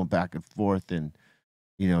 people going back and forth and,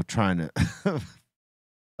 you know, trying to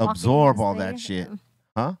absorb all that shit.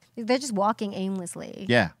 Huh? They're just walking aimlessly.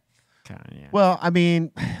 Yeah. Yeah. Well, I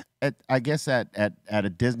mean, I guess at a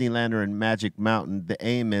Disneyland or in Magic Mountain, the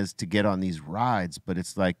aim is to get on these rides, but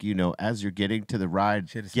it's like, you know, as you're getting to the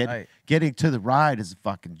ride, getting to the ride is a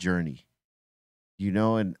fucking journey. You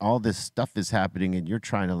know, and all this stuff is happening and you're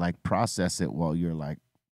trying to like process it while you're like,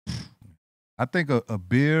 I think a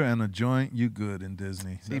beer and a joint, you good in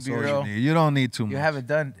Disney. That's all B-Real, you need. You don't need too much. You haven't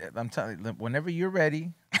done. I'm telling you, whenever you're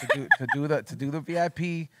ready to do the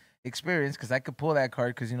VIP experience, because I could pull that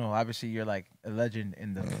card. Because you know, obviously, you're like a legend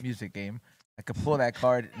in the music game. I could pull that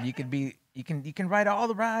card, and you can ride all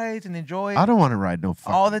the rides and enjoy. I don't want to ride no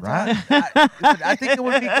fucking all the time. I think it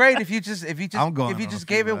would be great if you just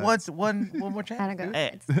gave it one more chance.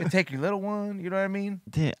 Hey. Take your little one. You know what I mean?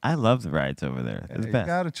 Dude, I love the rides over there. It's the You best.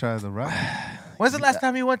 gotta try the ride. When's the last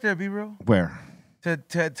time you went there, B-Real? Where? To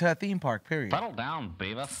a theme park. Period. Settle down,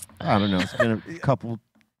 Beavis. I don't know. It's been a couple,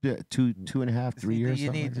 2.5, 3 years. You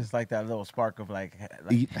something need like that. just like that little spark of like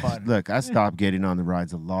fun. Look, I stopped getting on the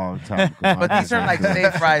rides a long time ago. But these are like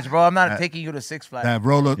safe rides, bro. I'm not taking you to Six Flags. That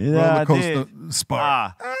roller coaster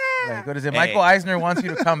spark. Like, what is it? Michael Eisner wants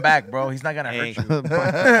you to come back, bro. He's not gonna hurt you.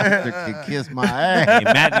 Can kiss my ass.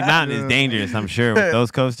 Hey, Magic Mountain is dangerous, I'm sure, with those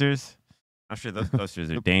coasters. I'm sure those coasters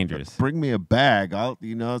are dangerous. Bring me a bag.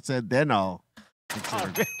 Then I'll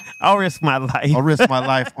risk my life. I'll risk my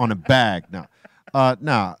life on a bag.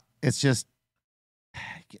 No, it's just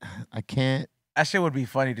I can't. That shit would be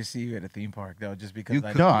funny to see you at a theme park, though, just because.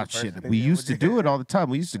 Shit. We used to do it all the time.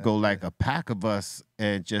 We used to go like a pack of us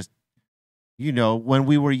and just, you know, when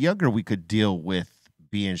we were younger, we could deal with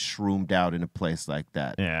being shroomed out in a place like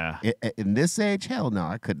that. Yeah. In this age, hell no,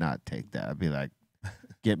 I could not take that. I'd be like,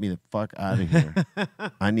 get me the fuck out of here.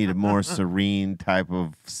 I need a more serene type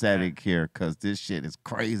of setting here because this shit is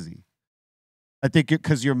crazy. I think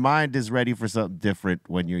because your mind is ready for something different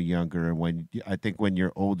when you're younger, and I think when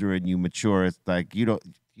you're older and you mature, it's like you don't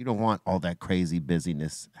want all that crazy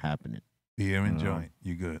busyness happening. Beer and joint,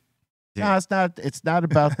 you good? No, it's not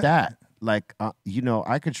about that. Like you know,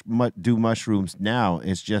 I could do mushrooms now.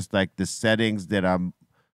 It's just like the settings that I'm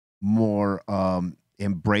more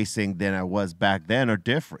embracing than I was back then are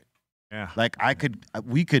different. Yeah, like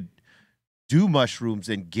we could do mushrooms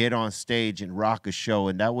and get on stage and rock a show,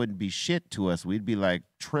 and that wouldn't be shit to us. We'd be like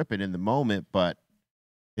tripping in the moment, but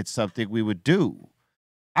it's something we would do.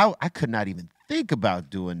 I could not even think about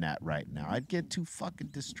doing that right now. I'd get too fucking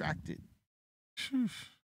distracted.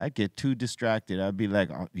 I'd get too distracted. I'd be like,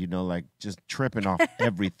 you know, like just tripping off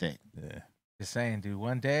everything. Yeah. Just saying, dude.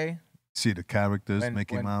 One day, see the characters,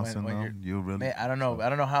 Mickey Mouse and all. You'll really. Man, I don't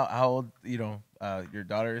know how old your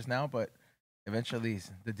daughter is now, but eventually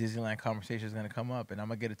the Disneyland conversation is gonna come up, and I'm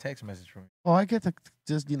gonna get a text message from you. Oh, I get the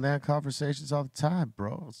Disneyland conversations all the time,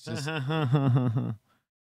 bro. It's just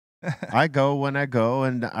I go when I go,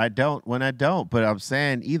 and I don't when I don't. But I'm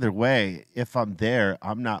saying either way, if I'm there,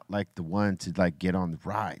 I'm not like the one to like get on the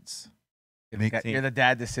rides. You're the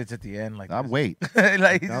dad that sits at the end, like I wait,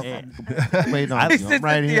 like wait on you. I'm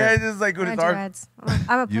right here. Just like with his arms.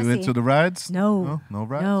 I'm a pussy. You into the rides? No, no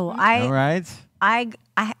rides. No, no rides. I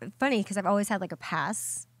funny because I've always had like a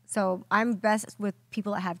pass, so I'm best with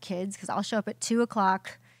people that have kids because I'll show up at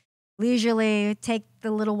 2:00, leisurely, take the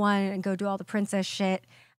little one and go do all the princess shit.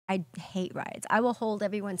 I hate rides. I will hold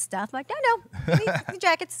everyone's stuff. I'm like, no, the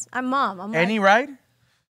jackets. I'm mom. I'm Any like, ride?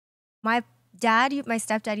 My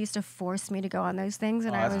stepdad used to force me to go on those things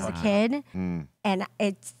when I was a kid, and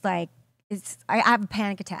it's like. I have a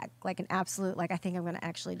panic attack, like an absolute, like I think I'm gonna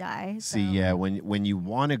actually die. So. See, yeah, when you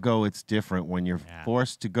want to go, it's different. When you're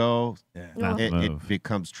forced to go, it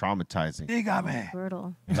becomes traumatizing. You got me.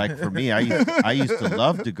 Brutal. Like for me, I used to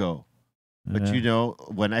love to go, but you know,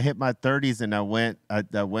 when I hit my 30s and I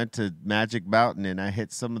went to Magic Mountain and I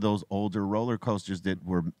hit some of those older roller coasters that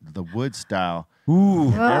were the wood style. Ooh,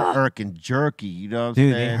 they're irking jerky. You know what I'm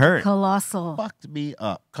dude, saying? they hurt. Colossal. Fucked me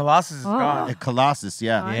up. Colossus is gone. Colossus,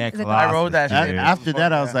 yeah. Yeah, Colossus. I rode that shit. After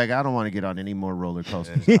that, I was like, I don't want to get on any more roller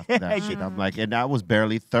coasters after that shit. I'm like, and I was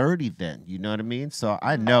barely 30 then. You know what I mean? So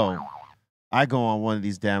I know I go on one of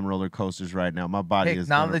these damn roller coasters right now. My body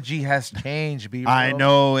technology has changed, B. I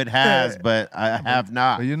know it has, but I have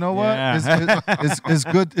not. But you know what? Yeah. It's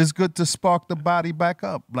good. It's good to spark the body back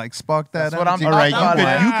up, like spark that. That's what I'm energy. All right, talking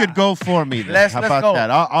about, you could go for me. Then. Let's How about go.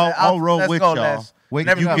 that? I'll roll with y'all. Wait,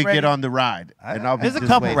 Never You got could ready. get on the ride, and I'll be There's a just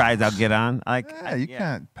couple waiting. rides I'll get on. Like, Yeah, you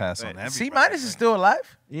can't pass on every. C minus is still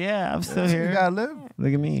alive. Yeah, I'm still You here. gotta live.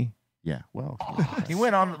 Look at me. Yeah, well, He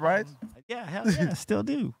went on the rides. Yeah, hell yeah, still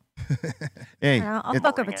do. hey, I'll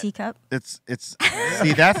fuck up a teacup. it's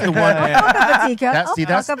see that's the one. Fuck up a teacup. That- see, I'll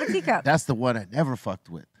that's- fuck up a teacup. That's the one I never fucked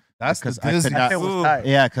with. That's Because the I could Disney. not. That was tight.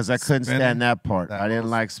 Yeah, because I couldn't Spinning. stand that part. That I didn't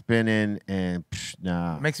was- like spinning, and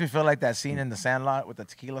nah. Makes me feel like that scene in The Sandlot with the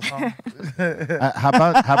tequila song. How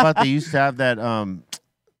about they used to have that?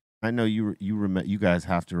 I know you guys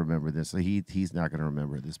have to remember this. So he's not gonna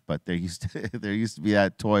remember this, but there used to be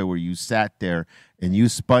that toy where you sat there and you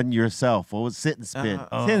spun yourself. What was sit and spin? Sit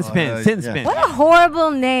and spin. Sit and spin. What a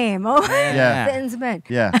horrible name. Oh, Yeah. Sit and spin.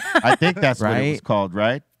 Yeah, I think that's what it was Right? called,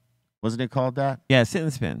 right? Wasn't it called that? Yeah, sit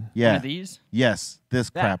and spin. One Yeah. of these. Yes, this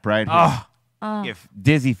crap right here. Oh, Oh, if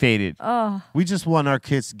dizzy faded. oh. We just want our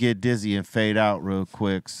kids to get dizzy and fade out real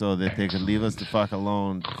quick so that they could leave us the fuck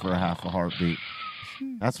alone for half a heartbeat.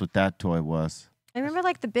 That's what that toy was. I remember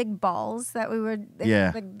like the big balls that we would,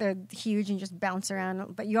 Yeah. like they're huge and just bounce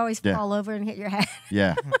around, but you always Yeah. fall over and hit your head.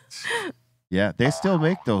 Yeah. Yeah, they still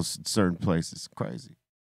make those in certain places. Crazy.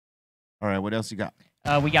 All right, what else you got?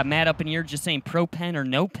 We got Matt up in here just saying pro pen or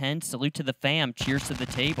no pen. Salute to the fam. Cheers to the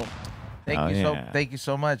table. Thank you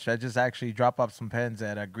so much. I just actually dropped off some pens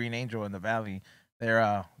at Green Angel in the Valley.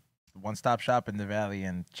 They're one-stop shop in the Valley,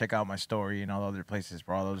 and check out my story and all the other places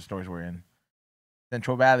for all those stores we're in.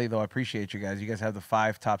 Central Valley, though, I appreciate you guys. You guys have the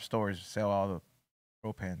 5 top stores, sell all the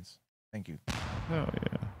pro pens. Thank you. Oh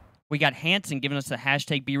yeah. We got Hanson giving us the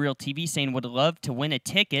hashtag BeRealTV saying would love to win a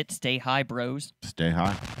ticket. Stay high, bros. Stay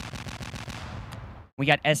high. We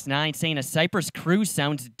got S9 saying a Cyprus cruise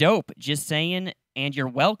sounds dope. Just saying, and you're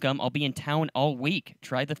welcome. I'll be in town all week.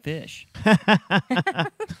 Try the fish.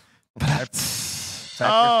 Oh,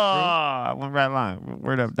 I went right along.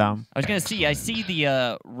 Word up, Dom. I was gonna see. I see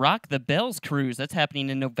the Rock the Bells cruise. That's happening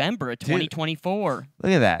in November of 2024.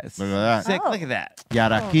 Look at that. Look at that. Sick. Oh. Look at that.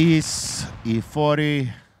 Yarakis, E40,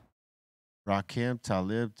 Rakim,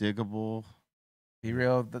 Talib, Diggable. Be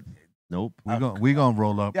real. Nope. We gonna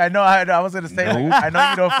roll up. Yeah, I was gonna say. Nope. I know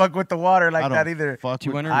you don't fuck with the water like I don't that either. Fuck with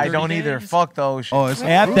 200 I don't either. days? Fuck the ocean. Oh, it's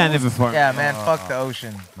Hey, I've done it before. Yeah, man. Fuck the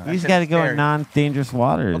ocean. You just got to go in non-dangerous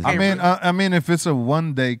waters. Okay. I mean, if it's a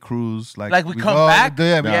one-day cruise, like we go come on the back.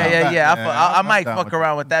 day, we come back. I I'm might down fuck with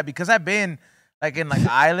around with that because I've been like in like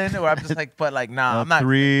island where I'm just like, but like nah, I'm not.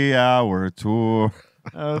 3-hour tour.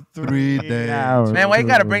 3 days. Man, why you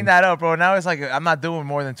gotta bring that up, bro? Now it's like I'm not doing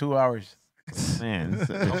more than 2 hours. Man, If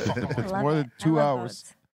it's love more it. than I 2 love hours.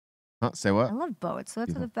 boats. Huh? Say I what? love boats.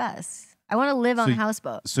 Boats are the best. I want to live on So a you-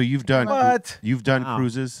 houseboat. So you've done What? Wow.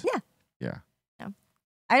 cruises? Yeah. Yeah.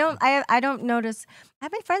 I don't notice. I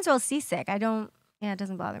have my friends who are seasick. I don't. Yeah, it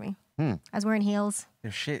doesn't bother me. Hmm. I was wearing heels,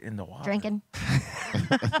 There's shit in the water. drinking.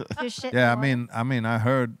 There's shit in Yeah, the I mean, I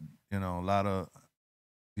heard, a lot of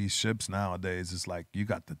these ships nowadays. It's like you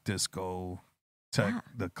got the disco, tech,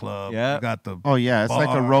 the club. Yeah. You got the. Oh yeah, it's like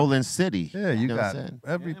a bar. rolling city. Yeah, you know what I'm got saying?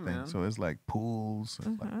 everything. man. So it's like pools.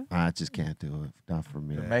 and like- Mhm. I just can't do it. Not for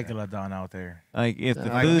me. The megalodon out there. like if the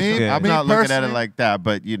Like food's me, good. I'm me not looking at it personally- like that,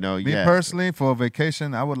 but Me yeah. personally, for a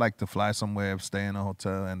vacation, I would like to fly somewhere, stay in a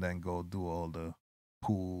hotel, and then go do all the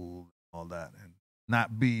pool, all that, and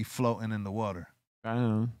not be floating in the water. I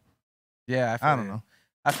don't know. Yeah, I don't know.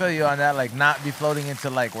 I feel you on that. Like not be floating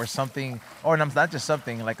into like where something, or not just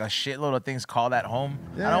something, like a shitload of things call that home.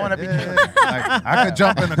 I don't want to be. Like, I could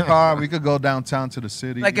jump in a car. We could go downtown to the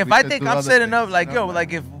city. Like if we I could think do I'm other setting things, up, like you know? yo,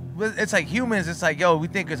 like if it's like humans, it's like yo, we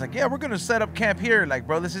think it's like yeah, we're gonna set up camp here. Like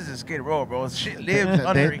bro, this isn't Skid Row, bro. Shit lives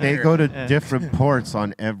under they here. go to different ports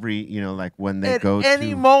on every, like when they At go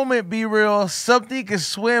any to. moment, be real, something can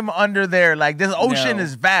swim under there. Like this ocean No.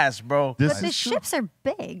 is vast, bro. This But the is true. ships are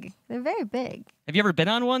big. They're very big. Have you ever been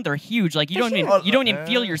on one? They're huge. Like you They're don't even huge. you don't even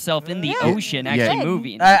feel yourself in the Yeah. ocean actually Yeah.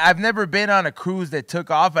 moving. I've never been on a cruise that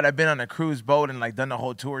took off, but I've been on a cruise boat and like done the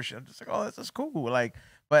whole tour shit. I'm just like, oh, this is cool. Like,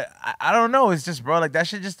 but I don't know. It's just, bro, like that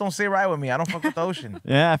shit just don't sit right with me. I don't fuck with the ocean.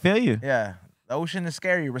 Yeah, I feel you. Yeah, the ocean is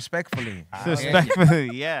scary. Respectfully.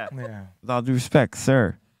 Respectfully, yeah. Yeah. With all due respect,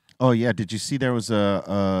 sir. Oh yeah, did you see there was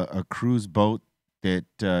a cruise boat that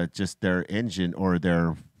just their engine or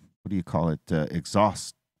their what do you call it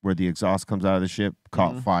exhaust, where the exhaust comes out of the ship,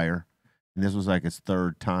 caught fire, and this was like its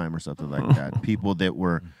third time or something like that. People that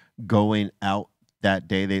were going out that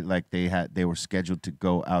day, they were scheduled to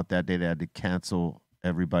go out that day. They had to cancel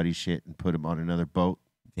everybody's shit and put them on another boat.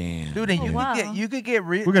 Damn. Dude, and Oh, wow. you could get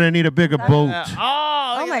We're gonna need a bigger boat.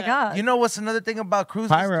 Oh my god. You know what's another thing about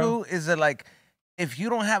cruises Pyro. too is that like if you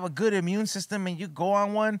don't have a good immune system and you go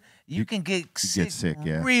on one, you can get sick,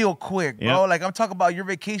 yeah. real quick, bro. Yep. Like I'm talking about your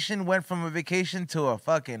vacation went from a vacation to a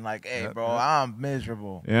fucking like, hey, bro, I'm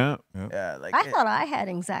miserable. Yeah. Yeah, like I thought I had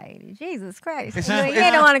anxiety. Jesus Christ. It's You just-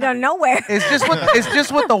 don't want to go nowhere. it's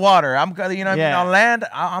just with the water. I'm you know what I mean, Yeah. on land,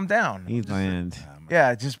 I'm down. He's land.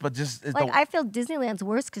 Yeah, just it's Like, the, I feel Disneyland's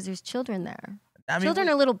worse because there's children there. I mean, Children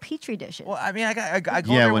are little petri dishes. well, I mean, I go Yeah,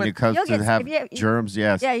 there when with, it comes You'll to get- have yeah, germs,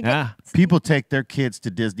 yes. yeah, you Yeah. People take their kids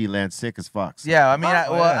to Disneyland sick as fuck. Yeah, I mean,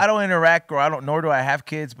 I don't interact or nor do I have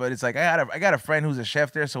kids, but it's like I got a friend who's a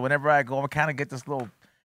chef there, so whenever I go, I kind of get this little,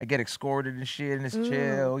 I get escorted and shit, and it's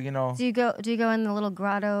chill, you know. Do you go in the little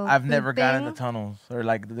grotto? I've food never gone in the thing? tunnels or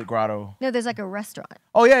like the grotto. No, there's like a restaurant.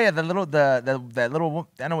 Oh yeah, the little that little.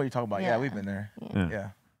 I know what you're talking about. Yeah, Yeah. we've been there. Yeah. Yeah.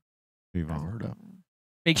 We've all heard of.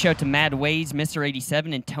 Big shout to Mad Ways, Mr.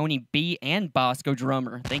 87, and Tony B, and Bosco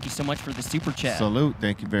Drummer. Thank you so much for the super chat. Salute.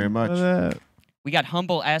 Thank you very much. We got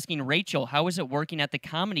Humble asking Rachel, how was it working at the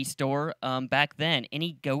Comedy Store back then?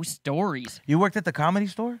 Any ghost stories? You worked at the Comedy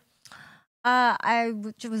Store?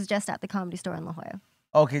 Was just at the Comedy Store in La Jolla.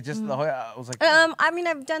 Okay, just the whole. I was like, I mean,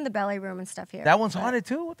 I've done the belly room and stuff here. that one's but haunted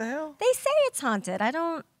too. What the hell? They say it's haunted. I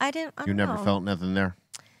don't You never know. felt nothing there?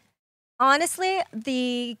 Honestly,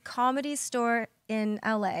 the Comedy Store in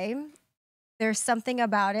LA, there's something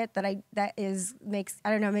about it that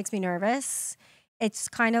makes me nervous. It's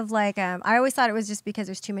kind of like I always thought it was just because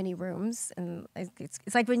there's too many rooms, and it's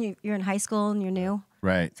like when you're in high school and you're new.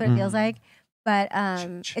 Right. That's what it feels like. But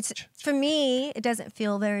it's for me, it doesn't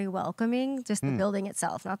feel very welcoming. Just the building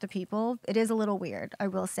itself, not the people. It is a little weird, I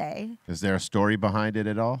will say. Is there a story behind it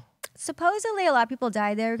at all? Supposedly, a lot of people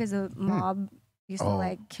died there because the mob used to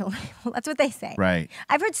like kill people. That's what they say. Right.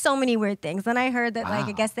 I've heard so many weird things. Then I heard that like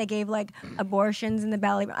I guess they gave like abortions in the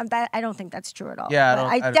belly. I don't think that's true at all. Yeah, But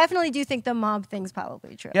I definitely do think the mob thing's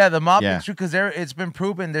probably true. Yeah, the mob Yeah. is true because it's been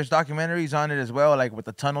proven. There's documentaries on it as well, like with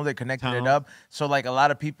the tunnel that connected it up. So like a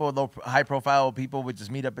lot of people, high profile people, would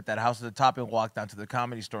just meet up at that house at the top and walk down to the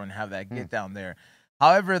Comedy Store and have that get down there.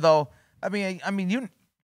 However, though, I mean,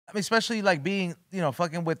 especially like being,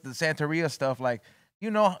 fucking with the Santeria stuff, like,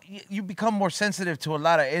 you become more sensitive to a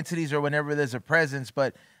lot of entities or whenever there's a presence.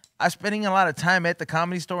 But I'm spending a lot of time at the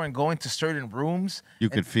Comedy Store and going to certain rooms. You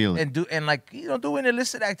could feel it. Doing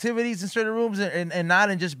illicit activities in certain rooms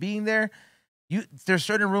and just being there. There's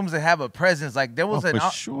certain rooms that have a presence. Like there was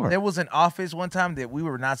there was an office one time that we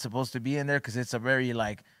were not supposed to be in there because it's a very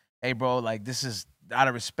like, hey bro, like this is out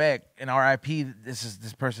of respect and RIP. This is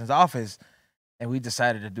this person's office. And we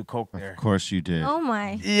decided to do coke there. Of course you did. Oh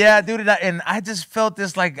my. Yeah, dude. And I just felt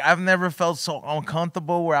this like I've never felt so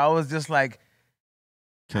uncomfortable where I was just like,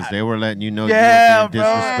 Because they were letting you know yeah, you were being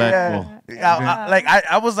disrespectful. Yeah.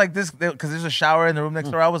 I was like this because there's a shower in the room next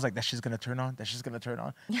door. I was like, that shit's gonna turn on. That shit's gonna turn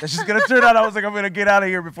on. That shit's gonna turn on. I was like, I'm gonna get out of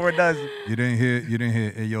here before it does. You didn't hear,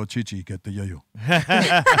 hey yo, Chichi, get the yo-yo.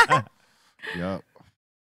 Yep.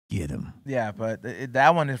 Get him. Yeah, but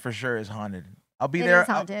that one is for sure is haunted. I'll be It there. is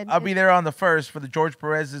haunted. I'll be there on the 1st for the George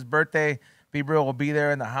Perez's birthday. Be Real will be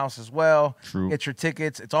there in the house as well. True. Get your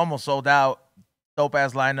tickets. It's almost sold out. Dope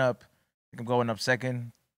ass lineup. I think I'm going up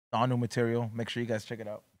second. All new material. Make sure you guys check it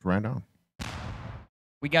out. Right on.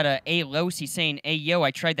 We got A Losi saying, hey, yo,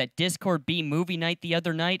 I tried that Discord B movie night the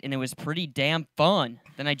other night, and it was pretty damn fun.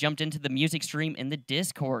 Then I jumped into the music stream in the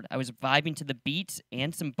Discord. I was vibing to the beats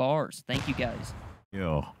and some bars. Thank you, guys.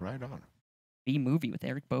 Yo. Right on. B movie with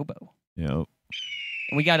Eric Bobo. Yep.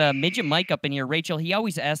 And we got a midget Mike up in here. Rachel, he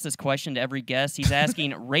always asks this question to every guest. He's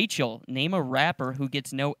asking, Rachel, name a rapper who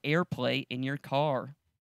gets no airplay in your car.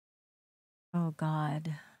 Oh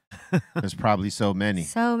God. There's probably so many.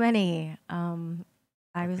 So many.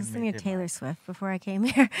 I was listening to Taylor Swift before I came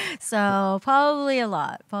here, so probably a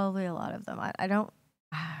lot of them. I don't.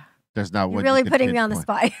 There's not You're one. really you could putting me on the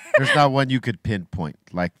pinpoint. spot. There's not one you could pinpoint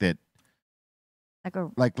like that.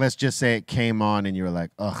 Like let's just say it came on and you were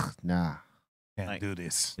like, ugh, nah. Can't do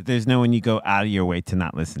this. There's no one you go out of your way to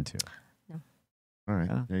not listen to. All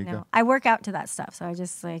right, there you go. I work out to that stuff, so I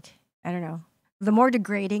just I don't know. The more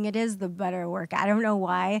degrading it is, the better work. I don't know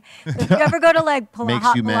why. If you ever go to like Makes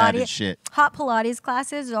hot you mad and Pilates, shit. hot Pilates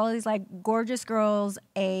classes, there's all these like gorgeous girls,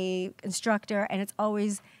 a instructor, and it's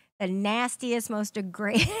always the nastiest, most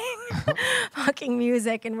degrading fucking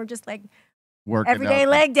music, and we're just like Working everyday out.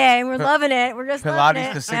 leg day, and we're loving it. We're just loving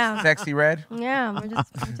Pilates it. to Sexy Red. Yeah,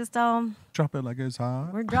 we're just all Drop it like it's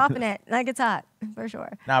hot. we're dropping it like it's hot for sure.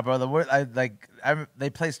 Nah, bro. The word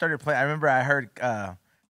started playing. I remember I heard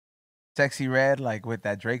 "Sexy Red" like with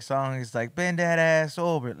that Drake song. It's like bend that ass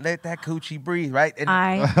over, let that coochie breathe, right? And,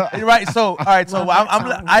 right. So all right. So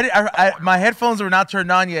my headphones were not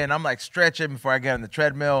turned on yet, and I'm like stretching before I get on the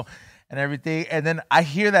treadmill. and everything. And then I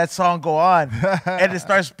hear that song go on, and it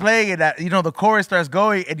starts playing, and that, you know, the chorus starts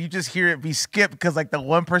going, and you just hear it be skipped because like the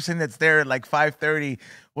one person that's there at like 5:30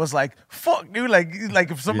 was like, "Fuck, dude!" Like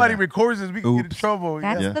if somebody records this, we can get in trouble.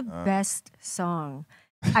 That's the best song.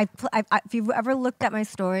 If you've ever looked at my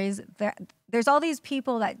stories, there's all these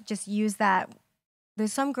people that just use that.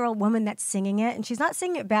 There's some woman that's singing it, and she's not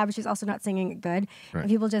singing it bad, but she's also not singing it good. Right. And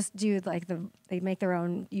people just do like they make their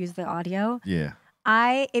own, use the audio. Yeah.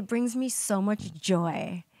 It brings me so much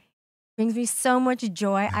joy. Brings me so much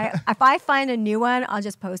joy. If I find a new one, I'll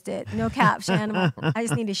just post it. No caption. I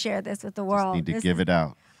just need to share this with the world. Just need to give it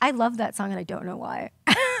out. I love that song, and I don't know why.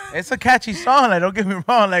 It's a catchy song. Like, don't get me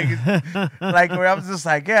wrong. Like where I was just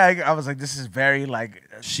like, I was like, this is very like.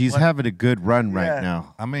 She's having a good run right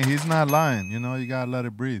now. I mean, he's not lying. You know, you gotta let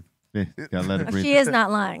it breathe. Yeah, gotta let it breathe. She is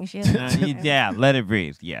not lying. She is. Yeah, let it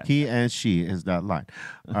breathe. Yeah. He and she is not lying.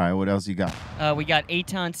 All right, what else you got? We got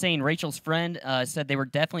Aton saying Rachel's friend said they were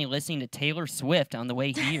definitely listening to Taylor Swift on the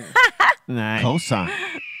way here. Nice. Cosign.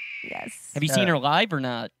 Yes. Have you seen her live or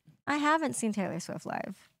not? I haven't seen Taylor Swift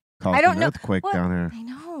live. Caused I don't an know. earthquake down there. I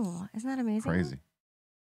know. Isn't that amazing? Crazy.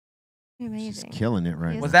 Amazing. She's killing it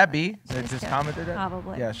right now. Was that B that just commented that?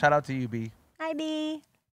 Probably. Yeah, shout out to you, B. Hi, B.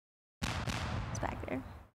 It's back there.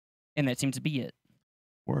 And that seems to be it.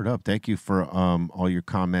 Word up. Thank you for all your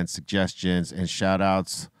comments, suggestions, and shout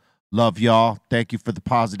outs. Love y'all. Thank you for the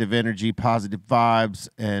positive energy, positive vibes,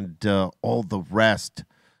 and all the rest.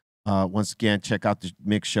 Once again, check out the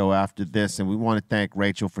mix show after this. And we want to thank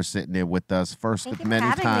Rachel for sitting there with us first Thank of you many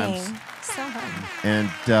for having times. me. So fun. And,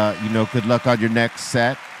 good luck on your next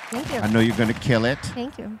set. Thank you. I know you're going to kill it.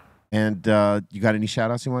 Thank you. And you got any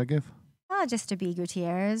shout outs you want to give? Just to B.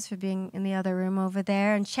 Gutierrez for being in the other room over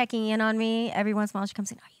there and checking in on me. Every once in a while she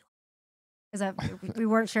comes in, are you? Because we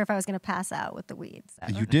weren't sure if I was going to pass out with the weed. So.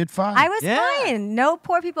 You did fine. I was fine. No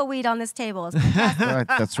poor people weed on this table. It's fantastic.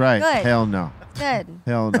 That's right. Good. Hell no. Good.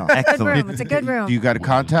 Hell no. It's a good room. It's a good room. Do you got a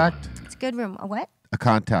contact? It's a good room. A what? A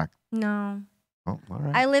contact. No. Oh, all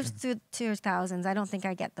right. I lived through 2000s. I don't think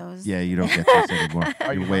I get those. Yeah, you don't get those anymore.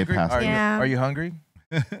 Are you You're way hungry? past it. Are you hungry?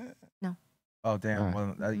 No. Oh, damn. All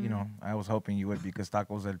right. Well, I was hoping you would because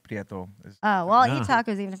Tacos El Prieto is. Oh, well, I'll eat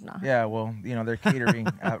tacos even if not. Yeah, well, they're catering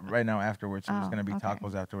right now afterwards, so there's going to be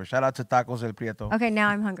tacos afterwards. Shout out to Tacos El Prieto. Okay, now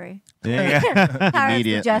I'm hungry.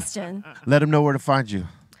 Immediate. Suggestion. Let them know where to find you.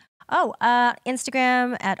 Oh,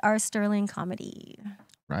 Instagram at @rsterlingcomedy.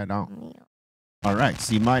 Right on. All right,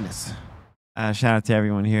 C-. Shout out to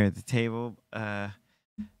everyone here at the table. Shout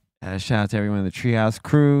out to everyone in the Treehouse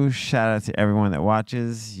crew. Shout out to everyone that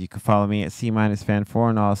watches. You can follow me at C-Fan4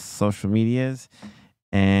 on all social medias.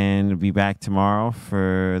 And we'll be back tomorrow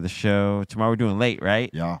for the show. Tomorrow we're doing late,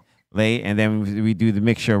 right? Yeah. Late. And then we do the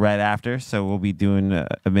mix show right after. So we'll be doing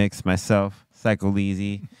a mix, myself, Psycho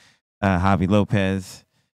Leezy, Javi Lopez,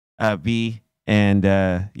 B. And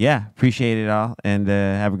appreciate it all. And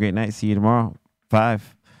have a great night. See you tomorrow.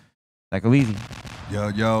 5. Psycho Leezy.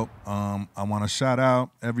 Yo, I want to shout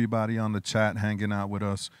out everybody on the chat hanging out with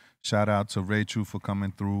us. Shout out to Rachel for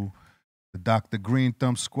coming through. The Dr.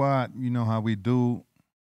 Greenthumb squad, you know how we do.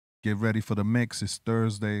 Get ready for the mix. It's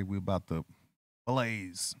Thursday. We're about to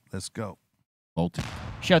blaze. Let's go. Bolton.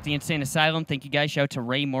 Shout out to the Insane Asylum. Thank you guys. Shout out to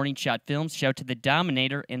Ray Morning Shot Films. Shout out to the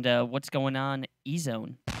Dominator and what's going on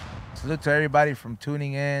E-Zone. Salute to everybody from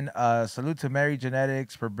tuning in. Salute to Mary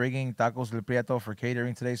Genetics for bringing Tacos El Prieto for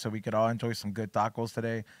catering today so we could all enjoy some good tacos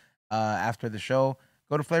today after the show.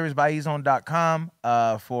 Go to flavorsbyezone.com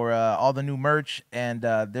for all the new merch. And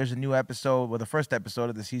there's a new episode, the first episode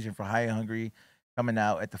of the season for High and Hungry coming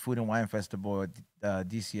out at the Food and Wine Festival.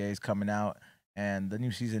 DCA is coming out. And the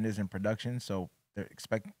new season is in production. So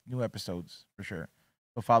expect new episodes for sure.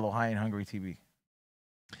 So follow High and Hungry TV.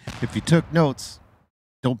 If you took notes,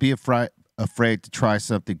 don't be afraid to try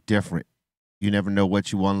something different. You never know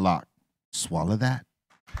what you unlock. Swallow that.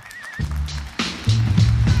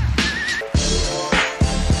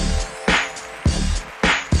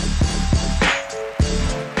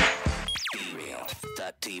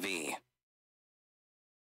 BeReal.tv